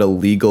over what a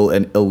legal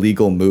and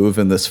illegal move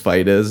in this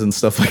fight is and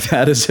stuff like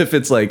that, as if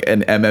it's like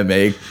an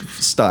MMA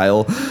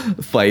style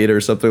fight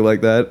or something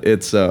like that.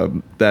 It's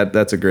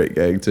that's a great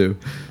gag too.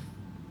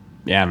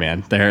 Yeah,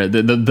 man. They're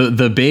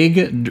the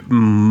big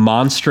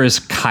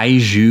monstrous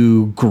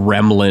kaiju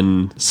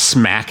gremlin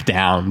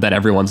smackdown that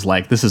everyone's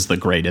like, this is the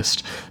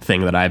greatest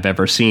thing that I've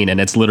ever seen.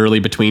 And it's literally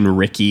between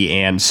Ricky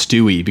and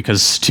Stewie,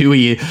 because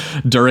Stewie,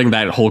 during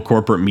that whole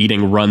corporate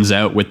meeting, runs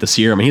out with the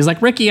serum. And he's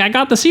like, Ricky, I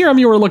got the serum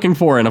you were looking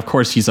for. And of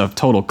course, he's a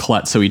total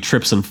klutz, so he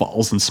trips and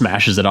falls and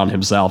smashes it on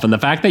himself. And the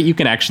fact that you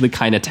can actually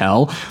kind of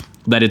tell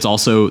that it's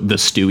also the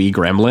Stewie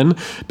gremlin,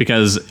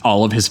 because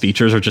all of his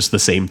features are just the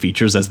same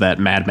features as that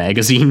Mad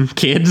Magazine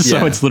kid. So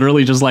Yeah. it's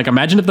literally just like,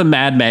 imagine if the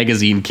Mad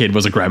Magazine kid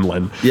was a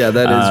gremlin. Yeah,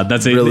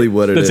 that's really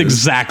what it is. That's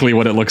exactly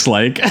what it looks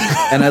like.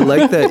 And I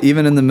like that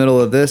even in the middle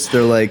of this,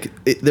 they're like,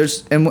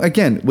 and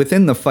again,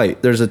 within the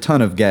fight, there's a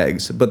ton of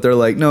gags, but they're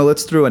like, no,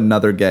 let's throw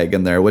another gag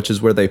in there, which is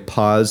where they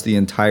pause the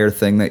entire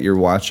thing that you're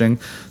watching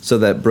so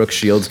that Brooke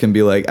Shields can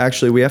be like,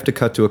 actually, we have to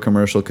cut to a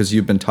commercial because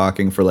you've been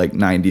talking for like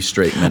 90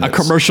 straight minutes. A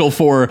commercial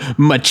for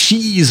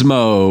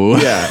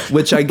machismo. Yeah,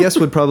 which I guess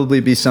would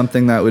probably be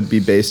something that would be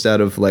based out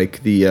of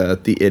like the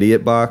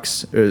Idiot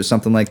Box or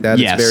something like that.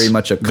 Yes, it's very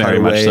much a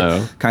cutaway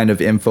so. kind of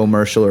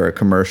infomercial or a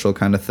commercial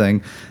kind of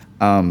thing.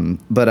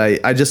 But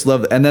I just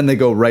love, and then they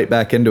go right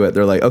back into it.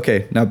 They're like,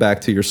 okay, now back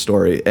to your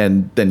story,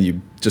 and then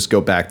you just go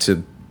back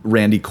to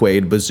Randy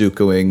Quaid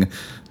bazookaing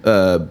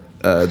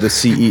the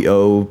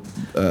CEO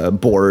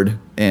board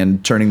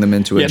and turning them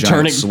into a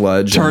giant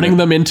sludge. Turning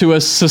them into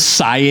a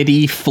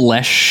society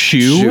flesh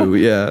shoe.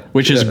 Yeah.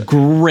 Which is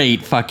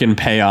great fucking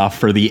payoff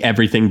for the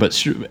everything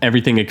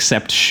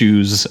except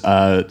shoes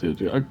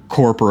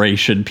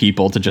corporation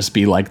people to just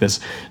be like this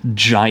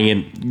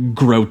giant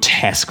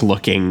grotesque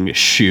looking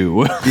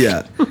shoe.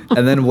 Yeah.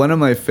 And then one of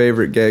my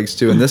favorite gags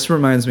too, and this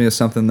reminds me of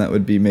something that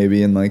would be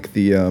maybe in like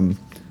the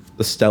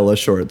Stella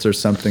shorts or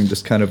something,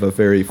 just kind of a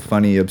very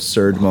funny,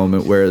 absurd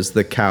moment, whereas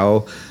the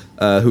cow,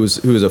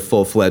 who's a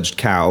full-fledged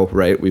cow,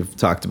 right? We've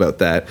talked about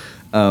that,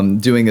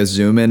 doing a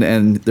zoom in,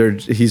 and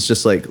he's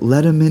just like,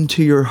 let him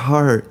into your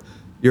heart,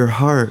 your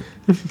heart,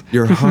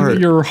 your heart,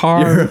 your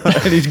heart.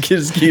 And he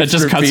just keeps It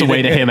just cuts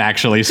away to him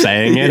actually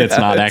saying it. It's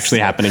not actually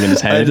happening in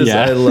his head.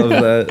 I love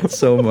that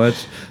so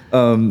much.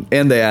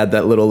 And they add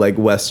that little like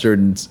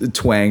Western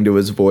twang to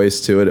his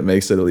voice to it. It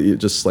makes it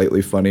just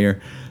slightly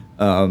funnier.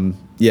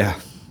 Yeah.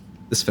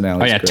 This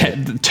finale. Oh yeah,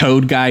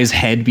 Toad Guy's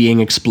head being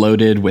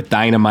exploded with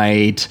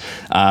dynamite.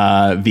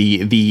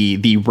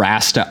 The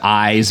Rasta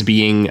eyes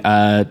being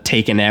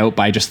taken out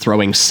by just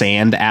throwing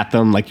sand at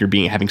them, like you're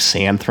having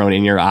sand thrown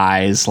in your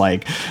eyes.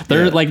 Like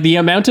like the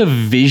amount of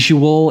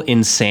visual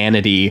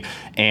insanity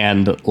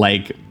and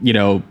like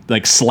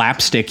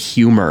slapstick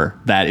humor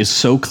that is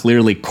so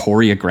clearly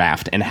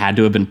choreographed and had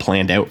to have been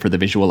planned out for the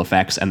visual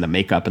effects and the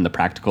makeup and the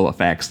practical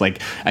effects.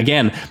 Like,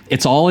 again,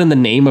 it's all in the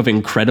name of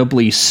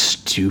incredibly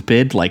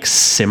stupid, like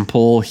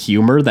simple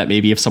humor that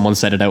maybe if someone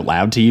said it out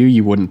loud to you,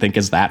 you wouldn't think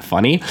is that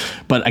funny.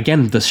 But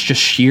again, this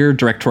just sheer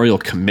directorial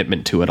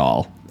commitment to it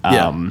all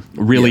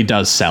really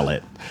does sell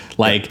it.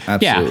 Like,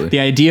 the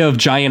idea of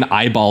giant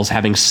eyeballs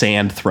having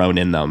sand thrown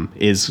in them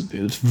is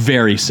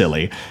very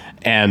silly.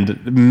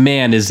 And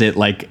man, is it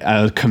like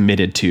a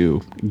committed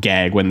to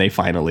gag when they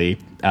finally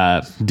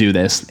do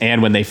this,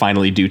 and when they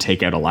finally do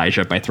take out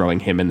Elijah by throwing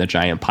him in the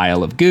giant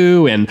pile of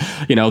goo. And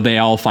they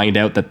all find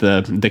out that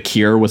the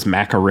cure was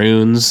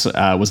macaroons,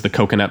 was the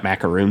coconut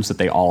macaroons that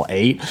they all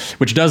ate,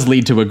 which does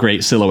lead to a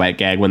great silhouette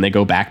gag when they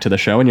go back to the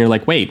show and you're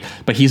like, wait,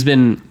 but he's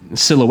been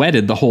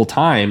silhouetted the whole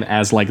time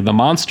as like the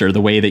monster,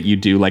 the way that you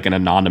do like an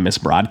anonymous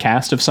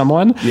broadcast of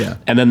someone. Yeah.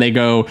 And then they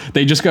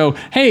just go,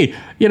 hey,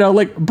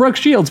 like Brooke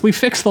Shields, we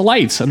fixed the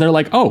lights. And they're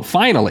like, oh,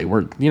 finally,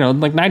 we're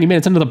like 90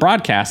 minutes into the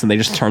broadcast, and they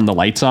just turn the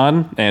lights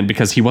on. And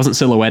because he wasn't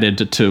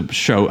silhouetted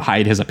to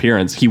hide his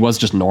appearance, he was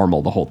just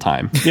normal the whole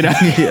time,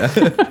 Yeah.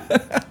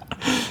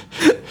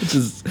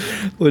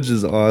 which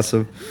is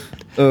awesome.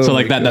 Oh, so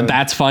like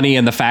that's funny.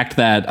 And the fact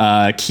that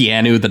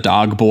Keanu, the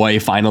dog boy,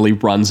 finally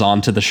runs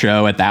onto the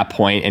show at that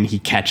point, and he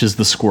catches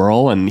the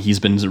squirrel, and he's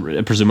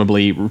been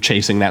presumably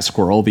chasing that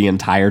squirrel the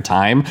entire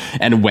time.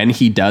 And when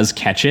he does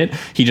catch it,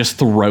 he just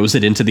throws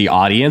it into the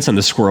audience, and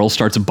the squirrel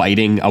starts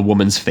biting a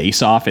woman's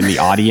face off in the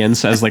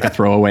audience as like a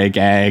throwaway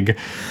gag.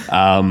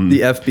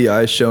 The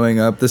FBI showing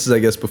up. This is, I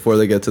guess, before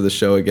they get to the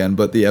show again,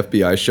 but the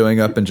FBI showing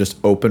up and just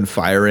open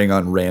firing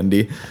on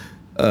Randy.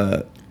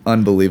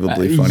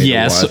 Unbelievably funny.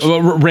 Yes, to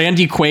watch.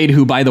 Randy Quaid,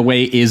 who by the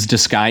way is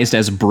disguised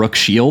as Brooke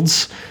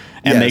Shields,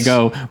 and they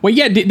go, well,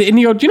 yeah, and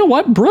you go, do you know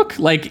what, Brooke?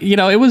 Like,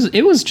 it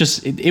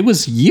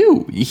was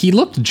you. He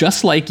looked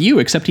just like you,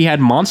 except he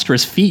had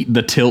monstrous feet.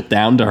 The tilt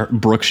down to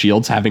Brooke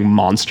Shields having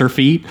monster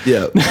feet.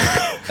 Yeah,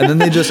 and then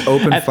they just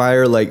open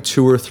fire like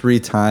 2 or 3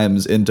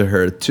 times into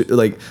her.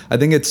 I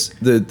think it's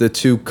the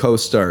two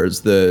co-stars,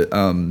 the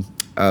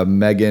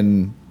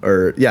Megan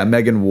Ward.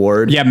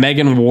 Yeah,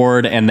 Megan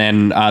Ward, and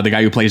then the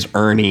guy who plays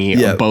Ernie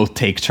both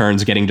take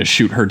turns getting to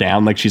shoot her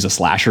down like she's a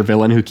slasher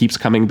villain who keeps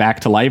coming back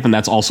to life. And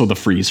that's also the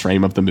freeze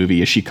frame of the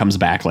movie, as she comes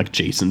back like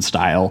Jason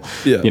style,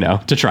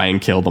 to try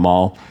and kill them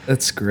all.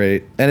 That's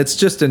great. And it's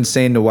just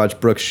insane to watch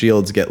Brooke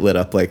Shields get lit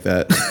up like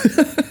that.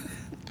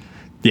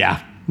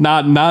 Yeah.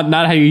 Not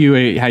how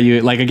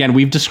you like, again,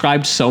 we've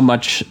described so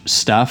much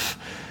stuff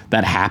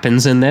that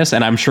happens in this,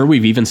 and I'm sure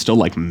we've even still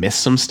like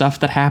missed some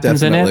stuff that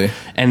happens in it.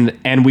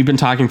 And we've been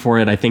talking for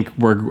it. I think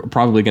we're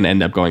probably going to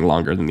end up going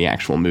longer than the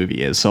actual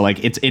movie is. So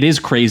like it is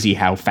crazy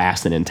how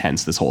fast and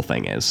intense this whole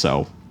thing is.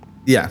 So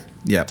yeah.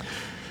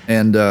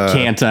 And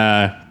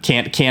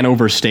can't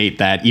overstate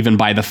that even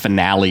by the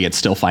finale, it's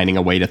still finding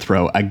a way to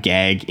throw a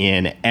gag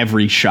in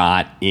every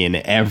shot, in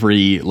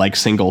every like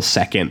single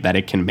second that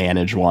it can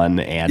manage one.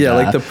 And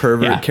like the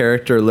pervert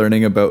character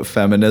learning about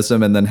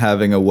feminism and then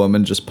having a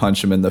woman just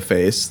punch him in the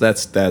face.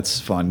 That's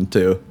fun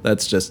too.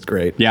 That's just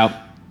great. Yep.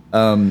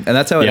 And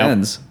that's how it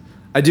ends.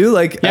 I do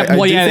like. Yeah,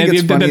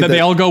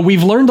 they all go.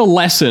 We've learned a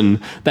lesson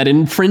that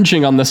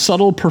infringing on the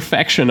subtle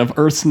perfection of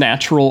Earth's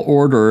natural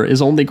order is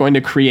only going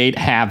to create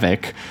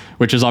havoc,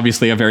 which is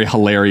obviously a very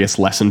hilarious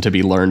lesson to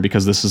be learned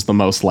because this is the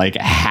most like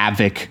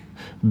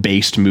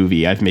havoc-based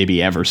movie I've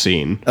maybe ever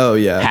seen. Oh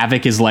yeah,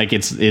 havoc is like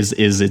its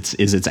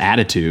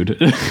attitude.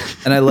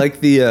 And I like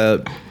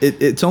the.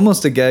 It's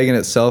almost a gag in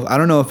itself. I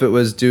don't know if it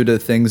was due to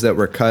things that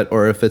were cut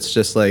or if it's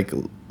just like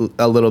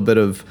a little bit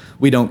of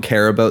we don't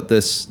care about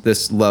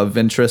this love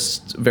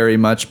interest very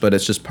much, but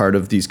it's just part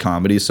of these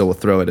comedies, so we'll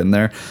throw it in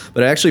there.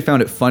 But I actually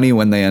found it funny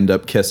when they end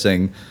up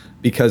kissing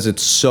because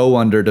it's so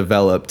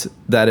underdeveloped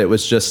that it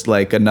was just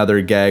like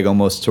another gag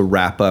almost to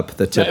wrap up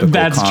the typical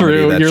That's comedy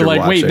true. that You're like,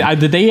 watching. wait,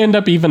 did they end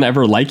up even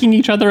ever liking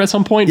each other at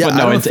some point? Yeah, but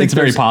no, it's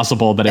very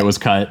possible that it was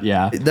cut.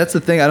 Yeah. That's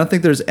the thing. I don't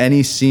think there's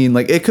any scene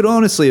like it could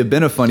honestly have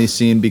been a funny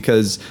scene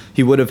because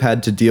he would have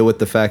had to deal with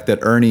the fact that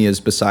Ernie is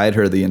beside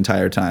her the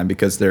entire time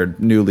because they're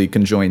newly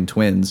conjoined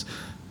twins.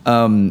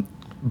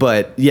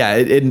 But yeah,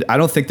 I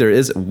don't think there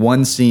is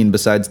one scene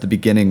besides the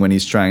beginning when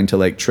he's trying to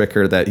like trick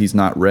her that he's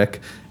not Rick,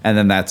 and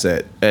then that's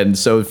it. And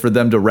so for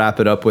them to wrap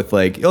it up with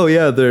like, oh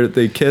yeah,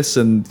 they kiss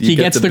and he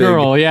gets the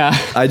girl. Yeah.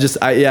 I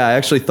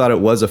actually thought it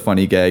was a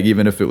funny gag,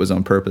 even if it was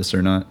on purpose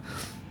or not.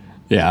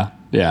 Yeah.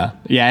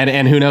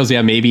 And who knows?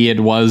 Yeah, maybe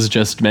it was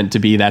just meant to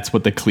be. That's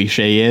what the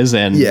cliche is,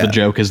 and the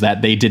joke is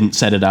that they didn't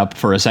set it up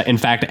for a set. In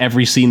fact,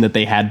 every scene that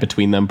they had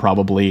between them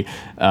probably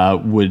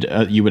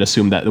you would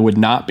assume that it would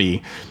not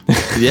be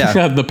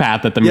the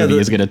path that the movie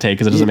is going to take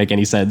because it doesn't make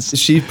any sense.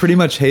 She pretty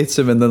much hates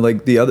him, and then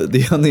like the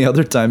only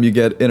other time you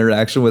get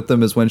interaction with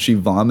them is when she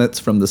vomits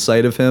from the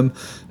sight of him,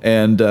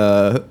 and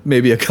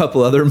maybe a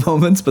couple other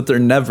moments, but they're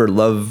never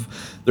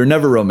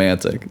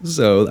romantic.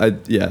 So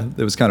it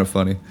was kind of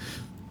funny.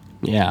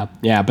 Yeah,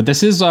 but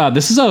this is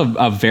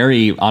a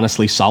very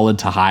honestly solid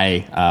to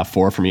high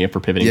 4 for me if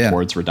we're pivoting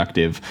towards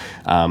reductive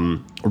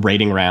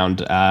rating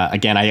round.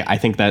 Again, I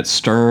think that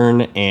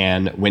Stern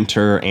and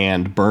Winter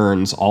and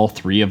Burns, all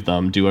three of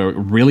them, do a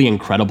really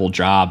incredible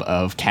job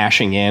of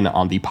cashing in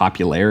on the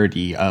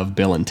popularity of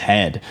Bill and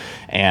Ted,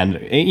 and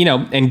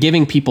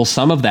giving people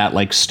some of that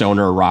like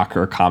stoner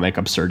rocker comic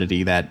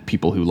absurdity that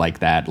people who like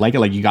that like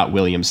you got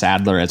William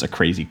Sadler as a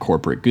crazy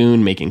corporate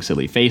goon making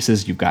silly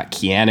faces. You've got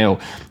Keanu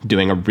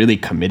doing a really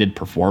committed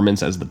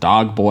performance as the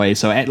dog boy.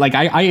 So like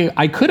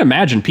I could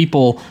imagine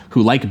people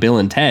who like Bill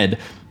and Ted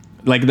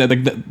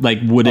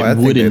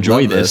would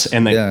enjoy this,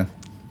 and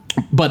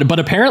but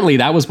apparently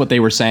that was what they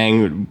were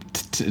saying.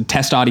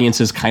 Test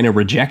audiences kind of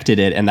rejected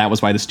it, and that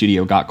was why the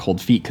studio got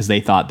cold feet because they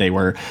thought they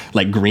were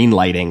like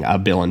greenlighting a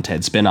Bill and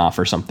Ted spinoff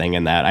or something,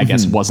 and that I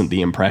guess wasn't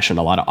the impression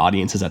a lot of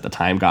audiences at the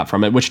time got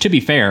from it. Which, to be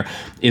fair,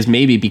 is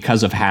maybe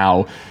because of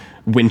how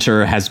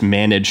Winter has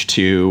managed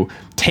to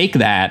take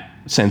that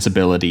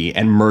sensibility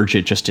and merge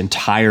it just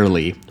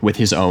entirely with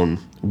his own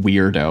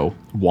weirdo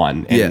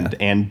one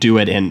and do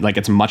it in like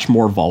it's much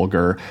more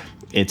vulgar.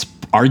 It's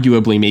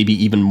arguably maybe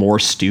even more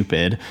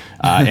stupid.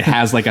 It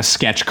has like a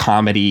sketch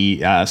comedy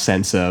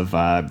sense of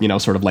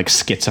sort of like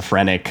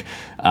schizophrenic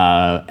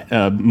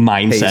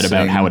mindset pacing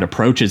about how it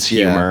approaches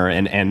humor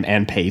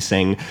and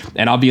pacing.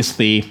 And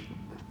obviously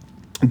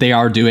they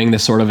are doing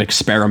this sort of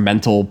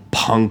experimental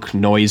punk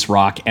noise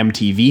rock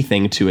MTV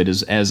thing to it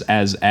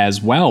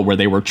as well, where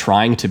they were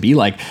trying to be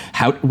like,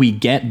 how do we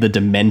get the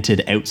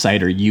demented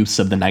outsider youths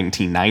of the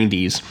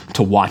 1990s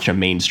to watch a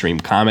mainstream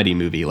comedy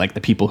movie, like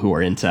the people who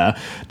are into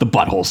the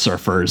Butthole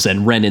Surfers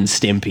and Ren and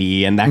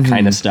Stimpy and that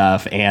kind of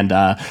stuff. And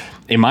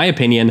in my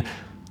opinion,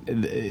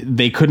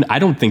 they couldn't. I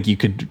don't think you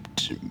could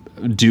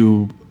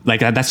do.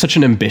 Like that's such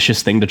an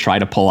ambitious thing to try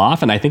to pull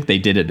off, and I think they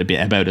did it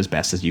about as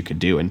best as you could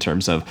do in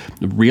terms of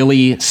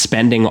really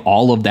spending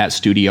all of that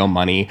studio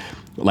money,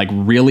 like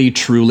really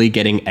truly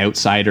getting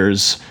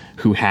outsiders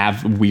who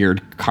have weird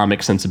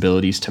comic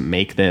sensibilities to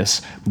make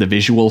this. The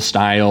visual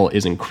style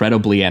is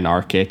incredibly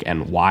anarchic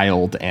and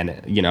wild,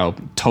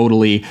 and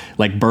totally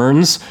like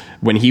Burns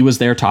when he was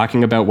there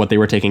talking about what they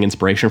were taking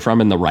inspiration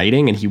from in the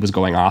writing, and he was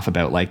going off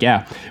about like,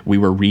 we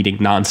were reading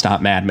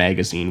nonstop Mad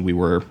Magazine, we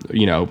were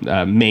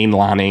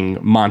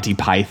mainlining Monty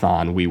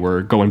Python, we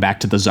were going back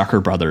to the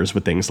Zucker brothers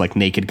with things like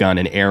Naked Gun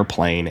and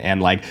Airplane,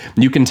 and like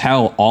you can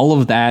tell all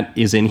of that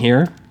is in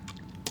here.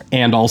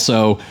 And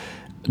also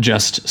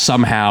just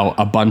somehow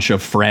a bunch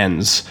of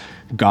friends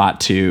got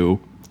to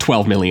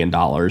 $12 million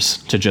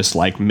to just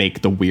like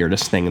make the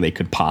weirdest thing they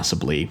could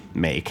possibly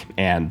make.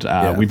 And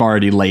we've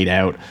already laid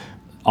out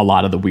a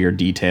lot of the weird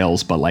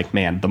details, but like,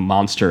 man, the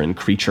monster and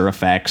creature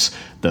effects,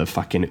 the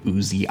fucking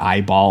oozy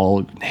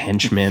eyeball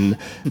henchman,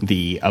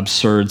 the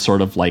absurd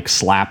sort of like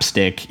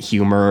slapstick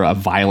humor of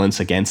violence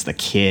against the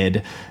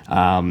kid.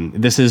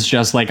 This is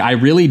just like, I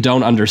really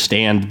don't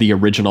understand the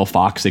original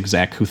Fox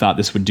exec who thought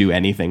this would do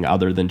anything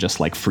other than just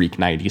like freak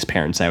 90s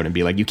parents out and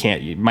be like,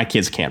 my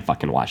kids can't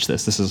fucking watch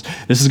this. This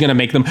is going to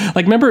make them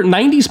like, remember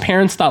 90s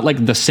parents thought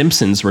like the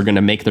Simpsons were going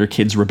to make their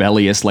kids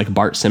rebellious like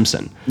Bart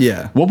Simpson.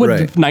 Yeah. What would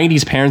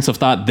 90s parents have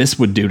thought this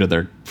would do to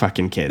their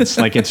fucking kids?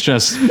 Like, it's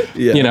just,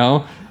 you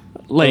know,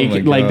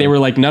 like they were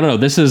like, no,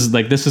 this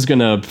is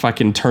gonna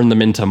fucking turn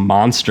them into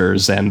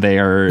monsters, and they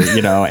are,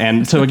 you know,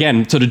 and so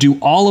to do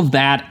all of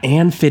that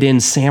and fit in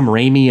Sam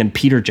Raimi and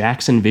Peter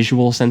Jackson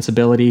visual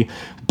sensibility,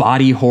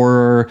 body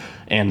horror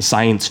and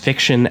science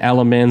fiction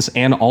elements,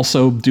 and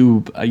also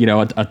do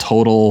a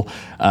total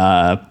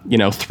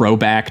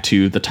throwback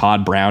to the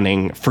Todd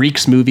Browning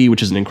Freaks movie,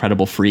 which is an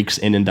incredible Freaks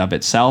in and of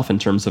itself in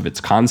terms of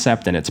its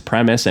concept and its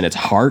premise and its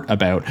heart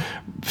about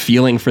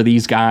feeling for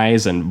these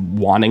guys and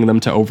wanting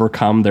them to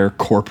overcome their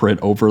corporate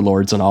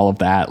overlords and all of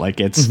that. Like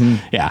it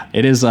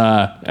is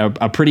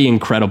a pretty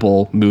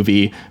incredible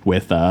movie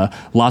with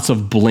lots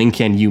of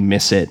blink and you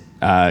miss it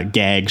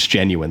gags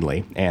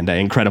genuinely, and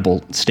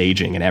incredible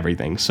staging and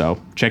everything.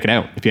 So check it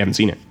out if you haven't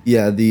seen it.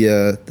 Yeah,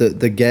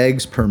 the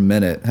gags per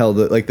minute,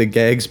 the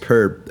gags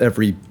per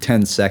every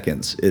 10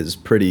 seconds is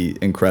pretty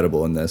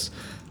incredible in this.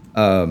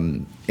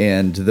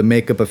 And the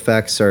makeup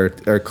effects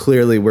are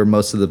clearly where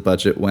most of the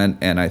budget went,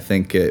 and I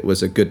think it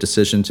was a good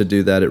decision to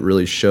do that. It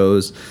really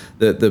shows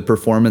the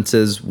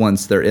performances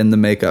once they're in the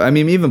makeup. I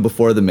mean, even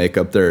before the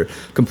makeup, they're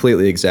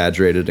completely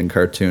exaggerated and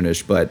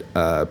cartoonish, but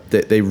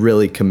they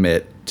really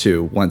commit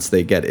to once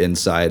they get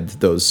inside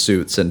those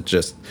suits and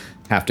just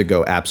have to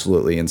go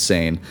absolutely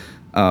insane.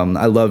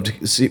 I loved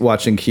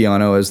watching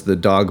Keanu as the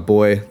dog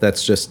boy.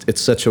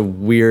 It's such a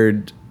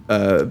weird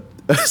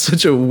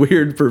such a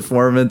weird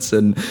performance,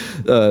 and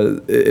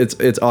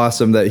it's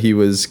awesome that he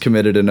was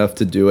committed enough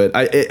to do it.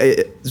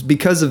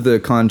 Because of the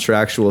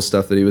contractual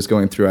stuff that he was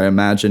going through, I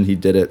imagine he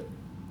did it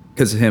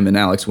because him and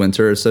Alex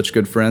Winter are such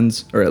good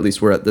friends, or at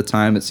least were at the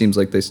time. It seems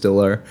like they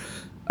still are.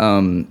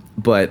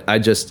 But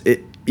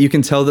you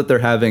can tell that they're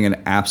having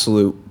an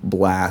absolute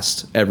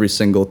blast every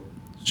single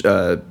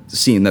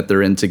scene that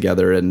they're in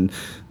together, and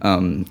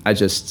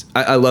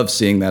I love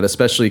seeing that,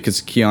 especially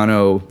because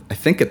Keanu, I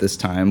think at this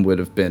time, would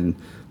have been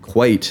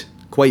quite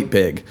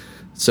big.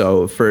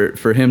 So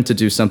for him to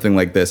do something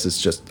like this is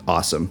just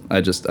awesome. I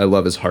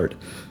love his heart.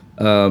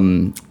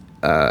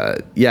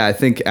 I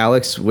think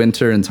Alex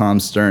Winter and Tom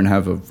Stern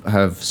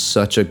have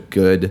such a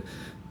good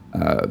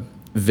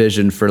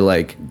vision for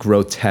like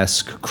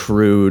grotesque,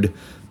 crude,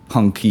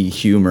 punky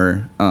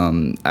humor.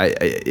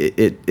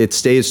 It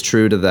stays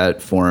true to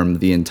that form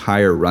the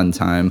entire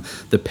runtime.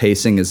 The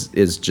pacing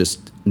is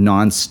just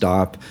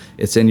nonstop.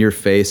 It's in your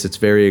face. It's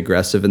very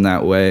aggressive in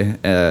that way.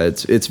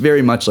 It's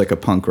very much like a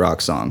punk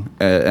rock song,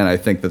 and I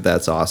think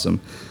that's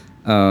awesome.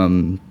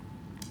 I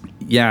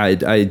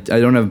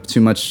don't have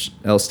too much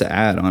else to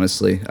add,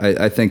 honestly.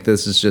 I think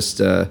this is just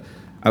I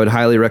would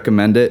highly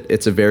recommend it.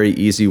 It's a very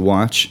easy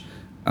watch.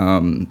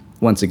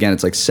 Once again,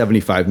 it's like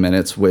 75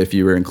 minutes if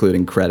you were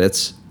including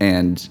credits,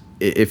 and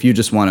if you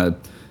just want to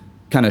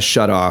kind of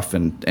shut off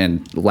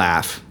and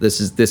laugh,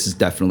 this is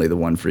definitely the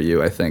one for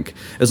you, I think.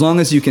 As long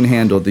as you can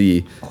handle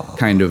the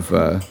kind of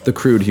the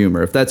crude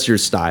humor, if that's your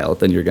style,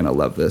 then you're gonna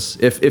love this.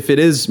 If it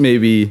is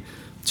maybe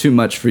too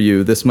much for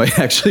you, this might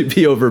actually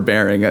be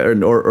overbearing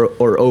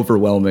or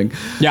overwhelming.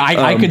 Yeah,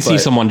 I could see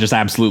someone just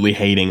absolutely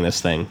hating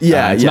this thing.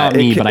 It's not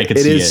me, but I could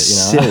see it. It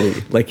is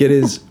silly. Like, it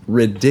is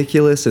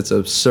ridiculous. It's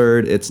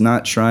absurd. It's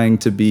not trying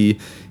to be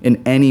in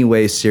any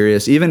way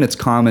serious. Even its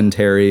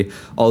commentary,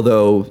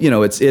 although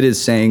it is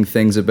saying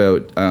things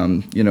about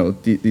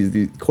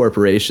the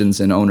corporations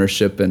and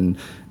ownership and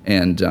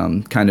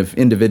kind of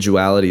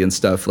individuality and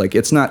stuff. Like,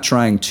 it's not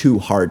trying too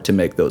hard to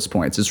make those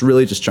points. It's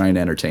really just trying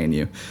to entertain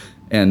you.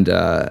 And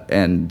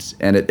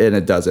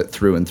it does it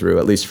through and through,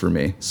 at least for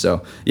me.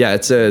 So yeah,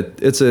 it's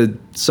a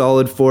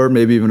solid 4,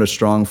 maybe even a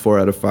strong 4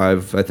 out of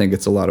 5. I think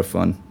it's a lot of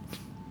fun.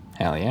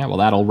 Hell yeah. Well,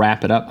 that'll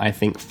wrap it up, I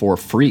think, for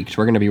Freaked.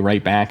 We're going to be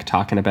right back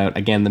talking about,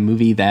 again, the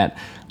movie that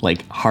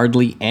like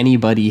hardly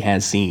anybody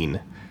has seen,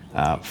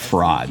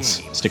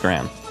 Frauds. Stick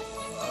around.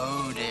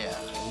 Oh dear,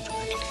 who's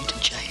ready to go to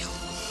jail?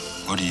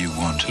 What do you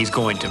want? He's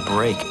going to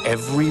break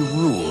every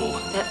rule.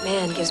 That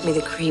man gives me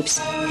the creeps.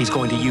 He's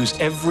going to use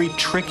every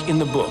trick in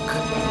the book.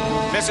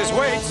 Mrs.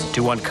 Waits!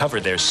 To uncover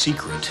their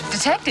secret.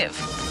 Detective!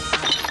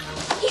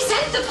 He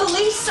sent the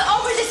police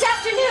over this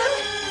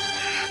afternoon!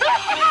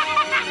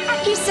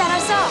 He set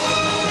us up!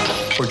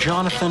 For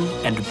Jonathan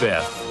and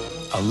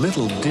Beth, a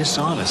little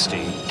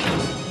dishonesty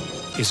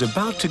is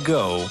about to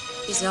go.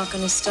 He's not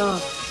going to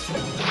stop.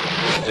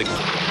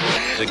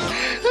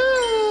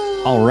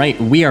 All right,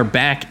 we are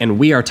back, and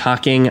we are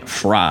talking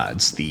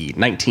Frauds, the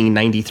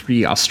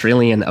 1993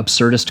 Australian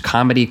absurdist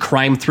comedy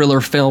crime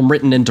thriller film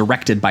written and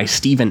directed by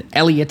Stephen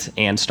Elliott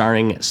and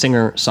starring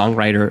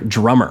singer-songwriter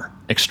drummer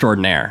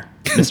extraordinaire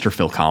Mr.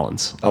 Phil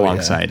Collins,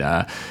 alongside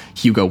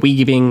Hugo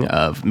Weaving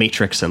of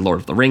Matrix and Lord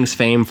of the Rings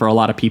fame for a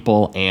lot of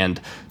people,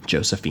 and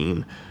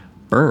Josephine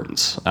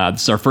Burns.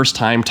 This is our first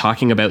time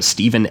talking about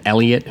Stephen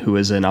Elliott, who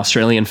is an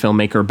Australian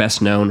filmmaker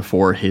best known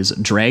for his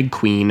drag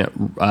queen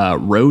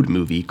road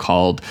movie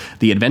called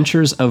The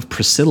Adventures of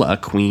Priscilla,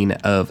 Queen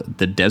of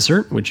the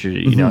Desert, which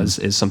you know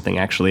is something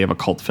actually of a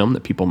cult film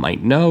that people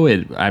might know.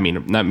 Maybe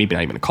not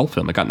even a cult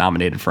film. It got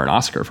nominated for an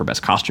Oscar for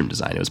Best Costume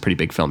Design. It was a pretty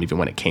big film even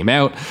when it came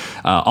out.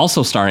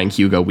 Also starring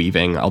Hugo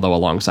Weaving, although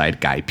alongside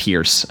Guy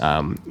Pearce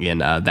in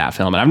that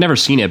film. And I've never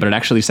seen it, but it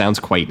actually sounds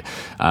quite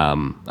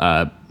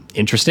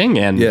interesting,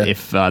 and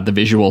if the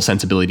visual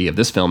sensibility of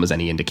this film is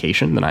any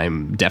indication, then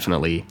I'm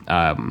definitely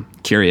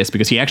curious,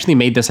 because he actually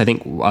made this, I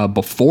think,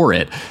 before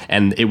it,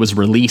 and it was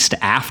released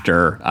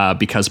after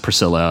because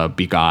Priscilla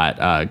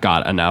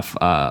got enough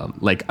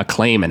like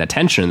acclaim and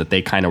attention that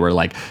they kind of were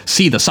like,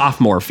 see the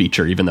sophomore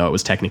feature, even though it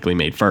was technically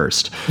made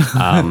first.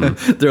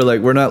 They're like,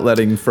 we're not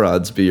letting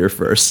frauds be your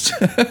first.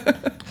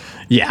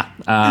 Yeah,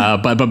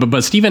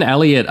 but Stephen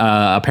Elliott,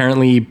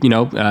 apparently, you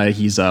know,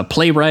 he's a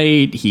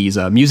playwright, he's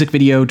a music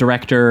video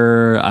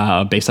director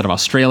based out of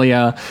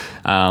Australia,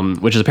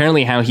 which is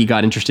apparently how he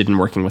got interested in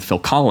working with Phil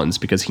Collins,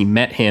 because he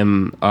met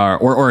him,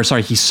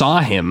 he saw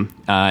him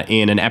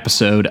in an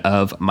episode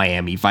of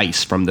Miami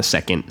Vice from the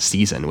second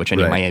season, which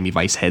any Miami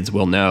Vice heads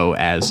will know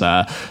as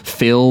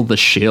Phil the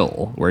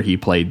Shill, where he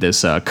played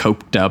this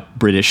coked up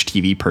British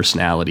TV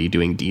personality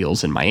doing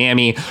deals in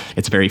Miami.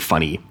 It's a very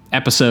funny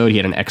episode. He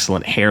had an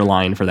excellent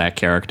hairline for that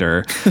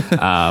character.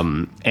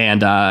 And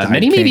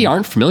many maybe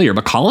aren't familiar,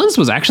 but Collins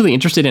was actually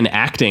interested in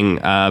acting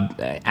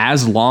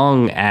as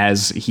long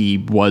as he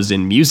was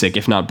in music,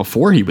 if not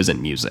before he was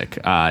in music,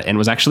 and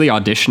was actually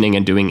auditioning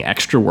and doing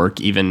extra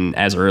work even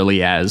as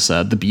early as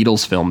the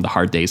Beatles film The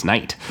Hard Day's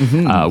Night,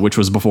 which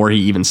was before he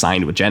even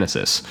signed with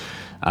Genesis.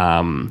 That's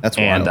wild.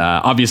 And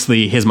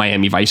obviously his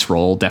Miami Vice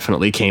role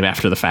definitely came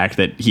after the fact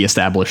that he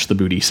established the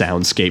Booty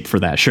soundscape for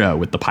that show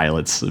with the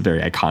pilot's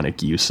very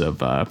iconic use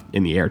of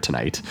In the Air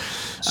Tonight.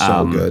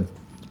 So good.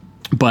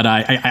 But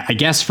I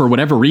guess for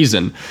whatever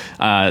reason,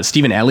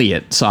 Stephen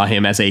Elliott saw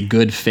him as a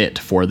good fit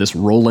for this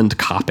Roland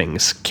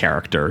Coppings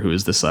character, who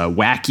is this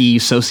wacky,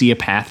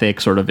 sociopathic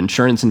sort of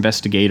insurance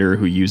investigator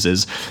who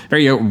uses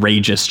very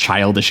outrageous,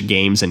 childish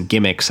games and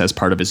gimmicks as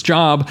part of his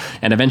job,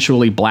 and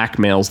eventually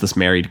blackmails this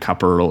married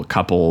couple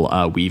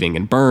Weaving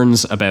and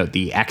Burns, about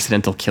the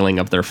accidental killing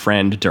of their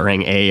friend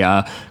during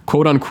a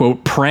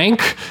quote-unquote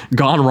prank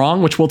gone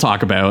wrong, which we'll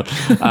talk about,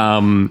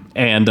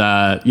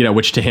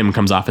 which to him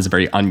comes off as a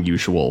very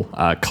unusual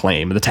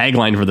claim. The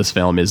tagline for this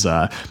film is,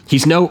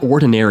 he's no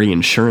ordinary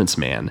insurance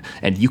man,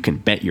 and you can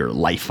bet your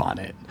life on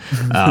it.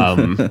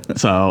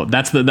 So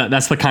that's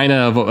the kind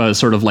of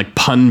sort of like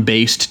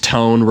pun-based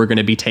tone we're going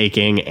to be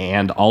taking.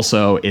 And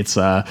also it's,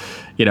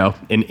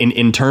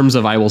 in terms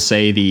of, I will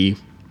say, the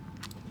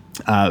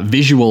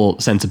visual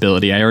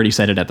sensibility, I already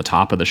said it at the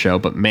top of the show,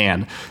 but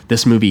man,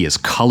 this movie is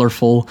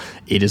colorful.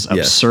 It is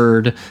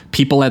absurd.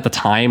 People at the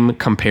time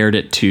compared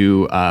it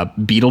to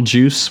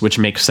Beetlejuice, which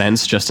makes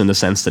sense just in the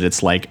sense that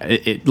it's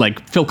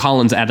like Phil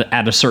Collins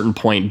at a certain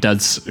point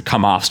does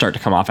start to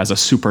come off as a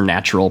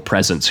supernatural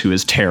presence who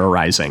is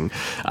terrorizing,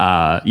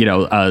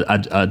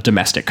 a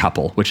domestic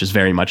couple, which is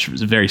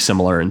very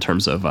similar in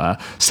terms of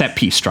set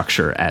piece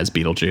structure as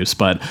Beetlejuice,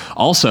 but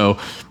also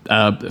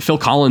Phil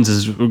Collins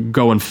is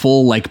going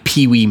full like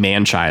Pee-wee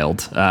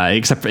man-child,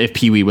 except for if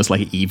Pee-wee was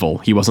like evil.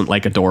 He wasn't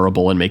like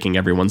adorable and making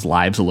everyone's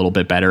lives a little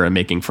bit better and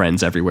making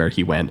friends everywhere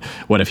he went.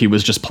 What if he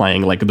was just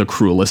playing like the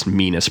cruelest,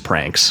 meanest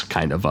pranks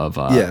kind of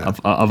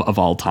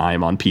all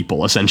time on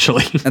people,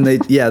 essentially? And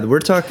we're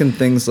talking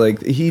things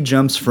like he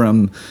jumps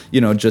from,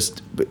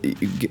 just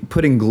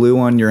putting glue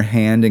on your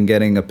hand and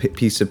getting a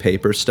piece of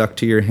paper stuck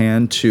to your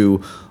hand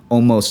to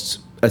almost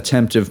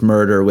attempted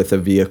murder with a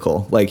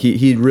vehicle. Like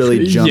he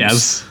really jumps.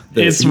 Yes,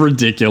 it's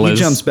ridiculous.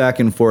 He jumps back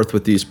and forth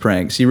with these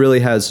pranks. He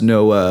really has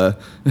no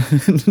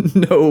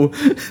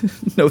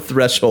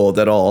threshold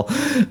at all.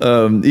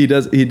 He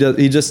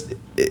just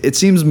it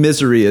seems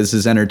misery is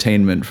his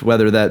entertainment,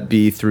 whether that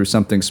be through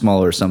something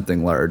small or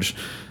something large.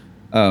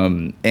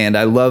 And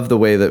I love the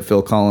way that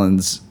Phil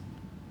Collins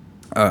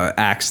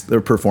acts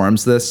or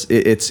performs this.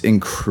 It's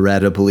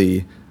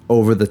incredibly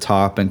over the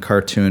top and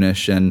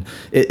cartoonish, and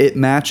it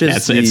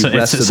matches the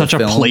rest of the film. It's such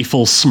a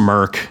playful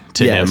smirk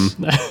to him.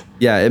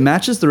 Yeah, it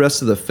matches the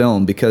rest of the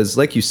film because,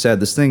 like you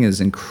said, this thing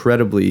is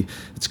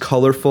it's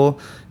colorful,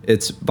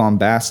 it's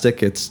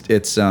bombastic, it's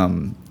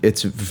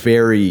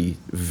very,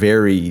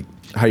 very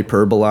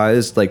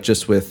hyperbolized, like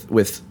just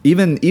with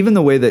even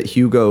the way that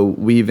Hugo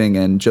Weaving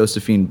and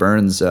Josephine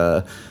Burns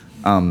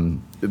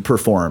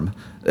perform.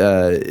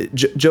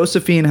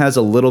 Josephine has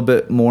a little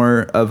bit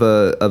more of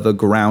a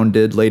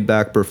grounded, laid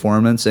back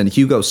performance, and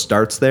Hugo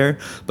starts there.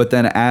 But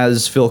then,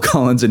 as Phil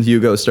Collins and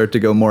Hugo start to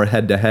go more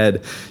head to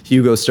head,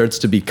 Hugo starts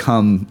to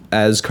become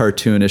as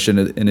cartoonish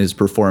in his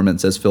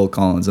performance as Phil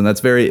Collins, and that's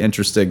very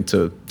interesting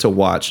to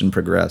watch and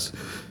progress.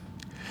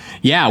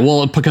 Yeah,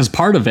 well, because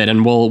part of it,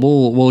 and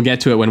we'll get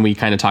to it when we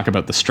kind of talk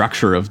about the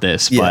structure of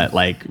this, but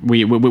like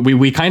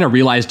we kind of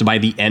realized by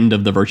the end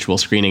of the virtual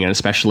screening, and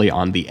especially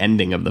on the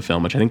ending of the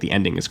film, which I think the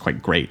ending is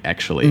quite great,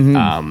 actually,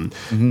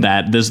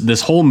 that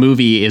this whole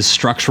movie is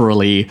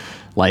structurally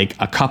like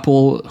a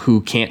couple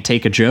who can't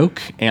take a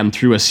joke, and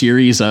through a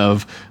series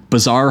of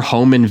bizarre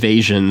home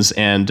invasions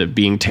and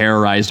being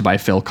terrorized by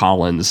Phil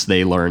Collins,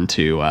 they learn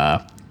to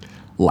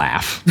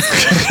laugh.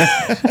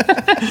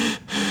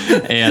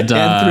 and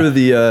through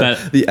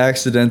the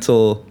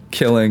accidental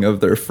killing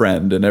of their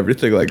friend and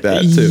everything like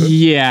that too.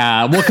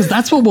 Yeah, well, because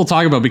that's what we'll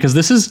talk about, because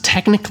this is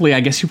technically, I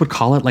guess you would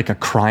call it like a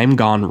crime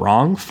gone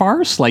wrong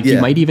farce. Like you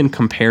might even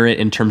compare it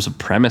in terms of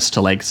premise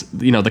to like,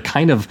 you know, the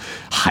kind of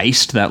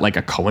heist that like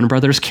a Coen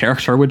Brothers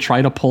character would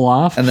try to pull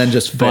off. And then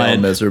just fail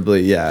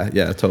miserably. Yeah,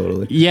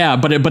 totally. Yeah,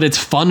 but it's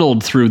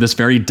funneled through this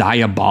very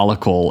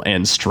diabolical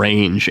and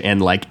strange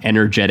and like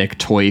energetic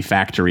toy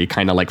factory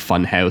kind of like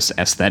funhouse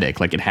aesthetic.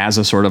 Like it has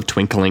a sort of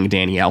twinkling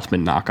Danny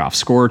Elfman knockoff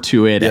score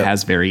to it. It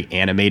has very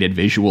animated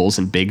visuals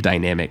and big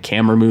dynamic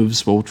camera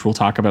moves, which we'll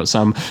talk about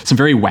some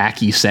very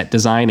wacky set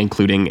design,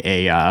 including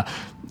a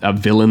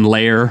villain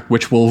lair,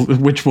 which we'll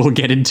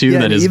get into,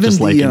 that is just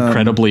like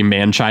incredibly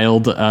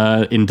man-child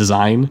in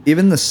design.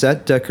 Even the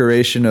set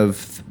decoration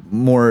of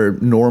more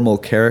normal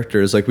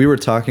characters, like we were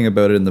talking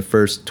about it in the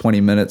first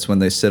 20 minutes when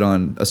they sit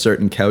on a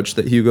certain couch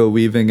that Hugo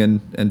Weaving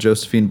and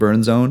Josephine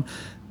Burns own,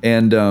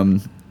 and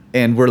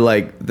we're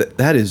like,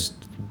 that is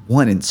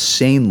one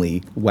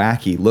insanely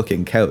wacky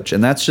looking couch,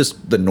 and that's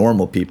just the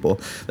normal people.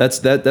 That's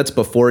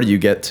before you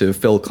get to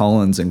Phil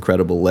Collins'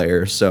 incredible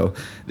lair. So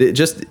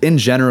just in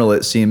general,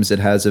 it seems it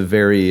has a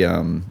very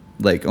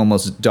like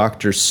almost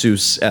Dr.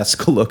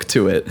 Seuss-esque look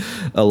to it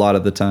a lot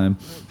of the time.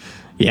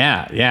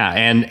 Yeah.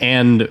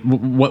 And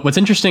what's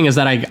interesting is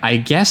that I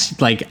guess,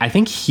 like, I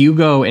think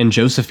Hugo and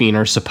Josephine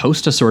are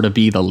supposed to sort of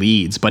be the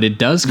leads, but it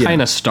does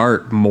kind of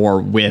start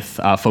more with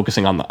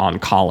focusing on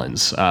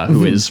Collins,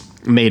 who is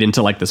made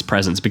into like this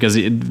presence, because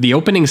the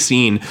opening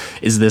scene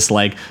is this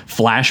like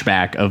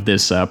flashback of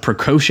this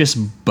precocious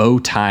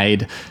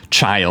bow-tied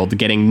child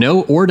getting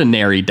no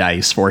ordinary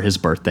dice for his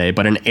birthday,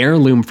 but an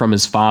heirloom from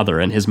his father,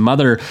 and his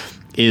mother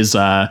is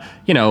like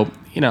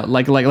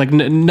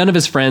none of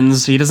his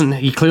friends,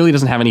 he clearly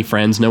doesn't have any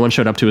friends. No one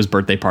showed up to his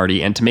birthday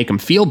party, and to make him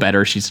feel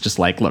better, she's just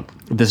like, look,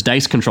 this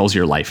dice controls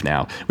your life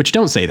now, which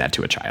don't say that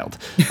to a child.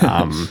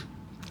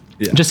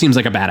 It just seems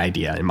like a bad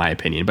idea, in my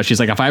opinion. But she's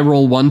like, if I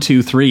roll 1,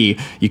 2, 3,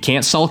 you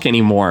can't sulk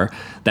anymore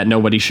that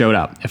nobody showed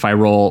up. If I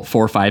roll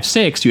 4, 5,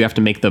 6, you have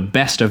to make the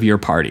best of your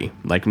party.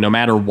 Like no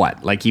matter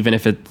what, like even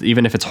if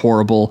it's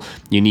horrible,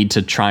 you need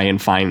to try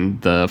and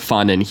find the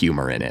fun and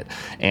humor in it.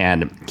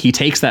 And he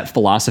takes that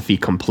philosophy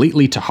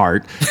completely to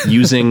heart,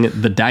 using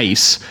the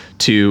dice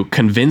to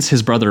convince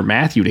his brother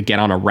Matthew to get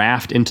on a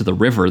raft into the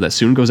river that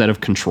soon goes out of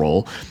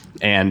control.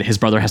 And his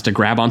brother has to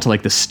grab onto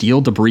like the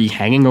steel debris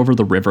hanging over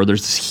the river.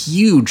 There's this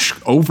huge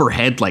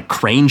overhead like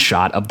crane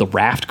shot of the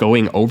raft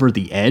going over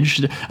the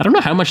edge. I don't know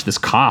how much this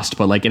cost,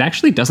 but like it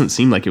actually doesn't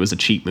seem like it was a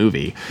cheap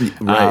movie.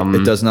 Right.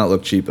 It does not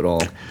look cheap at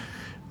all.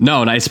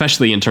 No, and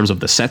especially in terms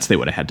of the sets they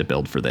would have had to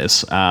build for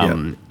this.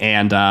 And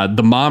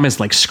the mom is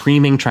like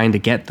screaming, trying to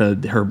get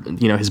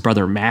his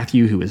brother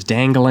Matthew, who is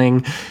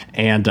dangling,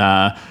 and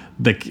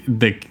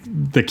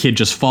the kid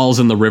just falls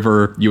in the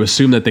river. You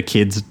assume that the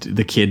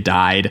kid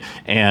died,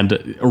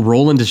 and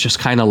Roland is just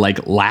kind of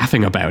like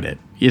laughing about it.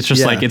 It's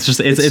just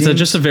it's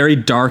just a very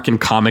dark and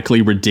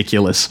comically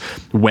ridiculous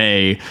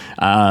way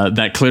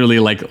that clearly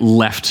like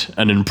left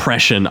an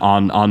impression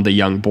on the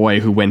young boy,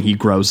 who, when he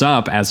grows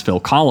up as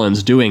Phil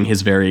Collins, doing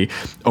his very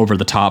over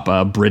the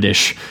top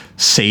British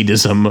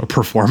sadism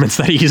performance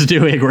that he's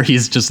doing, where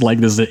he's just like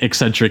this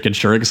eccentric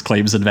insurance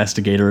claims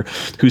investigator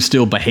who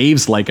still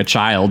behaves like a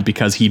child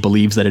because he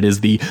believes that it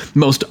is the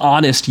most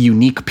honest,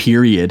 unique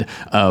period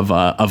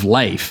of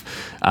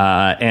life,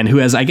 and who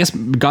has, I guess,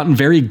 gotten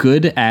very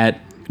good at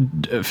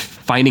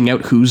finding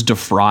out who's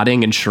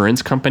defrauding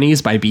insurance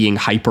companies by being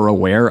hyper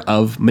aware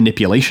of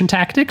manipulation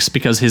tactics,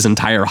 because his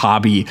entire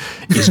hobby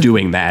is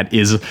doing that,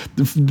 is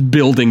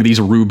building these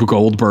Rube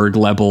Goldberg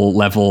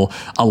level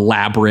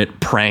elaborate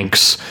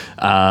pranks,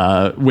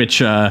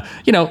 which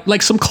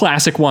like some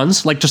classic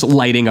ones, like just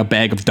lighting a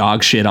bag of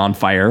dog shit on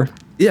fire.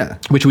 Yeah.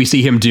 Which we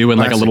see him do in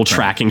like a little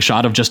tracking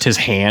shot of just his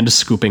hand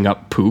scooping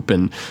up poop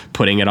and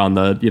putting it on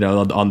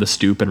the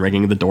stoop and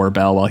ringing the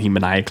doorbell while he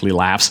maniacally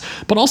laughs.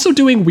 But also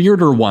doing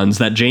weirder ones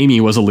that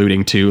Jamie was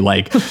alluding to,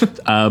 like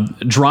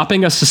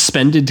dropping a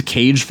suspended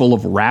cage full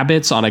of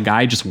rabbits on a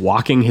guy just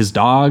walking his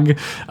dog,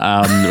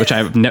 which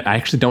I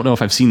actually don't know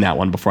if I've seen that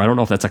one before. I don't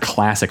know if that's a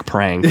classic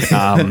prank.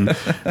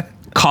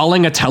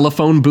 Calling a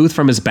telephone booth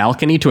from his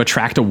balcony to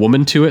attract a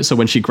woman to it, so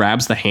when she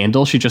grabs the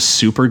handle, she just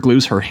super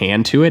glues her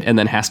hand to it and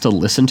then has to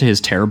listen to his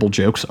terrible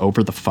jokes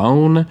over the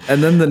phone.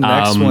 And then the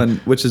next one,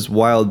 which is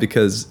wild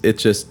because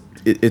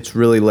it's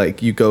really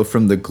like you go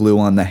from the glue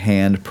on the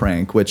hand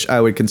prank, which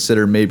I would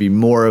consider maybe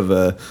more of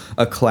a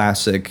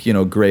classic,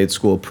 grade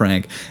school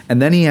prank.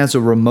 And then he has a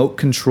remote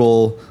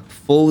control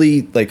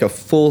like a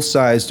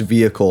full-sized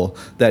vehicle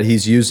that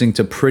he's using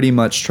to pretty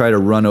much try to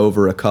run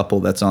over a couple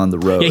that's on the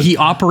road. Yeah, he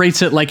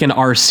operates it like an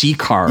RC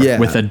car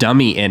with a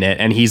dummy in it,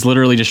 and he's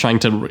literally just trying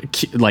to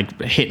like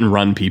hit and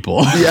run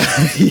people.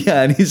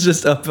 Yeah, and he's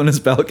just up on his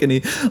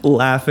balcony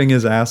laughing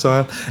his ass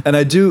off. And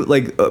I do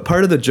like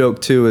part of the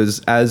joke too is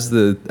as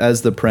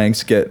the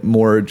pranks get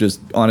more just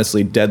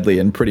honestly deadly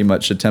and pretty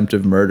much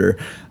attempted murder,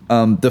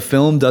 the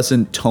film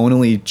doesn't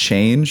tonally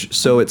change,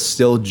 so it's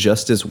still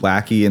just as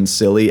wacky and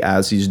silly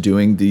as he's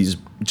doing these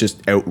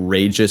just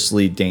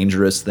outrageously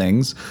dangerous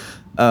things.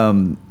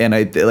 And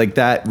I like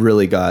that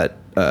really got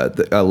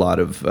a lot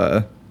of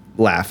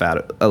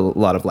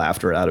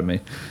laughter out of me.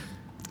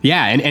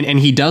 Yeah, and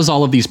he does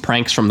all of these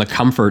pranks from the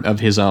comfort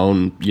of his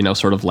own,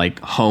 sort of like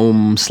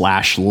home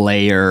 /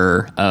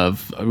 lair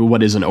of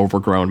what is an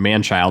overgrown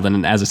man-child.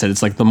 And as I said,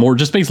 it's like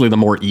basically the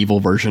more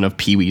evil version of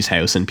Pee-wee's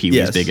house and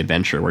Pee-wee's Big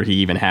Adventure, where he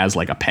even has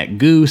like a pet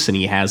goose and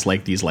he has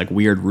like these like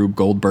weird Rube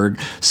Goldberg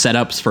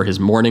setups for his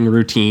morning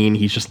routine.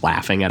 He's just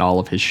laughing at all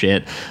of his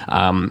shit.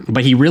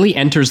 But he really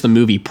enters the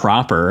movie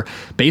proper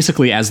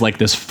basically as like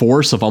this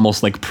force of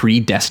almost like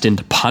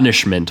predestined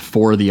punishment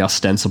for the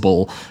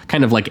ostensible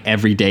kind of like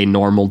everyday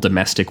normal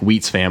domestic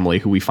Wheats family,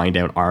 who we find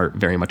out are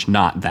very much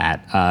not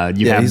that.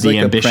 You have the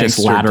like ambitious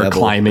ladder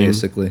climbing,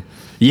 basically.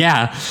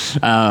 Yeah,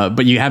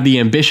 but you have the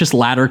ambitious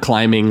ladder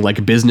climbing,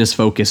 like business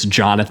focused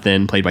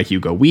Jonathan, played by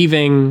Hugo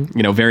Weaving.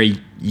 Very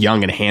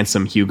young and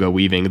handsome Hugo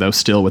Weaving, though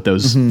still with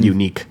those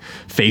unique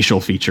facial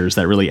features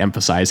that really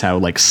emphasize how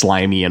like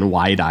slimy and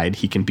wide-eyed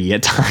he can be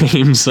at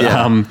times.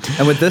 Yeah.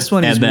 And with this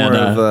one, he's more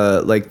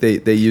of like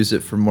they use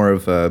it for more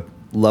of a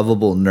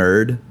lovable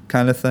nerd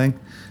kind of thing,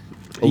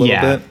 a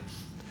little bit.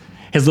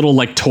 His little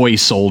like toy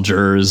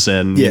soldiers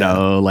and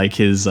like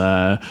his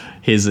very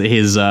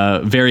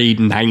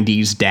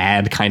 90s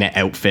dad kind of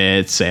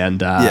outfits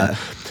and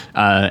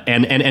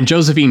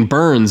Josephine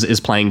Burns is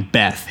playing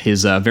Beth,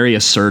 his very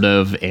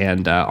assertive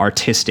and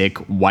artistic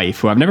wife,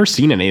 who I've never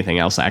seen in anything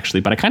else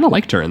actually, but I kind of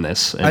liked her in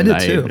this. And I did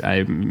too.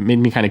 I made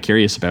me kind of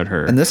curious about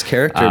her. And this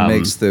character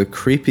makes the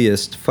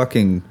creepiest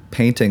fucking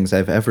paintings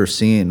I've ever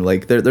seen.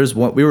 Like there's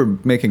one, we were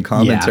making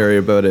commentary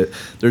about it.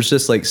 There's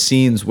just like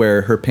scenes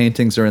where her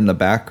paintings are in the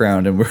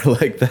background and we're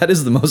like, that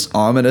is the most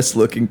ominous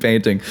looking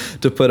painting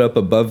to put up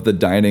above the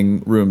dining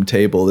room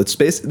table. It's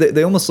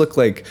they almost look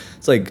like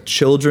it's like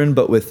children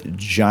but with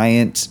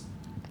giant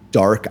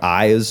dark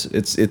eyes.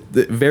 It's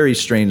very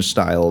strange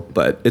style,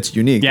 but it's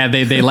unique. Yeah,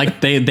 they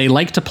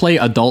like to play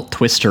adult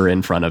Twister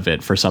in front of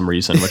it for some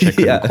reason, which I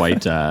couldn't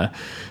quite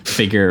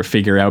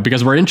figure out,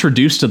 because we're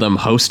introduced to them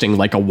hosting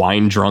like a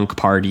wine drunk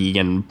party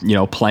and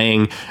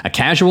playing a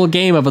casual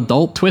game of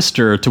adult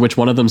Twister, to which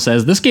one of them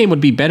says this game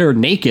would be better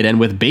naked and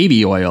with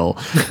baby oil.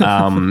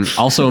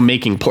 Also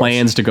making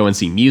plans to go and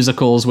see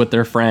musicals with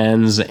their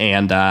friends,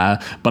 and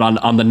but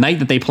on the night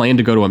that they plan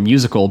to go to a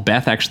musical,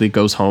 Beth actually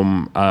goes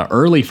home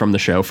early from the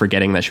show,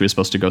 forgetting that she was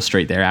supposed to go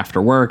straight there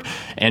after work,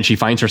 and she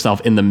finds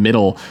herself in the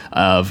middle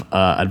of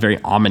a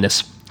very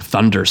ominous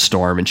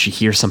thunderstorm, and she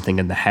hears something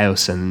in the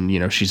house,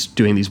 and she's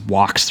doing these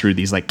walks through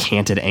these like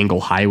canted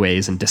angle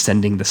highways and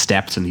descending the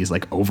steps and these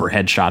like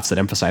overhead shots that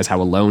emphasize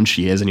how alone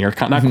she is, and you're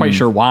not quite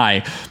sure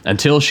why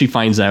until she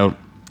finds out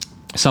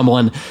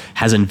someone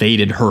has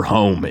invaded her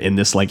home in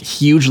this like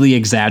hugely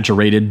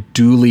exaggerated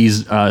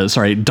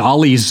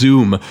dolly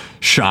zoom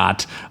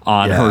shot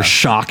on her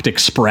shocked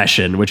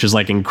expression, which is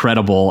like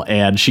incredible.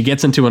 And she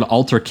gets into an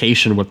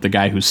altercation with the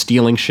guy who's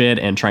stealing shit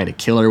and trying to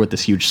kill her with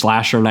this huge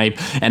slasher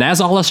knife. And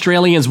as all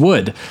Australians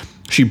would,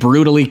 she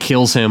brutally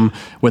kills him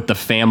with the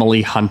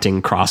family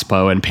hunting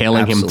crossbow,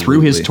 impaling him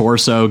through his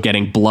torso,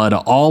 getting blood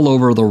all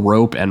over the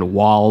rope and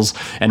walls,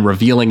 and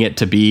revealing it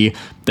to be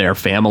their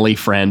family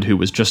friend who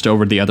was just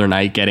over the other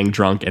night getting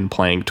drunk and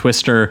playing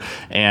Twister.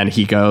 And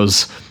he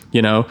goes,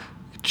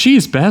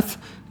 geez,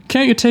 Beth,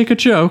 can't you take a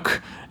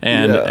joke?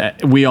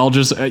 And we all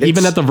just,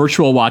 even at the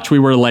virtual watch, we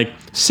were like,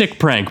 sick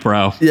prank,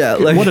 bro. Yeah.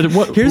 Like,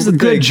 here's the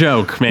good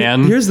joke,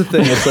 man. Here's the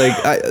thing. It's like,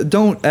 I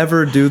don't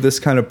ever do this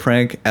kind of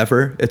prank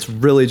ever. It's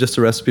really just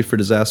a recipe for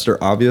disaster,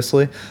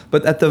 obviously.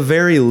 But at the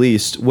very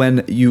least,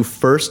 when you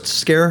first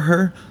scare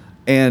her,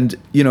 and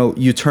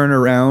you turn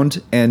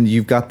around and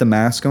you've got the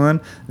mask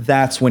on,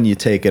 that's when you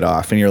take it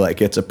off and you're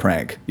like, it's a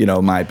prank,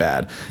 my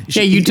bad.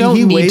 Yeah, you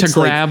don't need to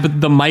grab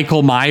the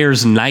Michael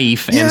Myers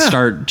knife and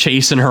start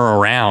chasing her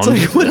around.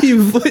 It's like, what are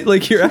you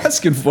like? You're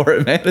asking for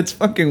it, man. It's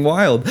fucking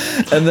wild.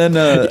 And then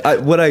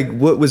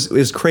what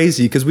was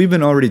crazy, because we've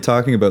been already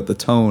talking about the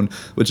tone,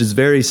 which is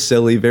very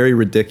silly, very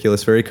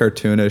ridiculous, very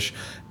cartoonish.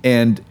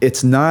 And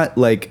it's not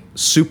like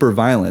super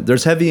violent.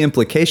 There's heavy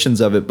implications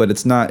of it, but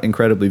it's not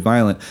incredibly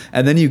violent.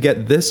 And then you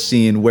get this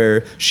scene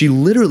where she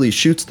literally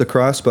shoots the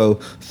crossbow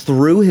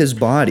through his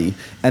body,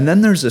 and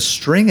then there's a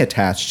string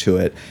attached to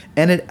it,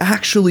 and it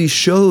actually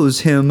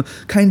shows him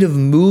kind of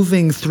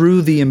moving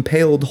through the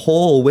impaled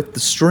hole with the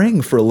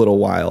string for a little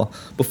while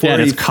before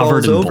he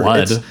falls over.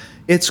 Blood.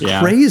 It's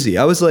crazy.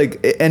 I was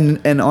like,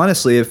 and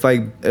honestly, if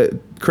I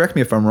correct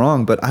me if I'm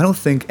wrong, but I don't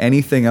think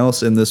anything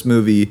else in this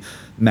movie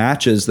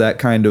matches that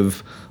kind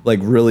of like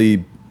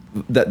really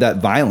that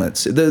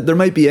violence. There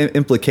might be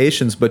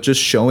implications, but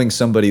just showing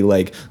somebody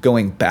like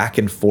going back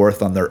and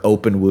forth on their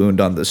open wound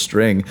on the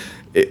string,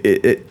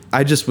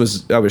 I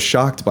was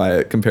shocked by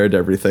it compared to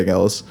everything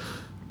else.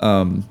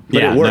 But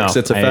it works.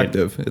 It's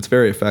effective. It's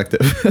very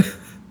effective.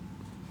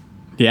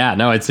 Yeah,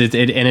 no,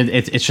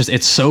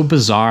 it's so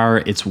bizarre.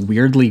 It's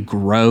weirdly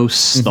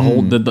gross. The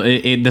whole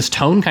this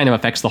tone kind of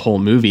affects the whole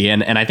movie,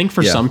 and I think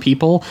for some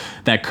people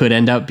that could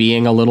end up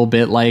being a little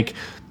bit like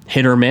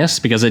hit or miss,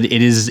 because it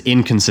is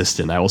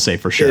inconsistent. I will say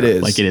for sure. It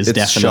is. Like it's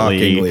definitely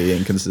shockingly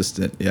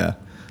inconsistent. Yeah.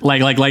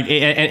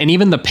 And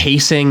even the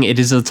pacing,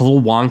 it's a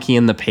little wonky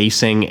in the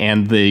pacing,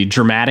 and the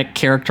dramatic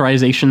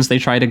characterizations they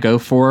try to go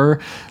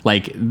for,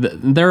 like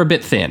they're a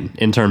bit thin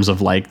in terms of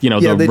like, the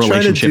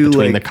relationship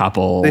between the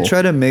couple. They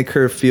try to make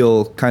her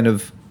feel kind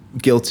of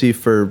guilty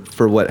for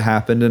what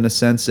happened in a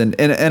sense, and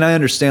I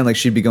understand like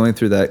she'd be going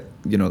through that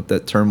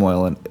that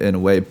turmoil in a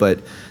way,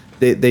 but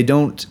they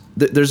don't.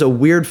 There's a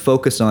weird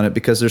focus on it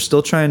because they're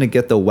still trying to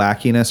get the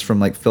wackiness from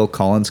like Phil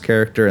Collins'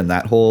 character and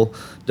that whole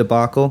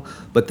debacle,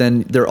 but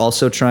then they're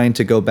also trying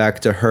to go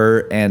back to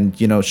her, and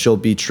she'll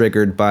be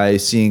triggered by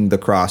seeing the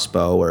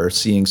crossbow or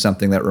seeing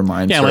something that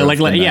reminds her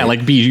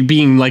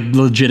being like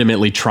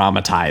legitimately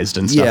traumatized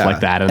and stuff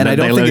like that, and I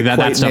don't think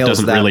that stuff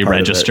doesn't really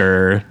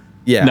register.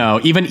 Yeah,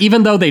 no,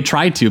 even though they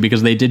tried to,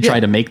 because they did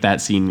try to make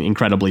that scene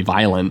incredibly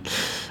violent,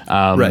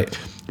 right.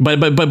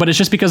 But it's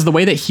just because the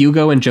way that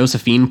Hugo and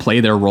Josephine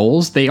play their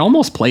roles, they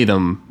almost play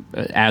them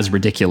as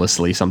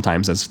ridiculously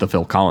sometimes as the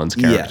Phil Collins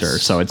character.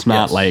 Yes. So it's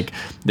not like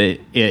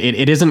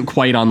it isn't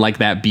quite on like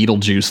that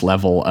Beetlejuice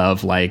level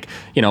of like,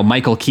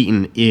 Michael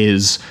Keaton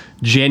is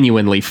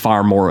genuinely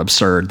far more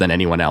absurd than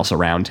anyone else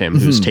around him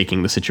who's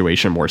taking the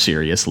situation more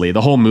seriously.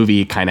 The whole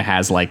movie kind of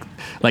has like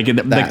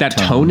that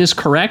tone is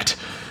correct.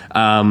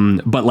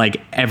 But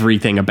like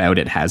everything about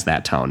it has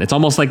that tone. It's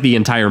almost like the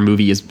entire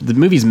movie's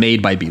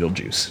made by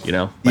Beetlejuice,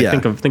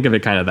 think of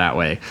it kind of that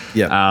way.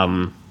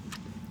 Yeah.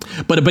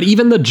 But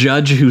even the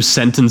judge who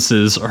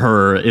sentences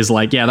her is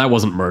like, yeah, that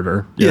wasn't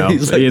murder.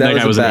 He's like, that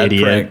guy was an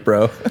idiot, prank,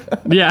 bro.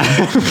 Yeah.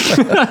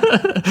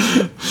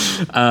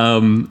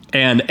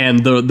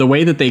 And the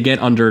way that they get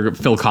under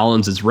Phil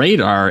Collins's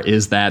radar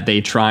is that they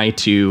try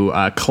to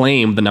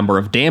claim the number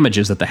of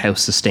damages that the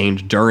house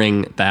sustained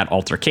during that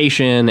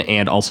altercation,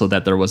 and also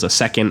that there was a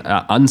second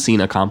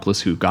unseen accomplice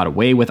who got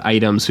away with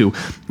items, who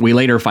we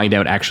later find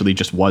out actually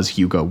just was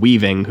Hugo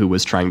Weaving, who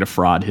was trying to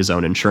fraud his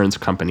own insurance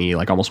company,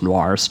 like almost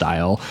noir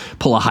style,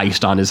 pull a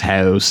heist on his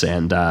house,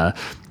 and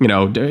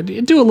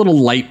do a little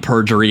light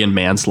perjury and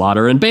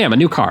manslaughter, and bam, a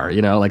new car.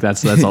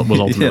 That's was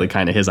ultimately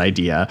kind of his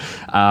idea.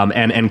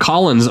 And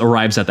Collins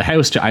arrives at the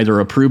house to either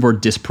approve or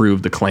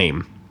disprove the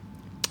claim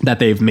that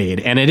they've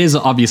made, and it is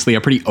obviously a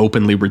pretty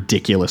openly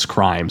ridiculous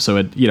crime, so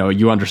it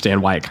you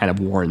understand why it kind of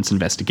warrants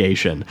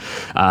investigation,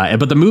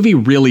 but the movie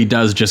really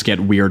does just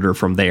get weirder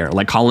from there.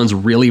 Like Collins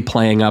really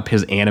playing up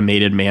his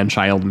animated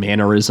man-child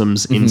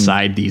mannerisms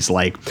inside these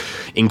like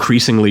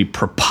increasingly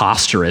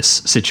preposterous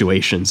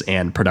situations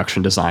and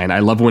production design. I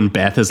love when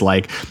Beth is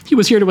like, he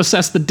was here to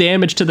assess the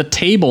damage to the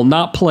table,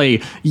 not play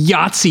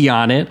Yahtzee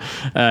on it,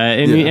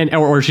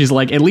 or she's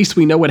like, at least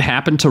we know what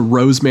happened to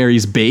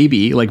Rosemary's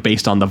Baby, like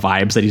based on the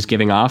vibes that he's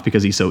giving off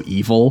because he's so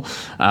evil.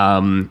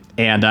 And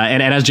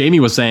as Jamie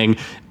was saying,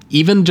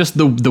 even just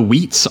the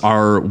Wheats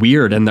are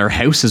weird, and their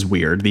house is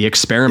weird. The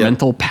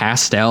experimental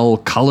pastel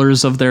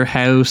colors of their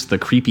house, the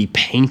creepy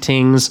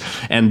paintings,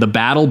 and the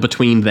battle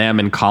between them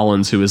and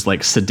Collins, who is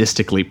like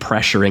sadistically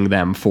pressuring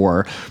them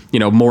for,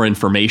 more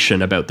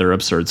information about their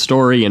absurd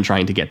story and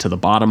trying to get to the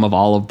bottom of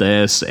all of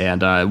this.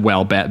 And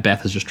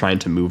Beth is just trying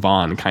to move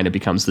on, kind of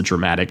becomes the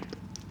dramatic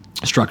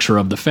structure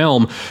of the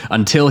film,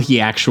 until he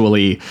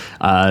actually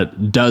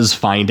does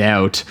find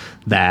out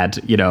that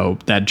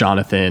that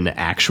Jonathan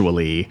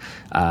actually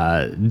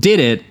did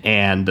it,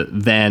 and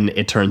then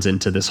it turns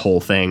into this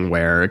whole thing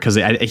where, because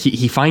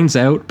he finds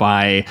out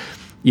by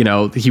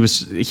he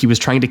was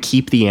trying to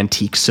keep the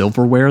antique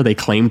silverware they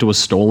claimed was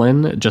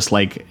stolen, just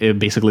like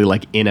basically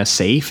like in a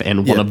safe,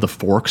 and one of the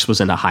forks was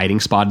in a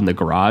hiding spot in the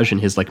garage in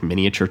his like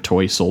miniature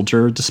toy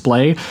soldier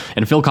display.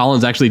 And Phil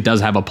Collins actually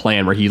does have a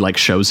plan where he like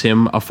shows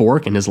him a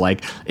fork and is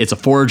like, it's a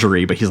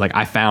forgery, but he's like,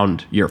 I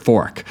found your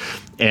fork.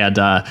 And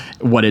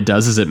what it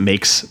does is it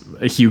makes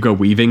Hugo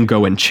Weaving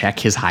go and check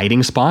his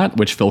hiding spot,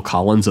 which Phil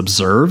Collins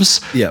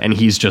observes, and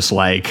he's just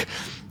like,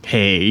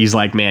 hey, he's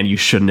like, man, you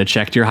shouldn't have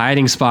checked your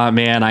hiding spot,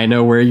 man. I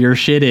know where your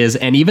shit is.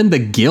 And even the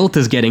guilt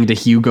is getting to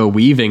Hugo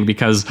Weaving,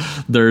 because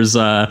there's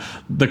the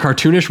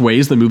cartoonish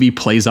ways the movie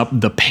plays up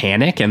the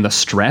panic and the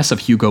stress of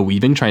Hugo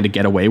Weaving trying to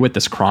get away with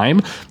this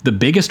crime. The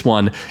biggest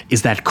one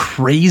is that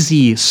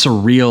crazy,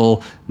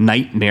 surreal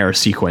nightmare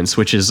sequence,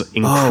 which is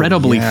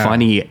incredibly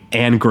funny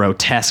and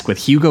grotesque, with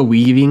Hugo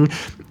Weaving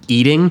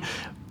eating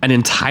an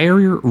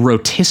entire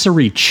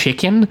rotisserie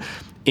chicken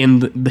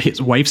in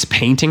his wife's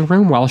painting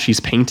room while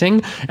she's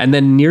painting, and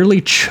then nearly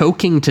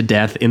choking to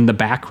death in the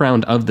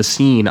background of the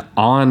scene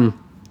on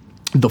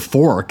the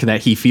fork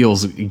that he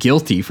feels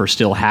guilty for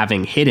still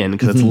having hidden,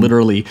 because it's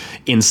literally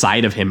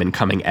inside of him and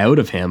coming out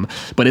of him.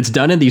 But it's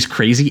done in these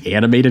crazy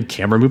animated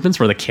camera movements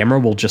where the camera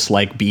will just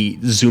like be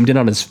zoomed in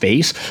on his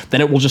face.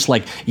 Then it will just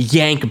like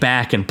yank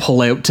back and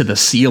pull out to the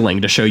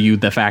ceiling to show you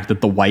the fact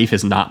that the wife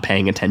is not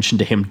paying attention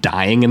to him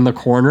dying in the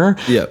corner.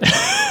 Yeah.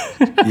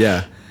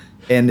 Yeah.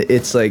 And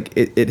it's like,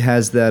 it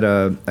has that,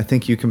 I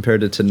think you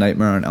compared it to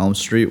Nightmare on Elm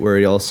Street, where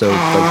he also,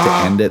 like, to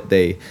end it,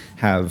 they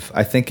have,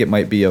 I think it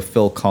might be a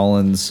Phil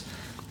Collins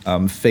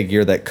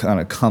figure that kind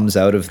of comes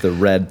out of the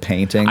red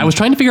painting. I was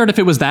trying to figure out if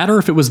it was that or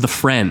if it was the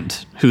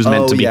friend who's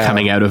meant to be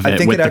coming out of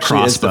it with the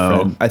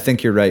crossbow. I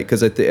think you're right,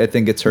 because I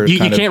think it's her. You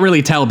can't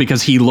really tell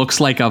because he looks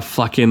like a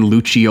fucking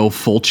Lucio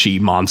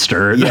Fulci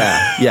monster.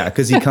 Yeah,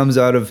 because he comes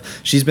out of.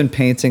 She's been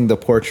painting the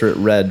portrait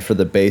red for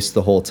the base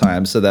the whole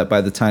time, so that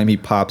by the time he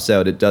pops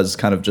out, it does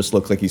kind of just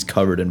look like he's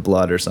covered in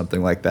blood or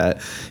something like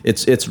that.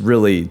 It's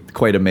really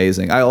quite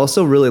amazing. I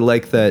also really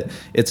like that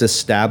it's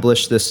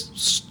established this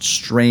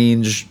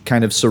strange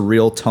kind of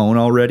surreal tone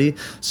already.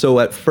 So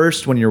at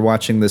first, when you're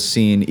watching this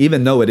scene,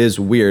 even though it is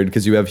weird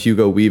because you have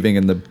Hugo Weaving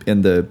in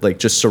the like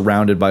just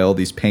surrounded by all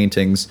these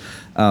paintings,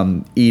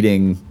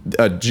 eating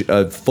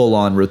a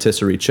full-on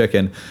rotisserie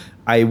chicken,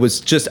 I was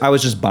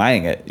just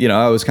buying it. You know,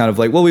 I was kind of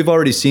like, well, we've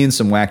already seen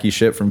some wacky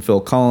shit from Phil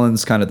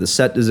Collins, kind of the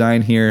set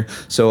design here,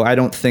 so I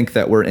don't think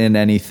that we're in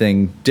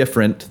anything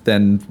different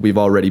than we've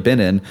already been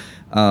in.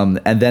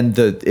 And then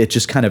it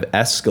just kind of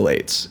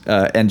escalates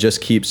and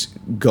just keeps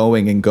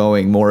going and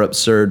going, more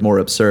absurd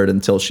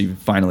until she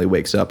finally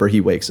wakes up, or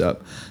he wakes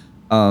up.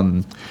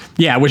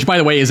 Yeah, which, by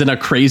the way, is in a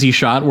crazy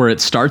shot where it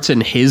starts in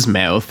his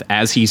mouth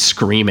as he's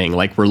screaming,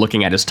 like we're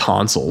looking at his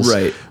tonsils.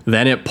 Right.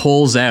 Then it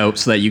pulls out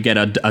so that you get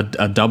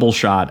a double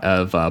shot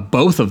of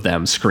both of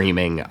them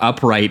screaming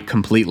upright,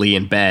 completely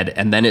in bed,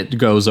 and then it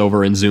goes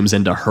over and zooms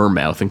into her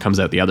mouth and comes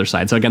out the other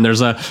side. So again,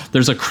 there's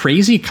a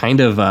crazy kind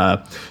of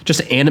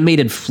just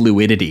animated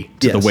fluidity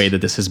to the way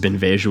that this has been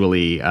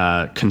visually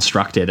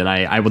constructed, and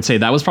I would say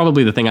that was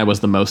probably the thing I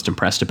was the most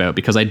impressed about,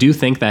 because I do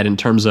think that in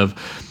terms of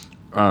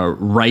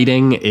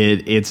writing,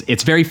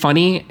 it's very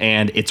funny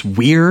and it's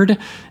weird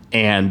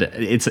and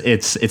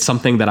it's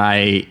something that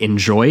I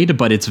enjoyed,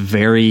 but it's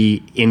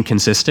very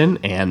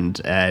inconsistent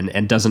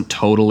and doesn't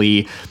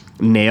totally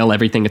nail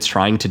everything it's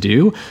trying to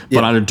do.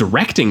 But on a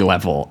directing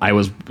level,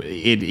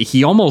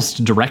 he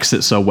almost directs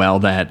it so well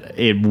that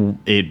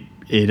it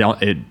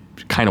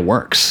kind of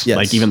works. Yes.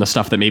 Like even the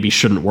stuff that maybe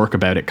shouldn't work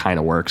about it kind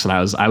of works, and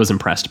I was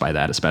impressed by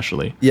that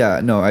especially.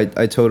 Yeah, no,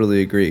 I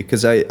totally agree,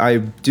 because I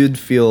did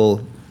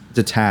feel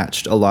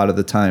detached a lot of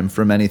the time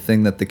from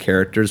anything that the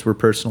characters were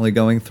personally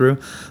going through,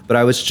 but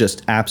I was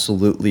just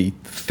absolutely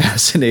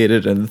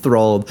fascinated and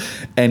enthralled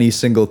any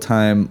single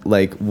time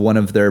like one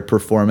of their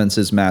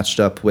performances matched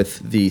up with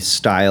the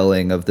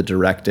styling of the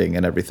directing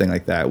and everything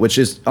like that, which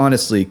is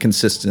honestly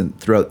consistent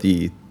throughout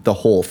the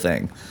whole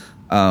thing.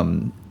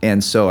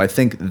 And so I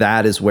think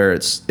that is where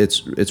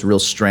its real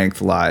strength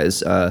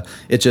lies.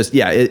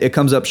 It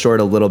comes up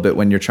short a little bit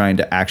when you're trying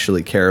to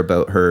actually care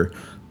about her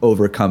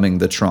overcoming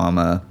the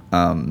trauma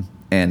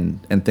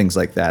and things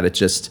like that. It's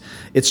just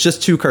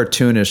too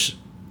cartoonish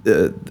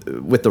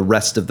with the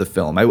rest of the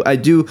film. I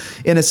do,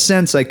 in a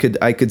sense, I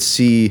could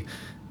see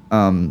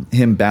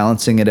him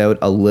balancing it out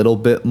a little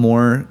bit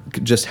more,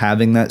 just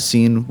having that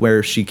scene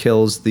where she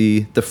kills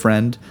the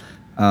friend.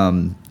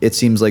 It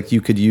seems like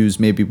you could use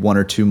maybe one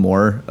or two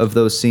more of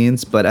those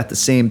scenes, but at the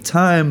same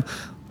time,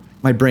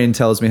 my brain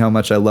tells me how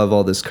much I love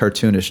all this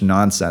cartoonish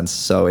nonsense.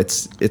 So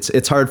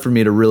it's hard for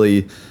me to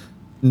really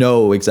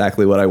know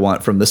exactly what I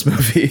want from this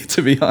movie,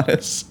 to be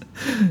honest.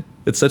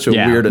 It's such a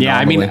weird anomaly. Yeah,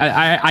 I mean,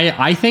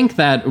 I think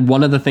that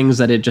one of the things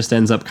that it just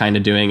ends up kind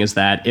of doing is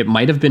that it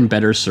might have been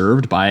better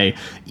served by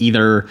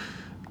either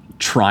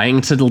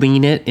trying to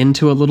lean it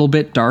into a little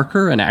bit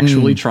darker and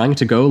actually trying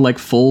to go like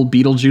full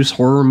Beetlejuice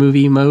horror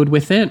movie mode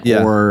with it,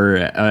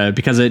 or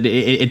because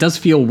it does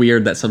feel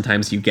weird that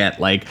sometimes you get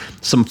like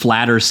some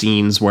flatter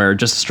scenes where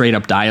just straight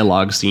up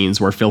dialogue scenes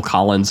where Phil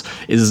Collins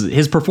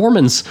his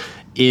performance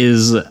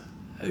is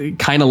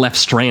kind of left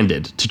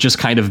stranded to just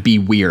kind of be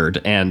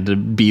weird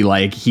and be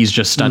like he's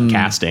just stunt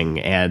casting,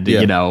 and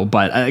you know,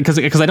 but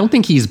because I don't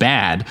think he's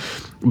bad,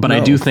 but I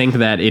do think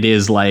that it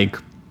is like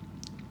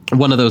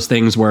one of those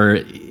things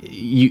where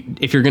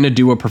if you're going to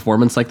do a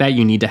performance like that,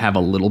 you need to have a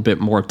little bit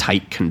more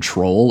tight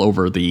control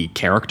over the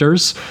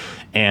characters,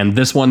 and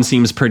this one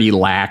seems pretty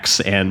lax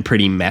and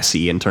pretty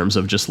messy in terms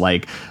of just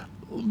like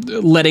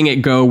letting it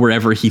go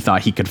wherever he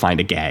thought he could find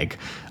a gag,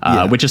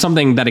 which is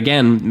something that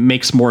again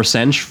makes more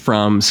sense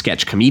from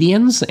sketch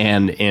comedians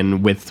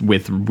and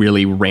with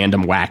really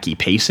random wacky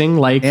pacing,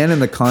 like, and in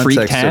the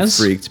context of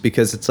Freaked,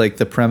 because it's like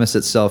the premise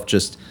itself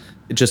just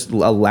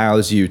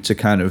allows you to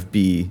kind of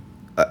be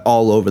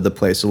all over the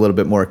place, a little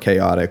bit more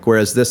chaotic,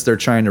 whereas they're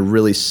trying to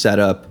really set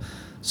up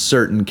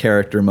certain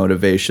character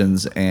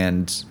motivations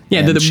and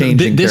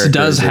changing this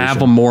does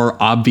have a more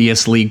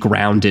obviously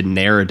grounded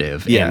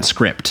narrative and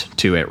script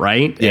to it,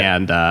 right?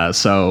 And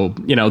so,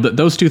 you know,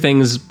 those two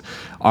things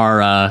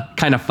are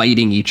kind of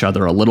fighting each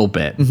other a little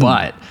bit,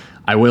 but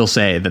I will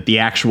say that the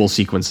actual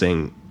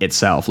sequencing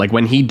itself, like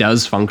when he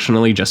does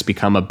functionally just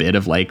become a bit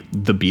of like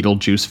the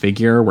Beetlejuice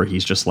figure where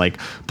he's just like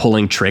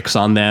pulling tricks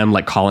on them,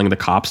 like calling the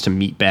cops to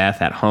meet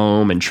Beth at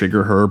home and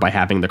trigger her by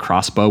having the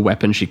crossbow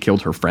weapon she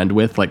killed her friend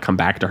with, like come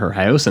back to her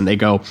house, and they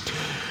go,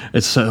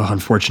 "It's so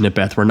unfortunate,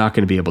 Beth, we're not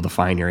going to be able to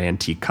find your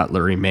antique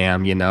cutlery,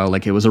 ma'am." You know,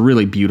 like it was a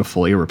really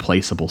beautiful,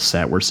 irreplaceable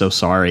set. We're so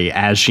sorry.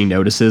 As she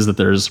notices that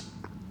there's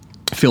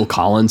Phil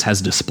Collins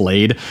has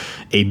displayed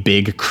a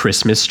big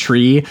Christmas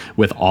tree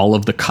with all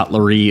of the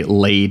cutlery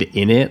laid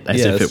in it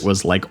as if it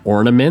was like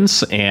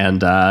ornaments,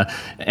 and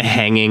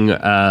hanging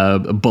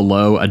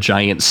below a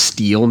giant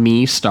Steal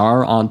Me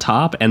star on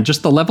top. And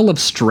just the level of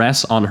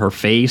stress on her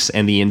face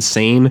and the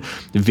insane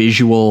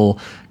visual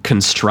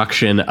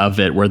construction of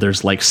it, where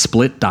there's like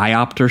split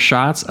diopter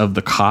shots of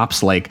the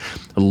cops like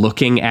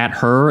looking at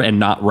her and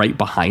not right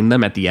behind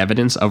them at the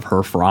evidence of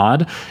her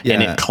fraud,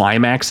 and it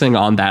climaxing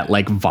on that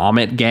like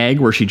vomit gag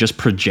where she just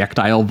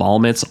projectile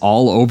vomits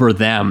all over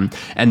them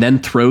and then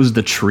throws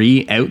the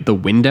tree out the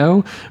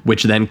window,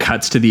 which then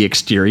cuts to the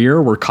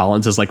exterior where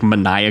Collins is like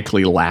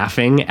maniacally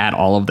laughing at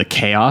all of the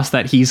chaos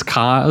that he's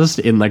caused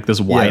in like this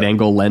wide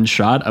angle lens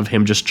shot of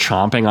him just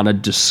chomping on a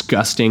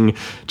disgusting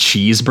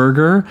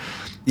cheeseburger.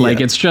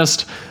 Like, it's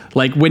just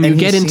like when you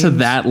get into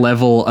that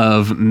level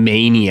of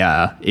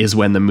mania is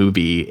when the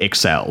movie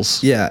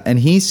excels. Yeah. And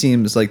he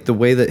seems like the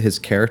way that his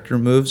character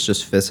moves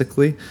just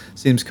physically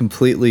seems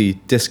completely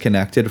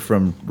disconnected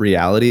from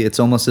reality. It's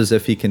almost as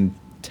if he can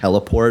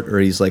teleport, or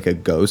he's like a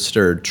ghost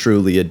or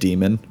truly a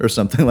demon or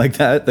something like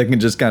that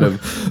can just kind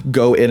of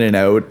go in and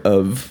out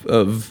of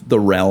the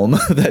realm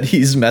that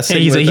he's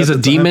messing with. He's a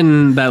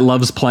demon that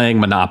loves playing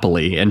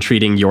Monopoly and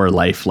treating your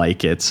life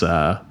like it's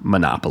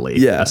Monopoly.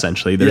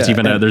 Essentially. There's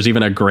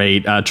even a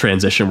great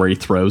transition where he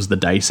throws the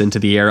dice into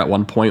the air at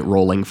one point,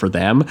 rolling for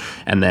them,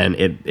 and then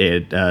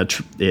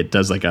it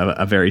does like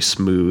a very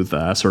smooth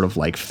sort of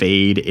like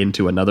fade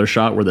into another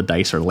shot where the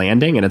dice are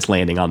landing, and it's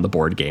landing on the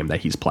board game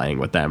that he's playing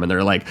with them, and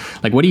they're like,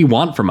 what do you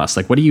want from us?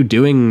 Like, what are you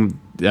doing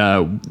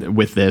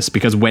with this?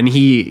 Because when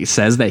he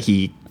says that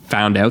he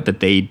found out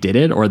that they did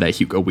it, or that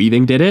Hugo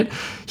Weaving did it,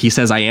 he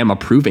says, "I am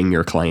approving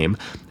your claim."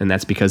 And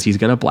that's because he's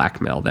going to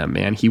blackmail them,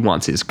 man. He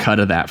wants his cut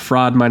of that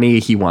fraud money.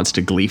 He wants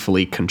to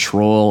gleefully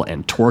control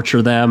and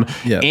torture them.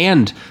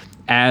 And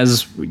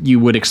as you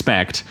would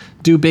expect,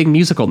 do big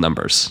musical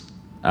numbers.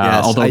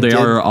 Although they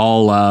are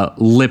all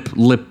lip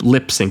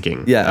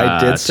syncing. Yeah,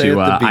 I did say at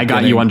the beginning, "I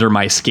got you under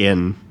my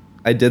skin."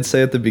 I did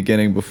say at the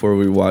beginning before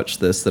we watched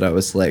this that I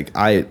was like,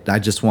 I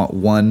just want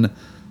one,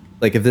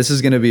 like if this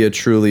is going to be a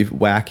truly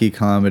wacky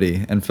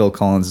comedy and Phil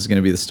Collins is going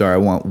to be the star, I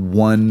want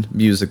one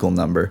musical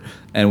number.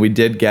 And we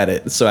did get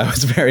it. So I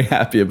was very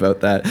happy about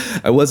that.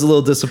 I was a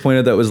little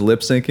disappointed that it was lip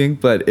syncing,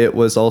 but it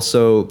was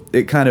also,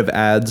 it kind of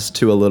adds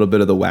to a little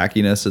bit of the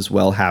wackiness as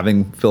well,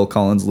 having Phil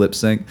Collins lip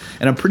sync.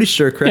 And I'm pretty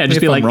sure, correct me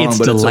if I'm wrong, it's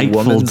but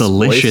delightful, it's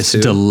delicious,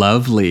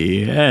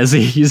 delovely, as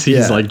he's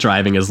like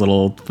driving his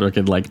little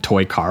freaking like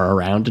toy car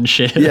around and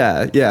shit.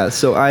 Yeah.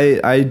 So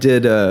I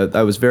did,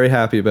 I was very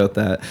happy about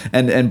that.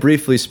 And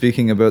briefly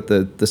speaking about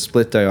the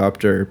split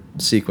diopter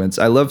sequence,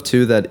 I love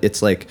too that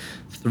it's like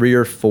 3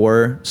 or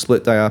 4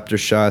 split diopter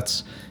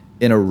shots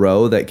in a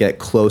row that get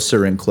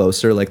closer and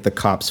closer. Like the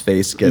cop's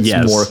face gets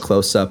more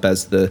close up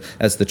as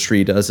the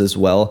tree does as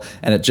well,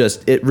 and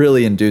it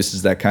really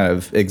induces that kind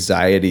of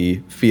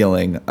anxiety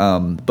feeling.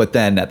 But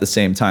then at the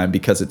same time,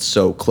 because it's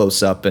so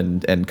close up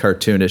and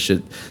cartoonish,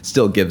 it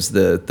still gives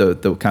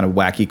the kind of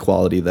wacky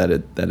quality that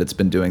it's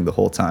been doing the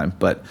whole time.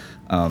 But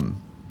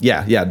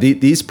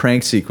these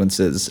prank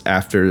sequences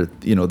after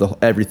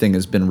everything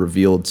has been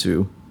revealed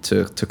to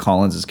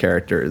Collins's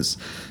character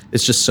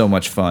it's just so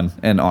much fun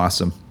and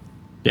awesome.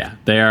 Yeah,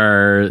 they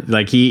are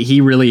like he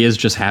really is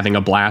just having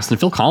a blast, and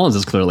Phil Collins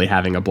is clearly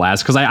having a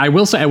blast. Because I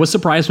will say I was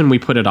surprised when we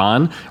put it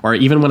on, or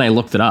even when I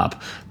looked it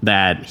up,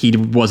 that he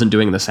wasn't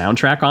doing the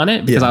soundtrack on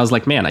it. Because I was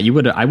like, man, I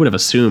would have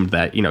assumed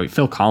that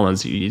Phil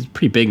Collins, he's a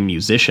pretty big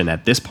musician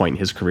at this point in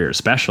his career,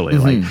 especially.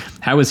 Like,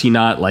 how is he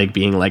not like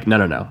being like,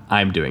 no,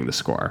 I'm doing the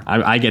score.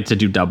 I get to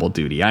do double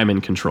duty. I'm in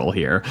control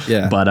here.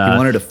 Yeah, but he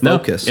wanted to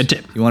focus.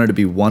 He wanted to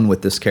be one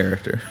with this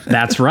character.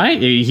 That's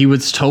right. He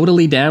was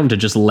totally down to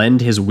just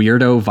lend his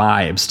weirdo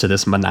vibe to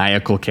this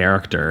maniacal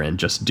character and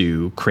just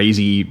do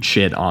crazy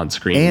shit on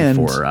screen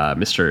for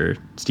Mr.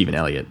 Stephen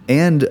Elliott.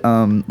 And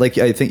like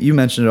I think you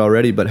mentioned it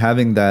already, but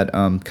having that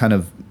kind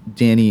of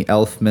Danny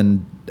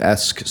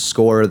Elfman-esque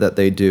score that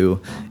they do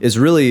is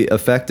really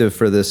effective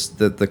for the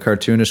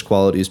cartoonish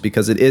qualities,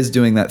 because it is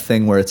doing that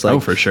thing where it's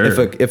like, for sure,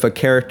 if a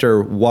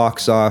character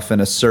walks off in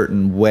a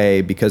certain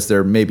way because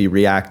they're maybe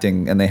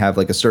reacting and they have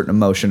like a certain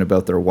emotion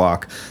about their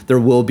walk,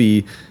 there will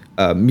be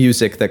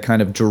music that kind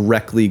of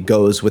directly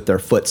goes with their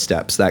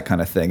footsteps, that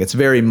kind of thing. It's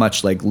very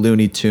much like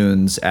Looney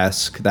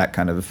Tunes-esque, that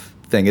kind of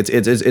thing.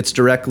 It's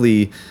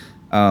directly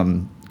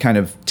kind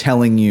of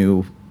telling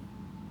you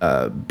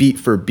beat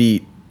for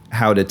beat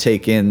how to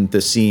take in the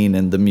scene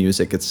and the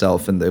music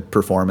itself and the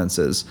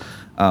performances.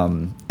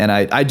 And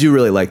I do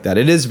really like that.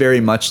 It is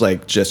very much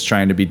like just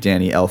trying to be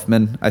Danny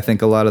Elfman, I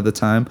think, a lot of the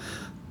time.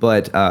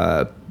 But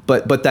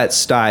but that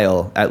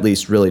style at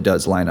least really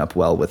does line up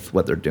well with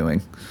what they're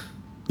doing.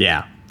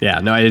 Yeah.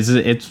 No,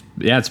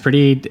 it's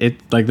pretty.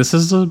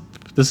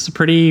 This is a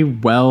pretty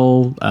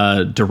well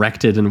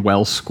directed and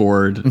well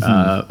scored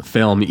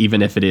film,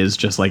 even if it is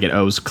just like it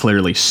owes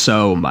clearly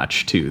so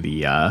much to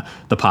the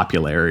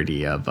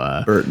popularity of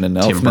Burton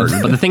and Tim Elfman.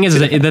 Burton. But the thing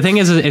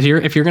is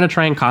if you're gonna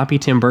try and copy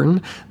Tim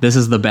Burton, this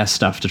is the best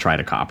stuff to try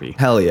to copy.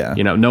 Hell yeah.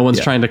 You know, no one's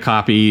trying to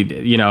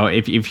copy. You know,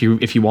 if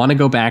you want to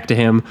go back to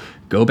him,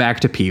 go back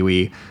to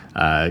Pee-wee.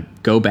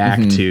 Go back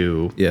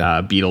to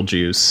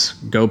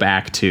Beetlejuice. Go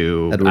back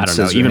to Edward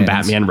Scissorhands. Even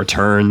Batman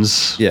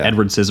Returns. Yeah.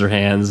 Edward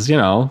Scissorhands. You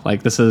know,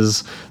 like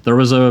there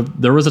was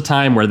a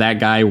time where that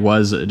guy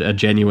was a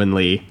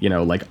genuinely, you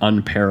know, like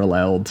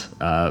unparalleled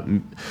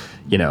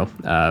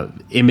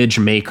image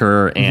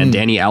maker, and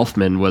Danny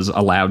Elfman was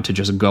allowed to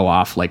just go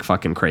off like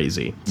fucking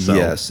crazy. So,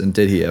 yes, and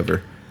did he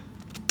ever?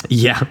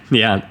 Yeah,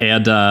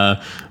 and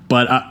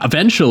but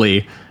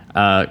eventually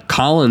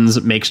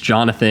Collins makes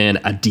Jonathan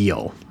a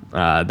deal.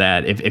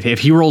 That if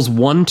he rolls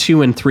 1,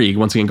 2, and 3,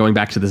 once again going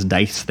back to this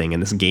dice thing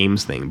and this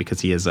games thing,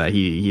 because he is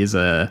he's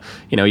a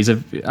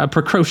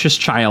precocious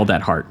child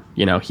at heart.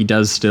 You know, he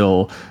does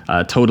still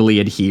totally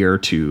adhere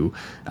to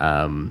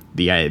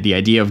the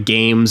idea of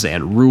games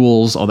and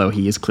rules, although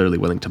he is clearly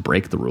willing to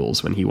break the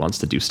rules when he wants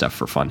to do stuff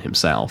for fun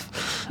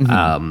himself.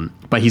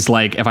 But he's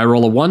like, if I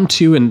roll a 1,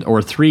 2,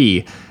 or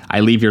 3,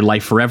 I leave your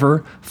life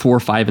forever. 4,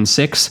 5, and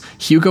 6,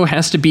 Hugo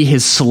has to be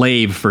his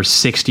slave for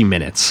 60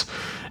 minutes.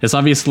 It's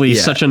obviously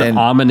such an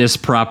ominous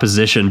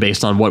proposition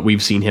based on what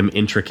we've seen him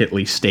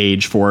intricately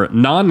stage for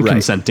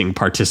non-consenting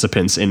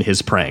participants in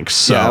his pranks.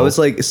 So I was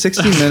like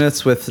 60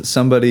 minutes with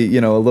somebody, you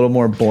know, a little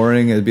more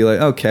boring. It'd be like,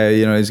 okay,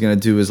 you know, he's going to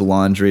do his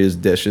laundry, his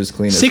dishes,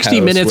 clean his 60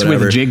 house, minutes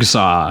whatever. with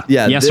Jigsaw.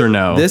 Yeah, yes or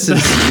no? This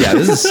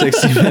is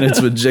 60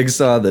 minutes with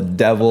Jigsaw, the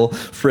devil,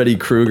 Freddy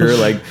Krueger.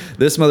 Like,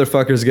 this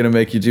motherfucker is going to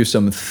make you do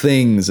some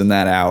things in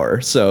that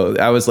hour. So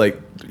I was like,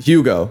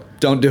 Hugo,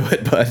 don't do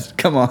it, bud.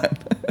 Come on.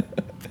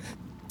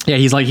 Yeah,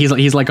 he's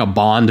like a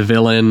Bond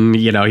villain.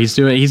 You know, he's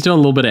doing a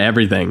little bit of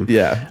everything.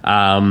 Yeah.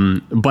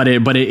 But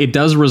it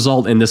does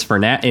result in this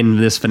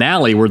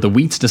finale where the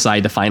Wheats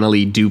decide to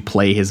finally do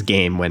play his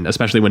game,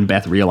 especially when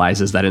Beth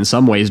realizes that in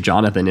some ways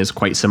Jonathan is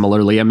quite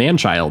similarly a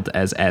man-child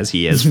as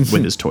he is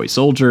with his toy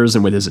soldiers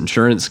and with his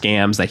insurance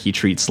scams that he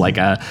treats like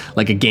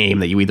a game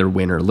that you either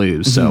win or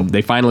lose. So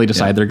they finally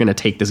decide they're going to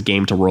take this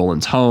game to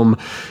Roland's home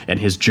and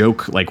his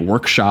joke like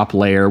workshop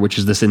lair, which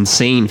is this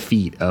insane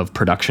feat of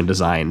production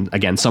design.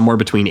 Again, somewhere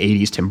between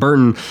 80s Tim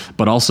Burton,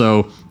 but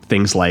also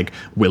things like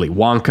Willy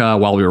Wonka.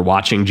 While we were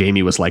watching,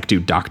 Jamie was like,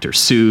 dude, Dr.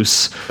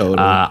 Seuss. Totally.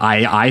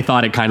 I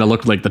thought it kind of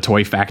looked like the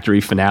Toy Factory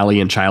finale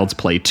in Child's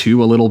Play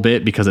 2 a little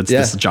bit, because it's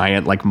this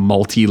giant like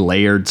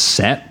multi-layered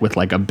set with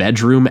like a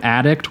bedroom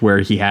attic where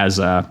he has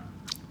a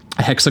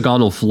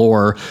hexagonal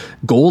floor,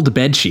 gold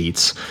bed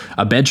sheets,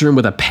 a bedroom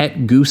with a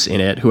pet goose in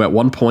it who at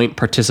one point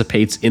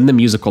participates in the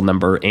musical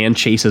number and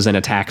chases and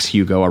attacks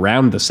Hugo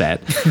around the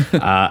set,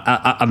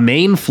 a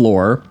main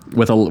floor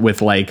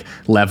with like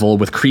level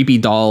with creepy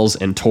dolls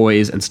and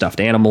toys and stuffed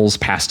animals,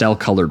 pastel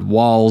colored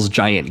walls,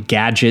 giant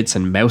gadgets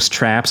and mouse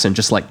traps and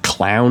just like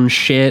clown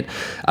shit,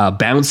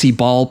 bouncy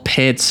ball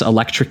pits,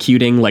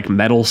 electrocuting like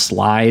metal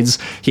slides.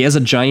 He has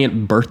a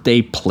giant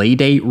birthday play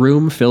date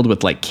room filled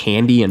with like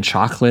candy and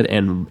chocolate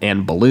and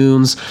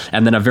balloons,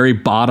 and then a very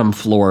bottom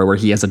floor where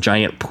he has a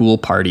giant pool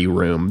party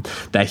room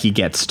that he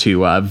gets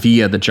to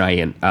via the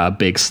giant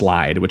big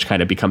slide, which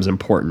kind of becomes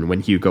important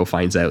when Hugo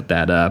finds out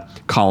that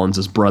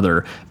Collins's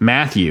brother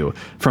Matthew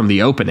from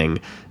the opening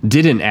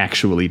didn't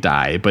actually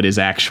die, but is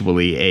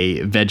actually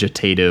a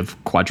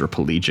vegetative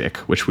quadriplegic,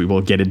 which we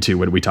will get into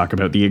when we talk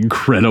about the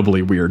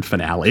incredibly weird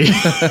finale.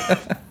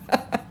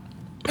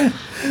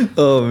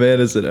 Oh man,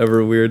 is it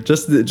ever weird?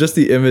 Just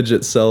the image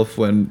itself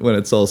when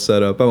it's all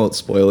set up. I won't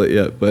spoil it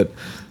yet, but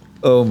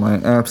oh my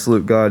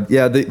absolute god.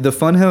 Yeah, the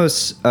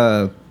Funhouse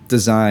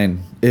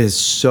design is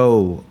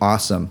so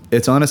awesome.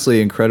 It's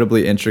honestly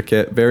incredibly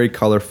intricate, very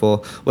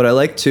colorful. What I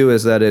like too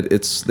is that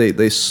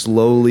they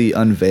slowly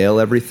unveil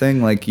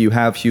everything. Like you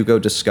have Hugo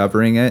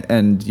discovering it,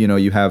 and you know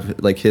you have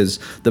like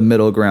the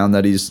middle ground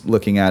that he's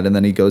looking at, and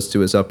then he goes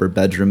to his upper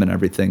bedroom and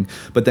everything.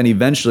 But then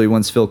eventually,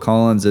 once Phil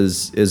Collins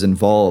is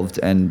involved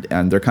and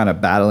they're kind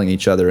of battling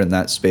each other in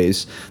that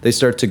space, they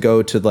start to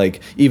go to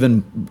like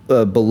even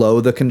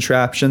below the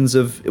contraptions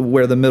of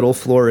where the middle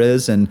floor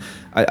is. And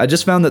I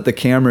just found that the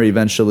camera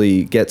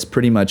eventually gets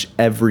pretty much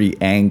every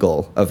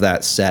angle of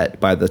that set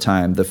by the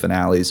time the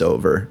finale's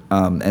over.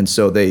 And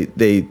so they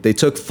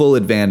took full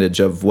advantage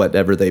of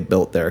whatever they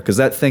built there, because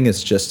that thing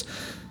is just,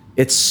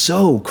 it's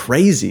so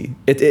crazy.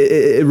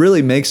 It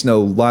really makes no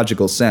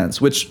logical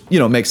sense, which, you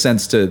know, makes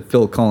sense to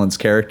Phil Collins'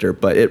 character,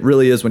 but it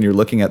really is, when you're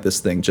looking at this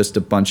thing, just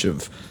a bunch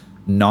of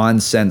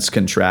nonsense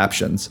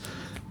contraptions.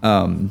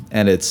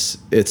 And it's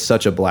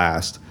such a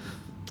blast.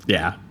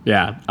 Yeah,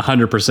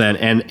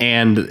 100%.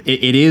 And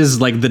it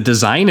is like the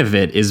design of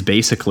it is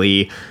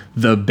basically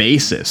the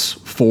basis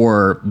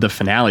for the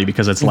finale,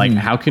 because it's like,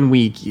 how can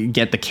we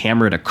get the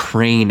camera to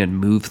crane and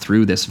move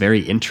through this very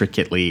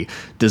intricately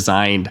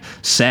designed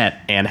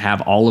set and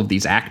have all of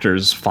these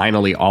actors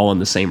finally all in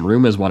the same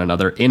room as one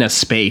another in a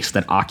space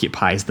that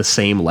occupies the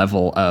same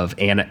level of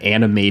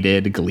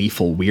animated,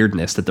 gleeful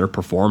weirdness that their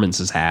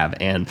performances have.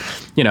 And,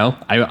 you know,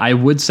 I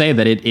would say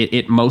that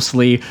it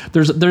mostly,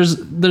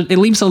 it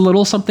leaves a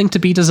little something to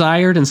be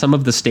desired in some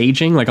of the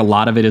staging. Like, a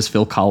lot of it is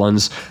Phil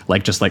Collins,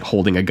 like, just like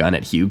holding a gun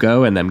at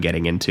Hugo and them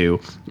getting into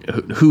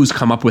who's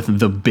come up with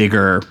the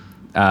bigger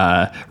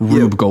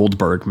Rube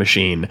Goldberg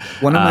machine.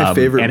 One of my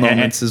favorite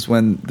moments is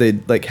when they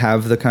like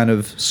have the kind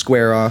of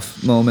square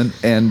off moment,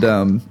 and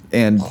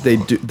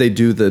they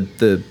do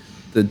the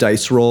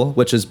dice roll,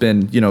 which has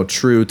been, you know,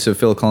 true to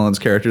Phil Collins'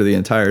 character the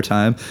entire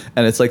time.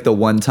 And it's like the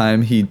one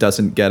time he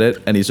doesn't get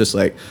it and he's just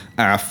like,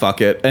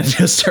 fuck it, and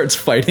just starts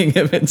fighting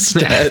him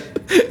instead.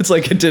 It's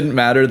like it didn't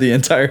matter the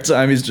entire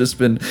time. He's just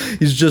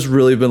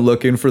really been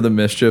looking for the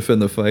mischief in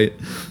the fight.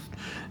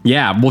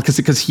 Yeah, well,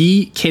 because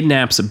he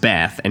kidnaps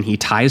Beth and he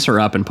ties her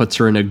up and puts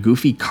her in a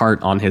goofy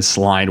cart on his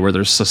slide where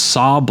there's a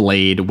saw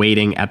blade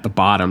waiting at the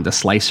bottom to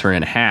slice her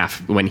in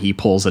half when he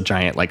pulls a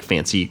giant, like,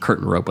 fancy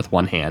curtain rope with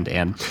one hand.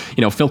 And,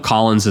 you know, Phil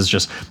Collins is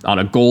just on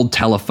a gold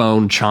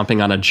telephone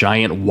chomping on a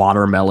giant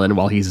watermelon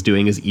while he's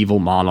doing his evil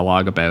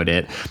monologue about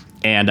it.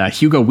 And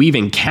Hugo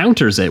Weaving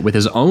counters it with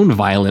his own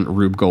violent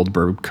Rube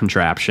Goldberg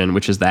contraption,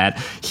 which is that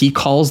he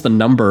calls the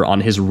number on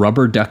his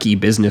rubber ducky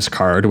business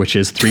card, which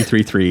is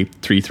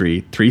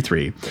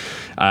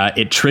 333-3333.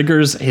 It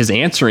triggers his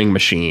answering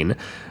machine,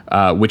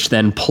 which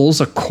then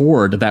pulls a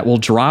cord that will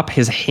drop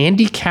his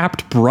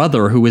handicapped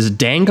brother, who is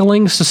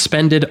dangling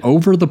suspended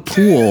over the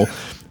pool,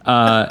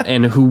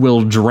 and who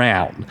will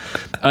drown.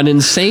 An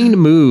insane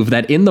move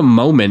that in the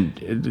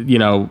moment, you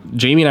know,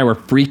 Jamie and I were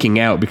freaking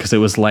out because it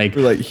was like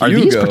are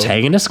these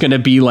protagonists going to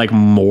be like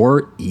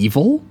more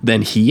evil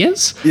than he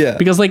is? Yeah.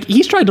 Because like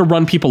he's tried to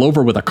run people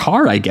over with a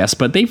car, I guess,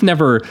 but he's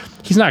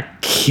not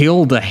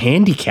killed a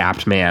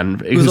handicapped man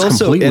who's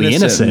also completely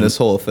innocent in this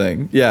whole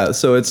thing. Yeah.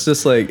 So it's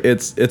just like,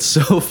 it's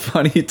so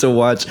funny to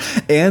watch.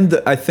 And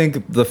I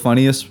think the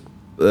funniest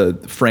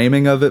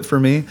framing of it for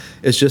me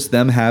is just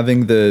them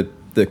having the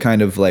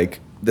kind of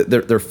like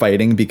they're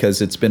fighting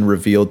because it's been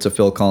revealed to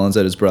Phil Collins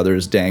that his brother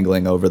is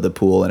dangling over the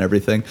pool and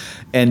everything.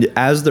 And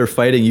as they're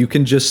fighting, you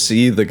can just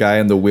see the guy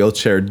in the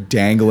wheelchair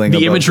dangling.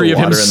 The imagery of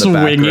him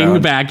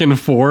swinging back and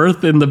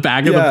forth in the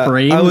back of the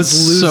frame. I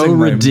was losing so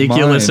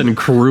ridiculous mind. And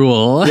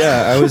cruel.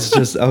 Yeah, I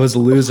was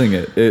losing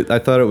it. I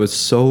thought it was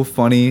so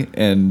funny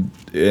and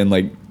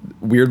like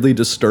weirdly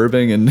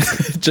disturbing, and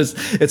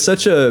it's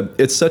such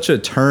a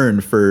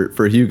turn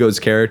for Hugo's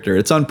character.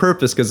 It's on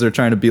purpose because they're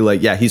trying to be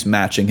like, yeah, he's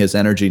matching his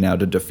energy now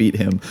to defeat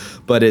him,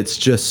 but it's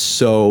just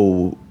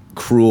so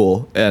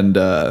cruel and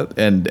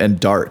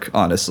dark,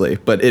 honestly,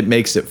 but it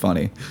makes it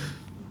funny.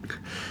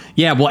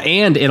 Yeah, well,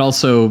 and it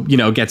also, you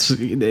know,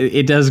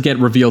 it does get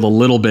revealed a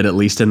little bit, at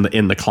least in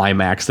the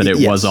climax, that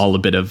it was all a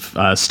bit of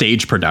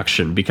stage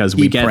production, because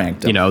we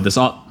get, you know, this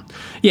all.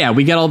 Yeah,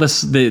 we get all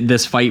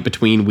this fight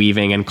between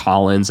Weaving and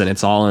Collins, and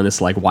it's all in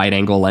this like wide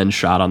angle lens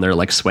shot on their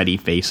like sweaty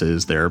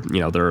faces. They're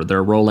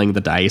rolling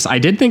the dice. I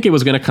did think it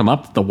was going to come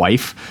up the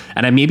wife,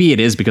 and maybe it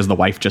is because the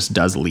wife just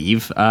does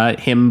leave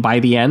him by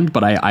the end.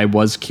 But I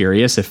was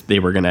curious if they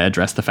were going to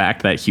address the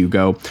fact that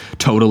Hugo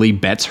totally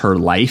bets her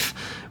life,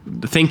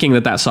 thinking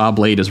that saw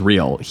blade is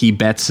real. He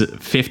bets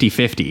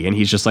 50-50, and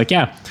he's just like,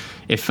 yeah,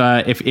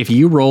 if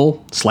you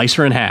roll, slice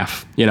her in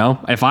half. You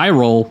know, if I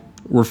roll,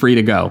 we're free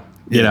to go.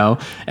 You know,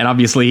 and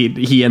obviously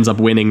he ends up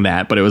winning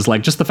that, but it was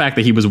like just the fact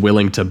that he was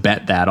willing to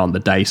bet that on the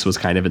dice was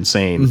kind of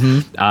insane.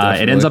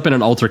 It ends up in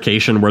an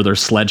altercation where they're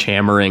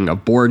sledgehammering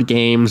of board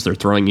games. They're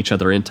throwing each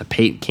other into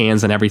paint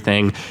cans and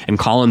everything. And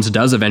Collins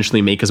does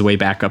eventually make his way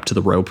back up to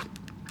the rope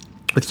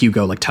with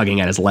Hugo like tugging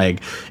at his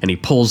leg, and he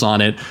pulls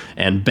on it,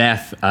 and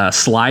Beth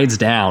slides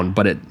down,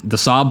 but the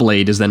saw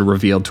blade is then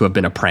revealed to have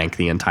been a prank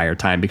the entire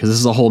time, because this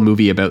is a whole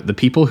movie about the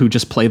people who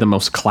just play the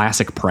most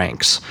classic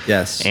pranks.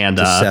 Yes, and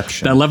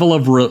deception. That level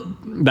of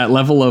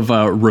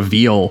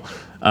reveal.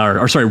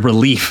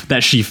 Relief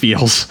that she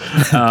feels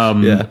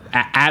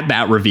at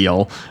that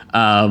reveal,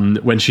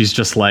 when she's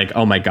just like,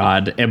 oh my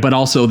God, but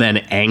also then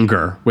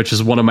anger, which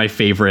is one of my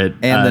favorite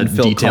and then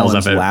Phil details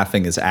Collins of it.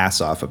 Laughing his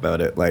ass off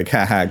about it, like,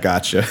 haha,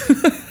 gotcha.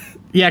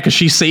 Yeah, because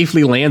she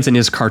safely lands in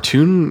his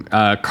cartoon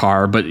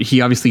car, but he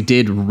obviously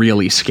did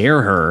really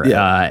scare her.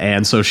 Yeah.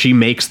 And so she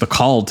makes the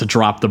call to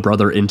drop the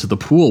brother into the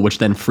pool, which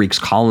then freaks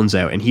Collins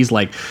out. And he's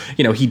like,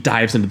 you know, he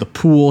dives into the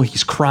pool.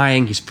 He's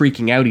crying. He's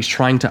freaking out. He's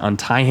trying to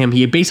untie him.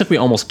 He basically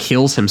almost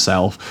kills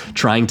himself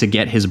trying to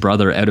get his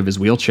brother out of his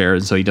wheelchair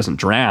so he doesn't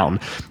drown.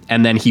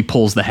 And then he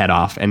pulls the head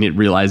off, and he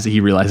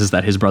realizes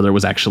that his brother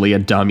was actually a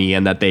dummy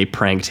and that they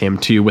pranked him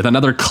too with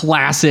another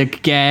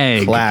classic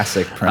gag.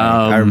 Classic prank.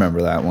 I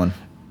remember that one.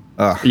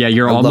 Yeah,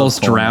 you're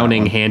almost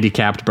drowning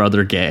handicapped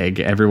brother gag.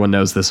 Everyone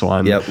knows this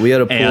one. Yep, we had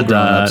a pool growing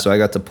up, so I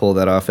got to pull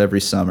that off every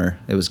summer.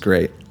 It was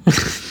great.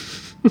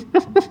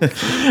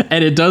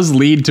 And it does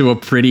lead to a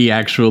pretty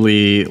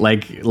actually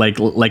like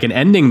an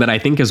ending that I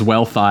think is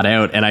well thought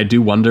out. And I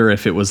do wonder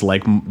if it was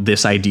like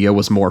this idea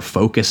was more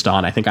focused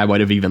on, I think I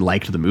might have even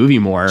liked the movie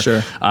more,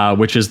 Sure.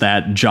 Which is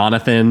that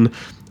Jonathan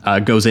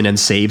goes in and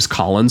saves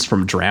Collins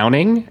from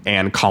drowning,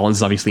 and Collins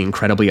is obviously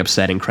incredibly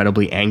upset,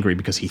 incredibly angry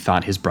because he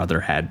thought his brother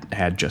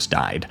had just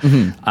died.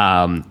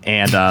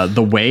 And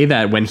the way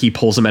that when he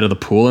pulls him out of the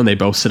pool and they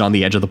both sit on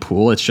the edge of the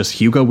pool, it's just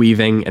Hugo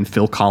Weaving and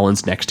Phil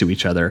Collins next to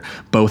each other,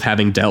 both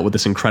having dealt with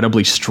this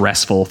incredibly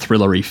stressful,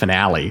 thrillery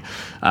finale.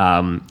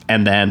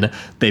 And then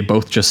they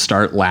both just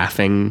start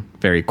laughing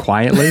very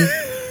quietly.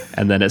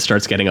 And then it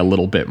starts getting a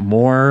little bit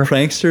more.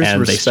 Pranksters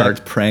and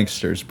respect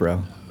pranksters,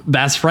 bro.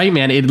 That's right,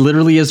 man. It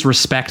literally is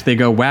respect. They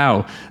go,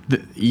 wow,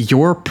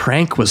 your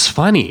prank was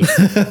funny.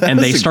 And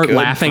they start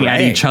laughing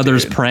at each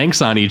other's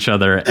pranks on each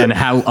other and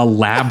how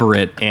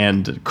elaborate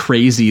and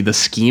crazy the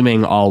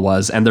scheming all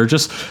was. And they're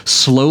just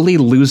slowly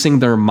losing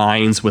their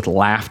minds with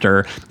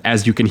laughter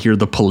as you can hear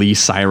the police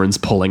sirens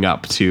pulling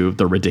up to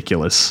the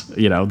ridiculous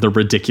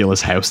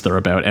house they're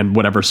about and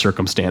whatever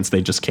circumstance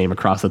they just came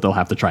across that they'll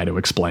have to try to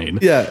explain.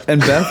 Yeah,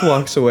 and Beth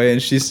walks away and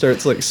she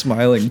starts like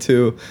smiling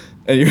too.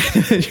 And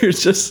you're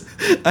just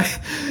I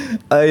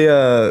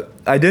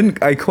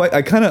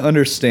kind of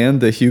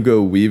understand the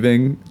Hugo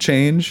Weaving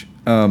change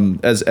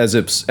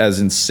as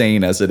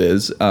insane as it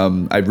is.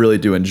 I really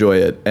do enjoy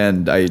it,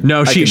 and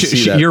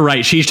you're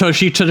right. She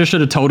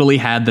should have totally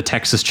had the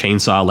Texas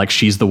Chainsaw, like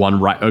she's the one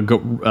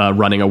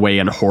running away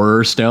in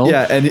horror still.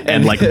 Yeah,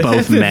 and like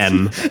both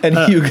men and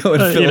Hugo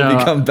and Phil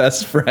become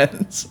best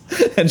friends,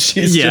 and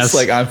she's just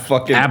like, I'm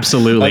fucking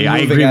absolutely. I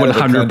agree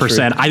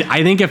 100%.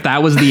 I think if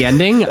that was the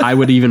ending, I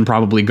would even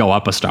probably go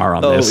up a star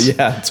on this. Oh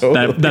yeah,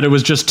 totally. That it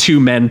was just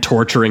two men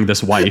torturing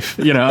this wife,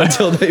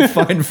 until they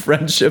find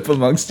friendship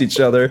amongst each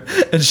other.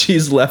 And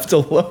she's left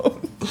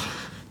alone.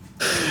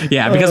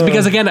 Yeah,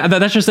 because again,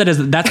 that's just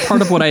that's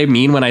part of what I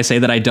mean when I say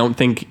that I don't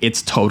think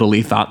it's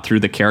totally thought through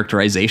the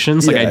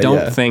characterizations. Like I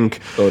don't think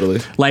totally.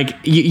 Like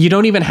you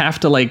don't even have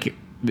to like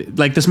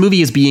this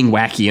movie is being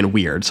wacky and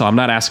weird, so I'm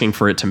not asking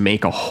for it to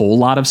make a whole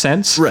lot of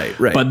sense. Right.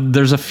 But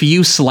there's a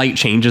few slight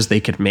changes they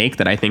could make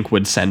that I think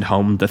would send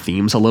home the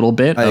themes a little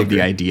bit of the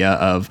idea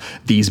of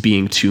these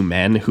being two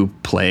men who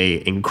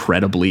play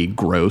incredibly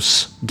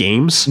gross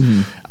games.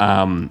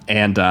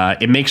 And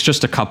it makes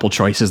just a couple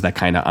choices that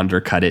kind of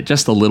undercut it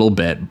just a little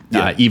bit,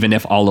 even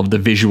if all of the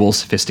visual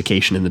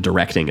sophistication in the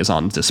directing is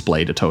on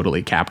display to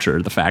totally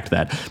capture the fact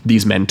that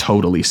these men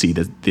totally see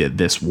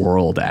this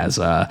world as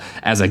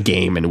a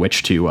game in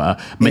which to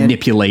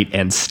manipulate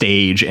and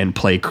stage and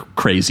play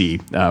crazy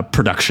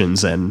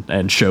productions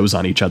and shows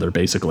on each other,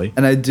 basically.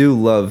 And I do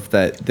love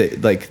that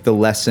the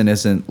lesson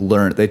isn't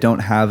learned. They don't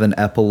have an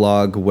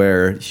epilogue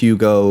where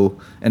Hugo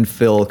and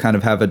Phil kind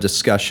of have a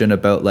discussion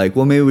about like,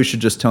 well, maybe we should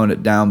just tone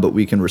it down, but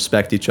we can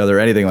respect each other,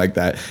 anything like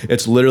that.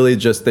 It's literally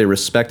just they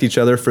respect each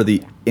other for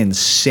the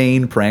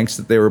insane pranks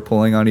that they were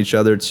pulling on each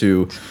other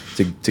to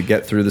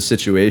get through the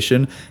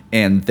situation,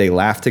 and they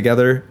laugh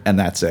together, and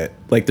that's it.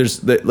 Like there's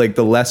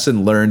the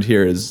lesson learned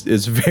here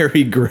is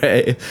very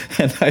gray,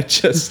 and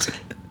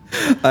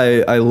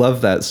I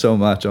love that so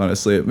much.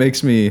 Honestly, it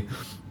makes me.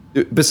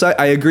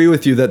 I agree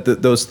with you that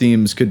those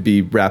themes could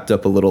be wrapped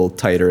up a little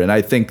tighter, and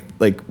I think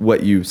like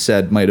what you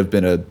said might have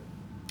been a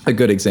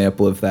good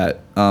example of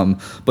that.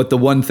 But the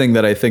one thing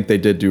that I think they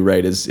did do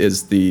right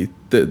is the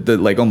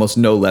like almost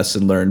no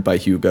lesson learned by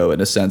Hugo in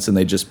a sense, and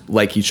they just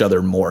like each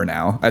other more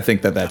now. I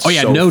think that's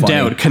no funny.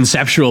 doubt.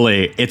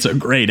 Conceptually, it's a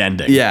great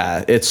ending.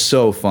 Yeah, it's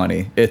so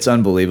funny. It's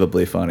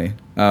unbelievably funny.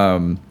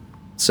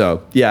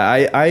 So yeah,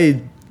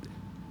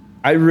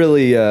 I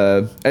really.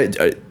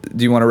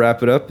 Do you want to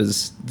wrap it up?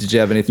 Did you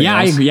have anything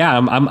else?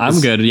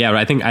 I'm good. Yeah,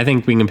 I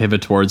think we can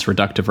pivot towards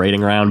reductive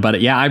rating round. But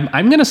yeah,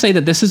 I'm going to say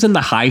that this is in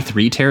the high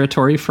 3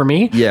 territory for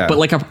me. Yeah, but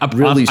like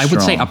really I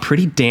would say a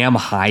pretty damn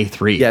high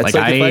 3. Yeah, it's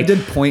like if I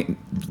did point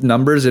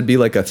numbers, it'd be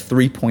like a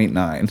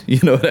 3.9. You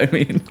know what I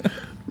mean?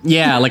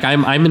 Yeah, like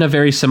I'm in a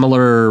very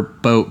similar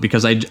boat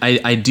because I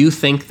do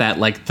think that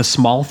like the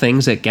small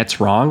things it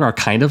gets wrong are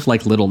kind of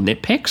like little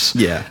nitpicks.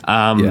 Yeah.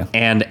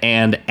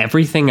 And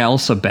everything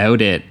else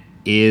about it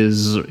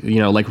is,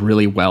 like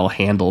really well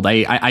handled.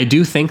 I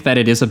do think that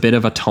it is a bit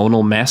of a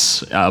tonal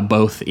mess,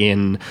 both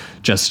in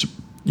just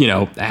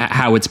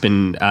how it's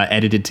been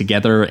edited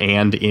together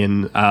and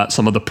in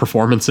some of the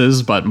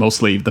performances, but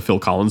mostly the Phil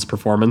Collins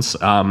performance.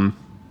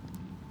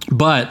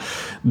 But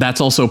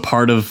that's also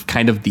part of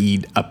kind of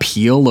the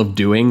appeal of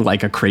doing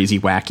like a crazy,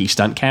 wacky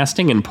stunt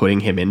casting and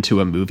putting him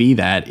into a movie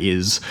that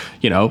is,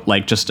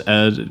 like just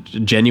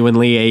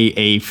genuinely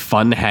a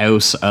fun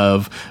house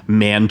of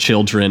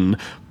man-children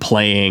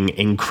playing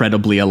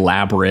incredibly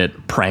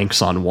elaborate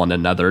pranks on one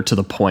another to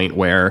the point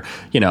where,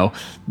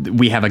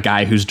 we have a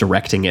guy who's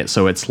directing it.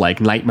 So it's like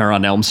Nightmare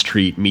on Elm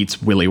Street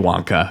meets Willy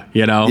Wonka,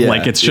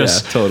 like it's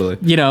just, totally,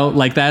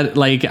 like that,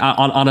 like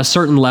on a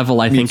certain level,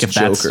 I think if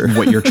that's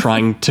what you're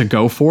trying to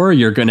go for,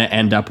 you're going to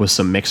end up with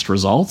some mixed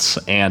results.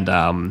 And,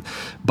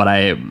 but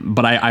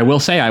I will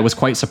say I was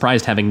quite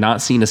surprised, having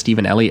not seen a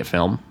Stephen Elliott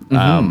film,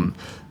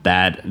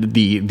 that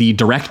the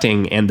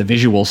directing and the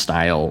visual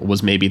style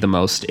was maybe the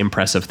most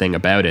impressive thing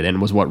about it,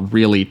 and was what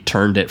really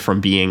turned it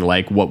from being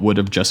like what would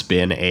have just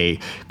been a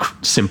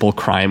simple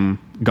crime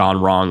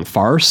gone wrong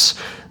farce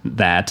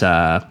that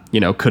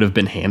could have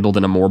been handled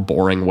in a more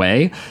boring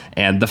way.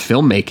 And the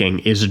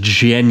filmmaking is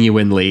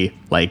genuinely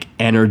like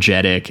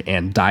energetic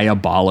and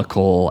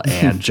diabolical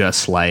and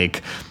just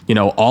like,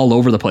 all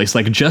over the place,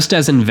 like just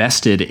as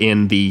invested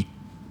in the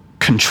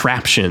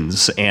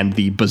contraptions and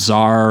the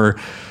bizarre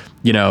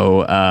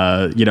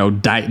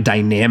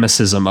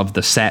dynamicism of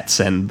the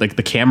sets, and like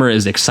the camera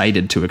is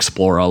excited to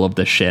explore all of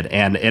this shit,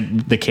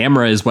 and the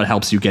camera is what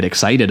helps you get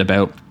excited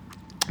about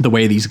the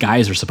way these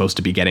guys are supposed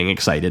to be getting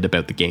excited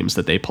about the games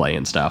that they play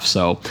and stuff.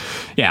 So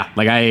yeah,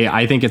 like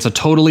I think it's a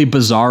totally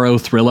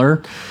bizarro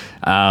thriller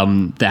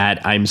that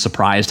I'm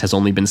surprised has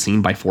only been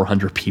seen by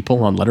 400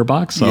 people on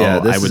Letterboxd. So yeah,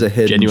 this I would is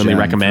a genuinely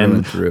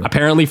recommend.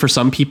 Apparently for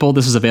some people,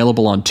 this is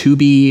available on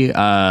Tubi.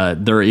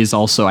 There is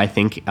also, I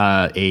think,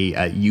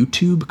 a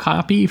YouTube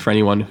copy for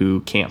anyone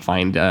who can't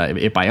find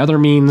it by other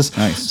means.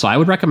 Nice. So I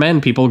would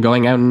recommend people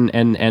going out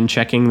and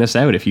checking this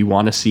out if you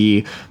want to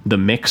see the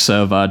mix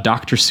of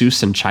Dr.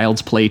 Seuss and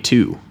Child's Play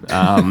 2,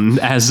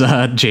 as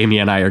Jamie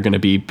and I are going to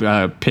be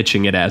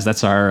pitching it as.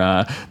 That's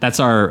our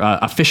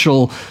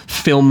official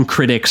film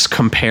critics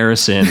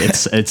comparison.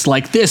 It's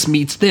like this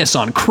meets this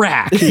on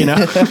crack, An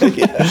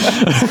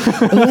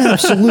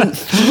absolute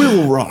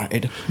thrill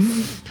ride.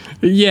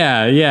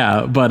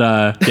 Yeah,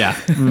 but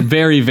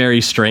very,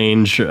 very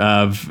strange,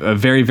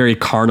 very, very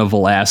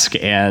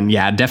carnival-esque, and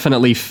yeah,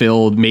 definitely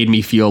made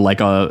me feel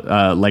like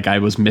I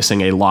was missing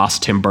a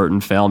lost Tim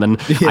Burton film,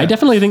 and I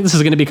definitely think this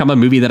is going to become a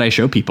movie that I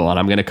show people, and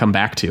I'm going to come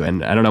back to,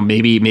 and I don't know,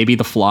 maybe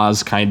the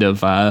flaws kind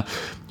of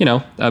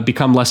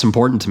become less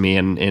important to me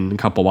in a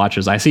couple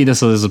watches. I see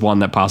this as one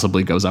that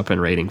possibly goes up in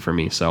rating for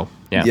me. So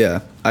yeah,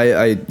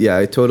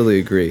 I totally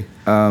agree.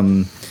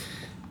 I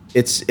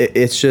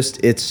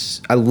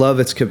love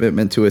its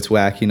commitment to its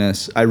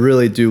wackiness. I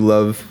really do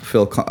love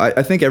Phil.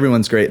 I think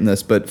everyone's great in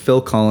this, but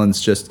Phil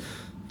Collins just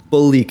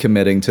fully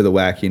committing to the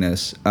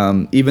wackiness.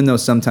 Even though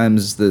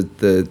sometimes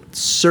the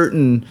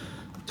certain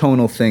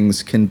tonal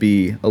things can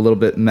be a little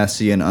bit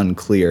messy and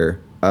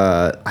unclear,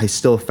 I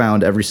still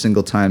found every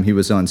single time he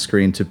was on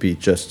screen to be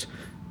just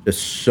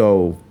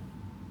so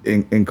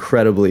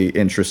incredibly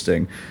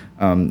interesting.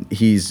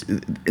 He's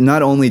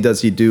not only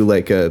does he do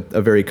like a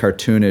very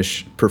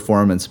cartoonish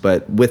performance,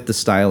 but with the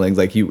styling,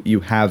 like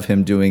you have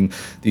him doing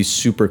these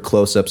super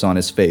close-ups on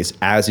his face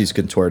as he's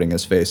contorting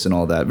his face and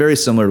all that. Very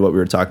similar to what we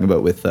were talking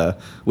about with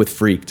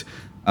Freaked.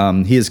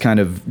 He is kind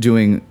of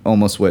doing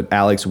almost what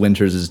Alex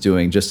Winters is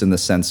doing, just in the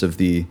sense of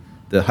the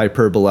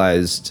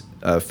hyperbolized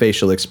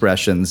facial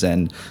expressions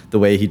and the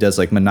way he does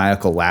like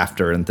maniacal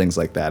laughter and things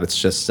like that. It's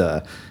just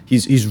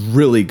he's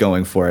really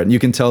going for it, and you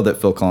can tell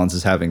that Phil Collins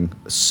is having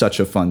such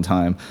a fun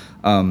time.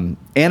 And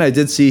I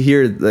did see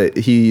here that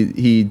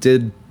he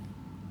did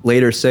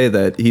later say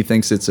that he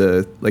thinks it's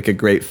a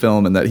great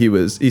film, and that he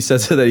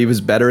says that he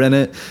was better in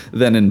it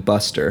than in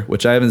Buster,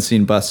 which I haven't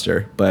seen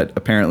Buster, but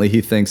apparently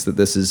he thinks that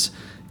this is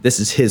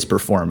his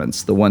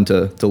performance, the one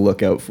to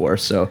look out for.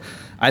 So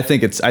I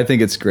think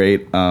it's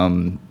great.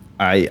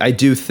 I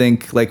do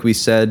think, like we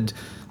said,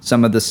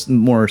 some of the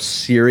more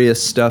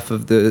serious stuff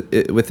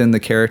within the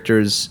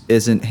characters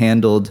isn't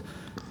handled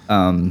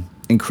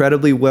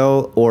incredibly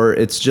well, or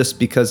it's just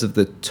because of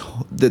the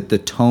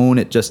tone.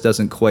 It just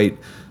doesn't quite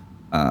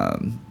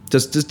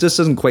just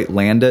doesn't quite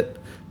land it.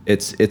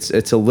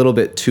 It's a little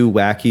bit too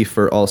wacky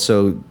for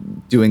also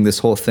doing this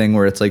whole thing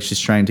where it's like she's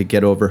trying to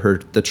get over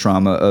the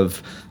trauma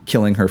of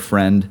killing her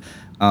friend,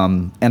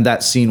 and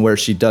that scene where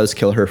she does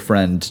kill her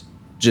friend,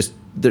 just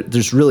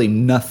there's really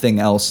nothing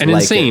else an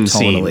like insane it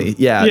tonally. Scene.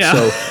 Yeah,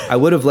 so I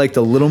would have liked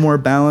a little more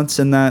balance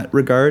in that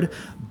regard,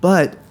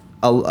 but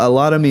a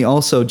lot of me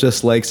also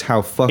just likes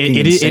how fucking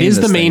it insane is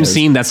the this main thing is.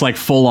 scene that's like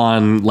full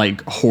on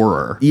like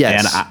horror.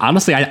 Yes. And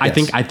honestly, I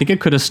think it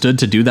could have stood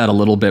to do that a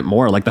little bit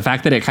more. Like the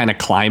fact that it kind of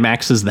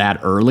climaxes that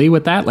early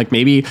with that, like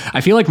maybe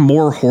I feel like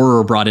more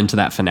horror brought into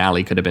that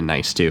finale could have been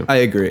nice too. I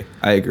agree.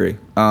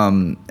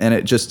 And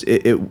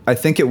I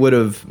think it would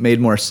have made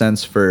more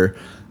sense for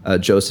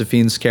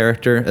Josephine's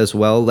character as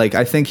well. Like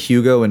I think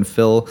Hugo and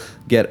Phil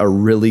get a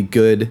really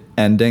good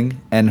ending,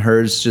 and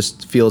hers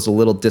just feels a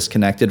little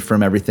disconnected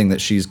from everything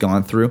that she's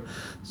gone through.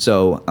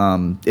 So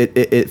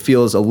it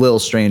feels a little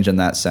strange in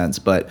that sense,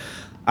 but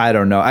I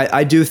don't know.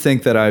 I do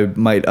think that I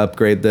might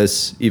upgrade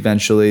this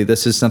eventually.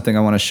 This is something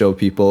I want to show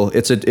people.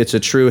 It's a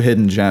true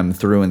hidden gem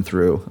through and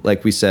through.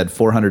 Like we said,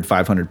 400,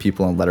 500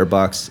 people on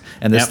Letterboxd,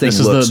 and this thing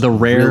this looks is the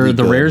rare really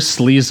good.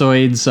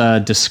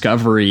 Sleazoids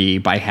discovery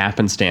by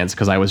happenstance,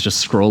 because I was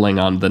just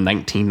scrolling on the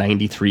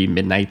 1993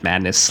 Midnight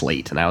Madness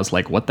slate, and I was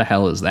like, "What the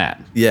hell is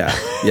that?" Yeah.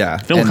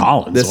 Phil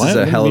Collins. This is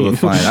a hell of a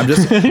find.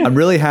 I'm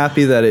really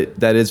happy that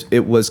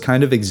it was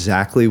kind of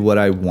exactly what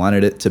I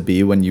wanted it to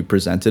be when you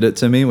presented it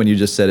to me. When you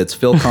just said it's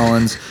Phil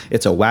Collins,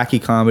 it's a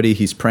wacky comedy.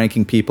 He's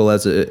pranking people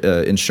as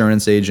a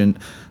insurance agent.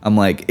 I'm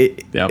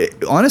like,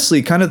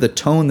 honestly, kind of the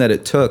tone that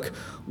it took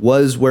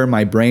was where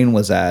my brain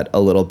was at a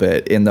little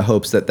bit, in the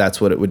hopes that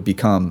that's what it would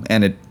become,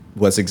 and it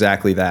was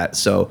exactly that.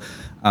 So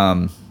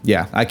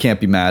yeah, I can't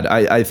be mad.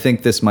 I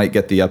think this might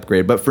get the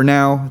upgrade, but for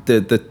now,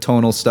 the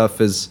tonal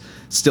stuff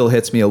still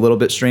hits me a little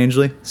bit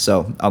strangely.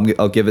 So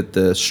I'll give it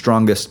the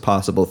strongest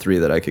possible 3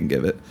 that I can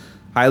give it.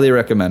 Highly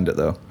recommend it,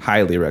 though.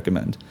 Highly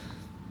recommend.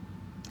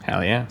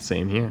 Hell yeah,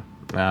 same here.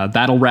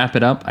 That'll wrap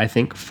it up, I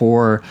think,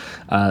 for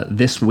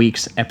this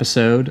week's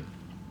episode.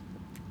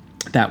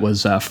 That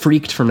was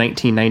Freaked from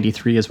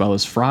 1993, as well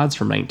as Frauds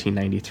from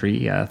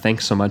 1993.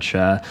 Thanks so much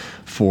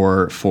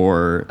for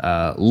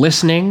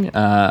listening.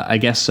 I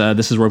guess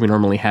this is where we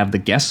normally have the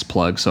guests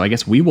plug, so I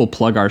guess we will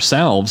plug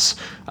ourselves.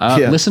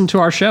 Listen to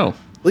our show.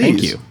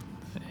 Please.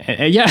 Thank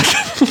you. Yeah.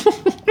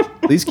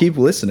 Please keep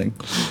listening.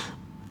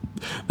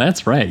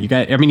 That's right. You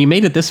guys, I mean, you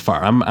made it this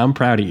far. I'm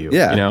proud of you.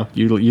 Yeah.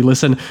 You know, you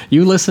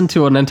listen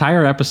to an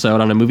entire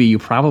episode on a movie you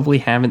probably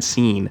haven't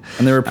seen.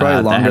 And they were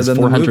probably longer than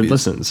 400 the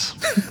listens.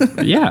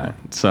 Yeah.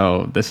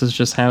 So this is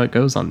just how it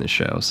goes on this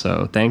show.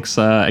 So thanks.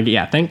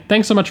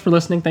 Thanks so much for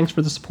listening. Thanks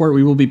for the support.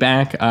 We will be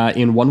back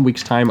in 1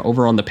 week's time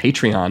over on the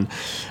Patreon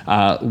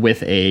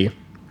with a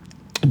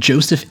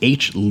Joseph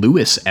H.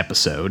 Lewis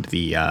episode,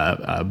 the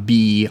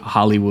B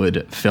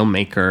Hollywood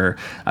filmmaker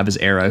of his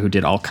era who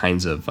did all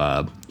kinds of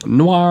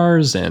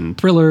noirs and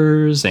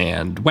thrillers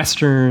and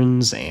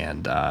westerns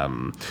and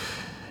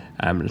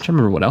I'm trying to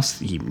remember what else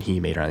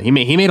he made around. He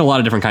made a lot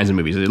of different kinds of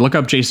movies. Look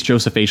up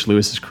Joseph H.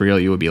 Lewis's career,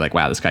 you would be like,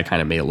 wow, this guy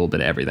kind of made a little bit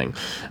of everything.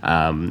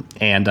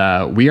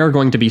 And we are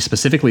going to be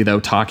specifically, though,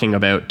 talking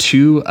about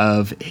 2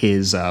 of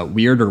his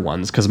weirder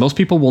ones, because most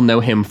people will know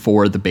him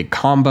for The Big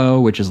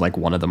Combo, which is like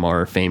one of the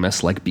more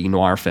famous like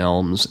B-noir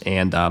films,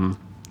 and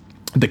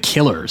The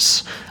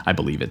Killers, I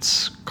believe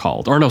it's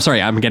called. Or no,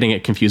 sorry, I'm getting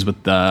it confused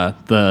with the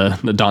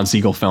Don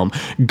Siegel film.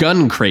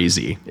 Gun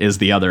Crazy is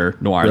the other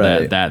noir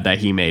that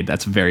he made.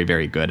 That's very,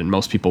 very good, and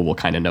most people will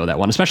kind of know that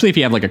one, especially if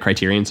you have like a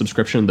Criterion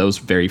subscription. Those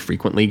very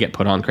frequently get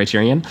put on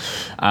Criterion.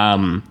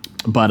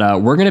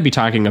 But we're going to be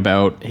talking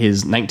about his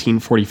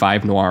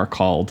 1945 noir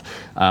called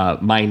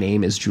My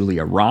Name is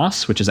Julia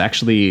Ross, which is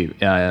actually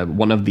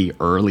one of the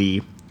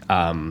early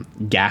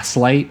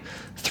Gaslight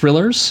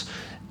thrillers.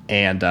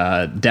 And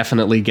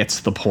definitely gets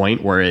to the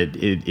point where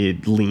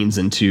it leans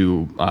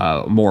into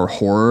more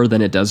horror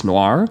than it does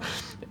noir.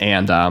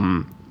 And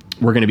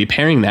we're going to be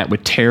pairing that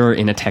with Terror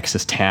in a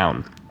Texas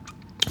Town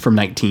from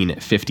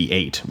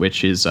 1958,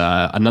 which is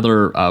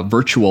another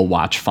virtual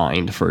watch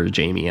find for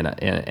Jamie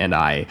and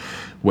I,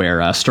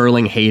 where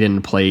Sterling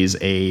Hayden plays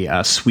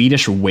a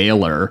Swedish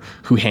whaler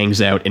who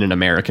hangs out in an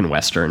American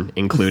Western,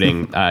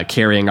 including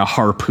carrying a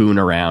harpoon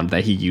around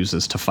that he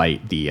uses to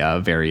fight the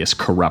various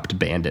corrupt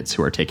bandits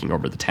who are taking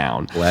over the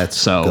town.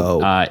 Let's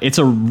go. It's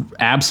a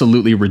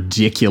absolutely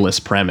ridiculous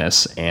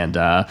premise, and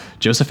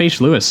Joseph H.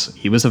 Lewis,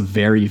 he was a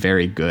very,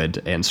 very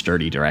good and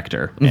sturdy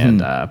director,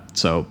 and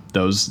so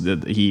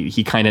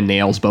he kind of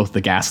nails both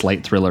the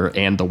gaslight thriller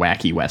and the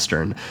wacky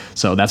Western.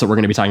 So that's what we're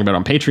going to be talking about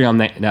on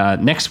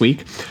Patreon next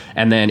week.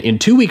 And then in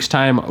 2 weeks'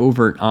 time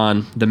over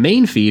on the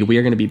main feed, we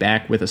are going to be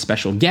back with a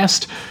special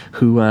guest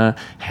who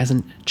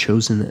hasn't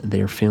chosen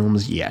their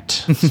films yet.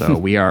 So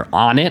we are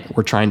on it.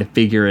 We're trying to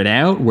figure it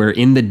out. We're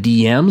in the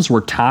DMs.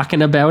 We're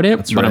talking about it.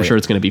 That's but right. I'm sure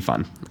it's going to be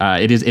fun.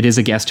 It is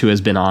a guest who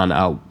has been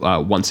on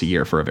once a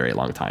year for a very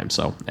long time.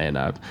 So, and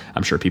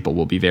I'm sure people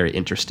will be very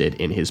interested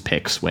in his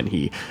picks when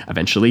he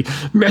eventually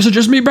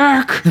messages me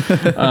back.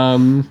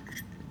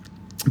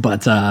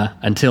 But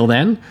until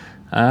then,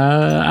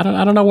 I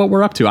don't know what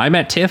we're up to. I'm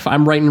at TIFF.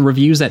 I'm writing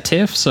reviews at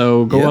TIFF.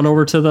 So go on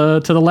over to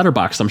the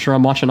letterbox. I'm sure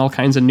I'm watching all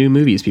kinds of new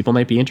movies people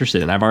might be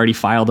interested in. I've already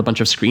filed a bunch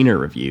of screener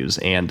reviews.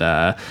 And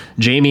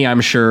Jamie,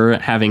 I'm sure,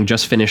 having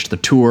just finished the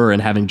tour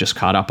and having just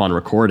caught up on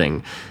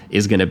recording,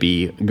 is going to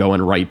be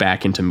going right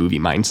back into movie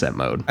mindset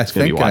mode. He's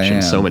going to be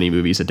watching so many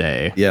movies a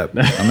day. Yep.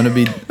 I'm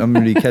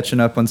going to be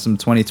catching up on some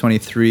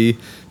 2023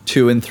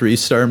 2 and 3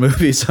 star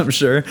movies, I'm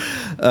sure.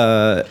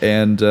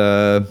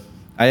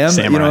 I am,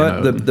 Samurai, you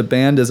know what, the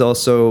band is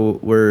also,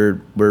 we're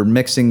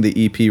mixing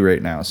the EP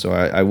right now, so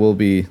I will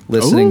be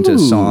listening to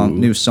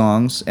new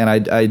songs, and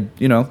I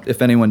you know,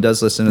 if anyone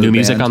does listen to new the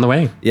music band, on the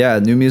way. Yeah,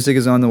 new music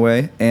is on the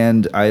way,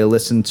 and I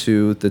listened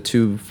to the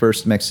 2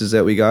 first mixes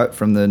that we got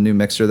from the new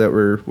mixer that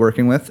we're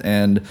working with,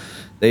 and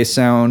they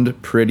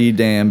sound pretty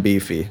damn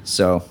beefy.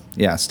 So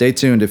yeah, stay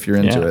tuned if you're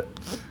into it.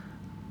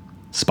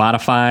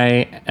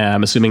 Spotify,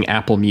 I'm assuming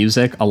Apple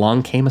Music.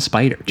 Along Came a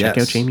Spider. Check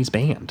out Jamie's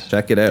band.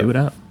 Check it out. Do it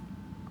up.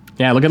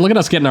 Yeah, look at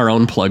us getting our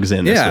own plugs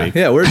in this week.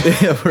 Yeah,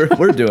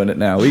 we're doing it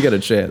now. We got a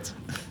chance.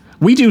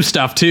 We do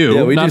stuff too.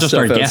 Yeah, we not do just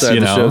stuff our guests, outside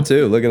you know. the show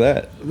too. Look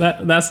at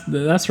that.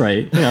 That's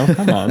right. You know,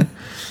 come on.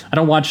 I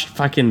don't watch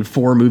fucking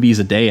 4 movies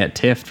a day at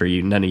TIFF for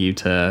you. None of you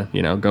to,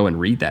 you know, go and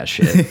read that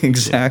shit.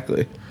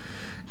 Exactly.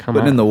 Come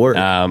Putting on. in the work.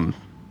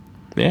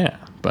 Yeah.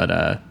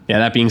 But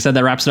that being said,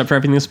 that wraps it up for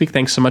everything this week.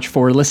 Thanks so much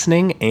for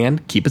listening,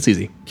 and keep it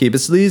sleazy. Keep it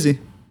sleazy.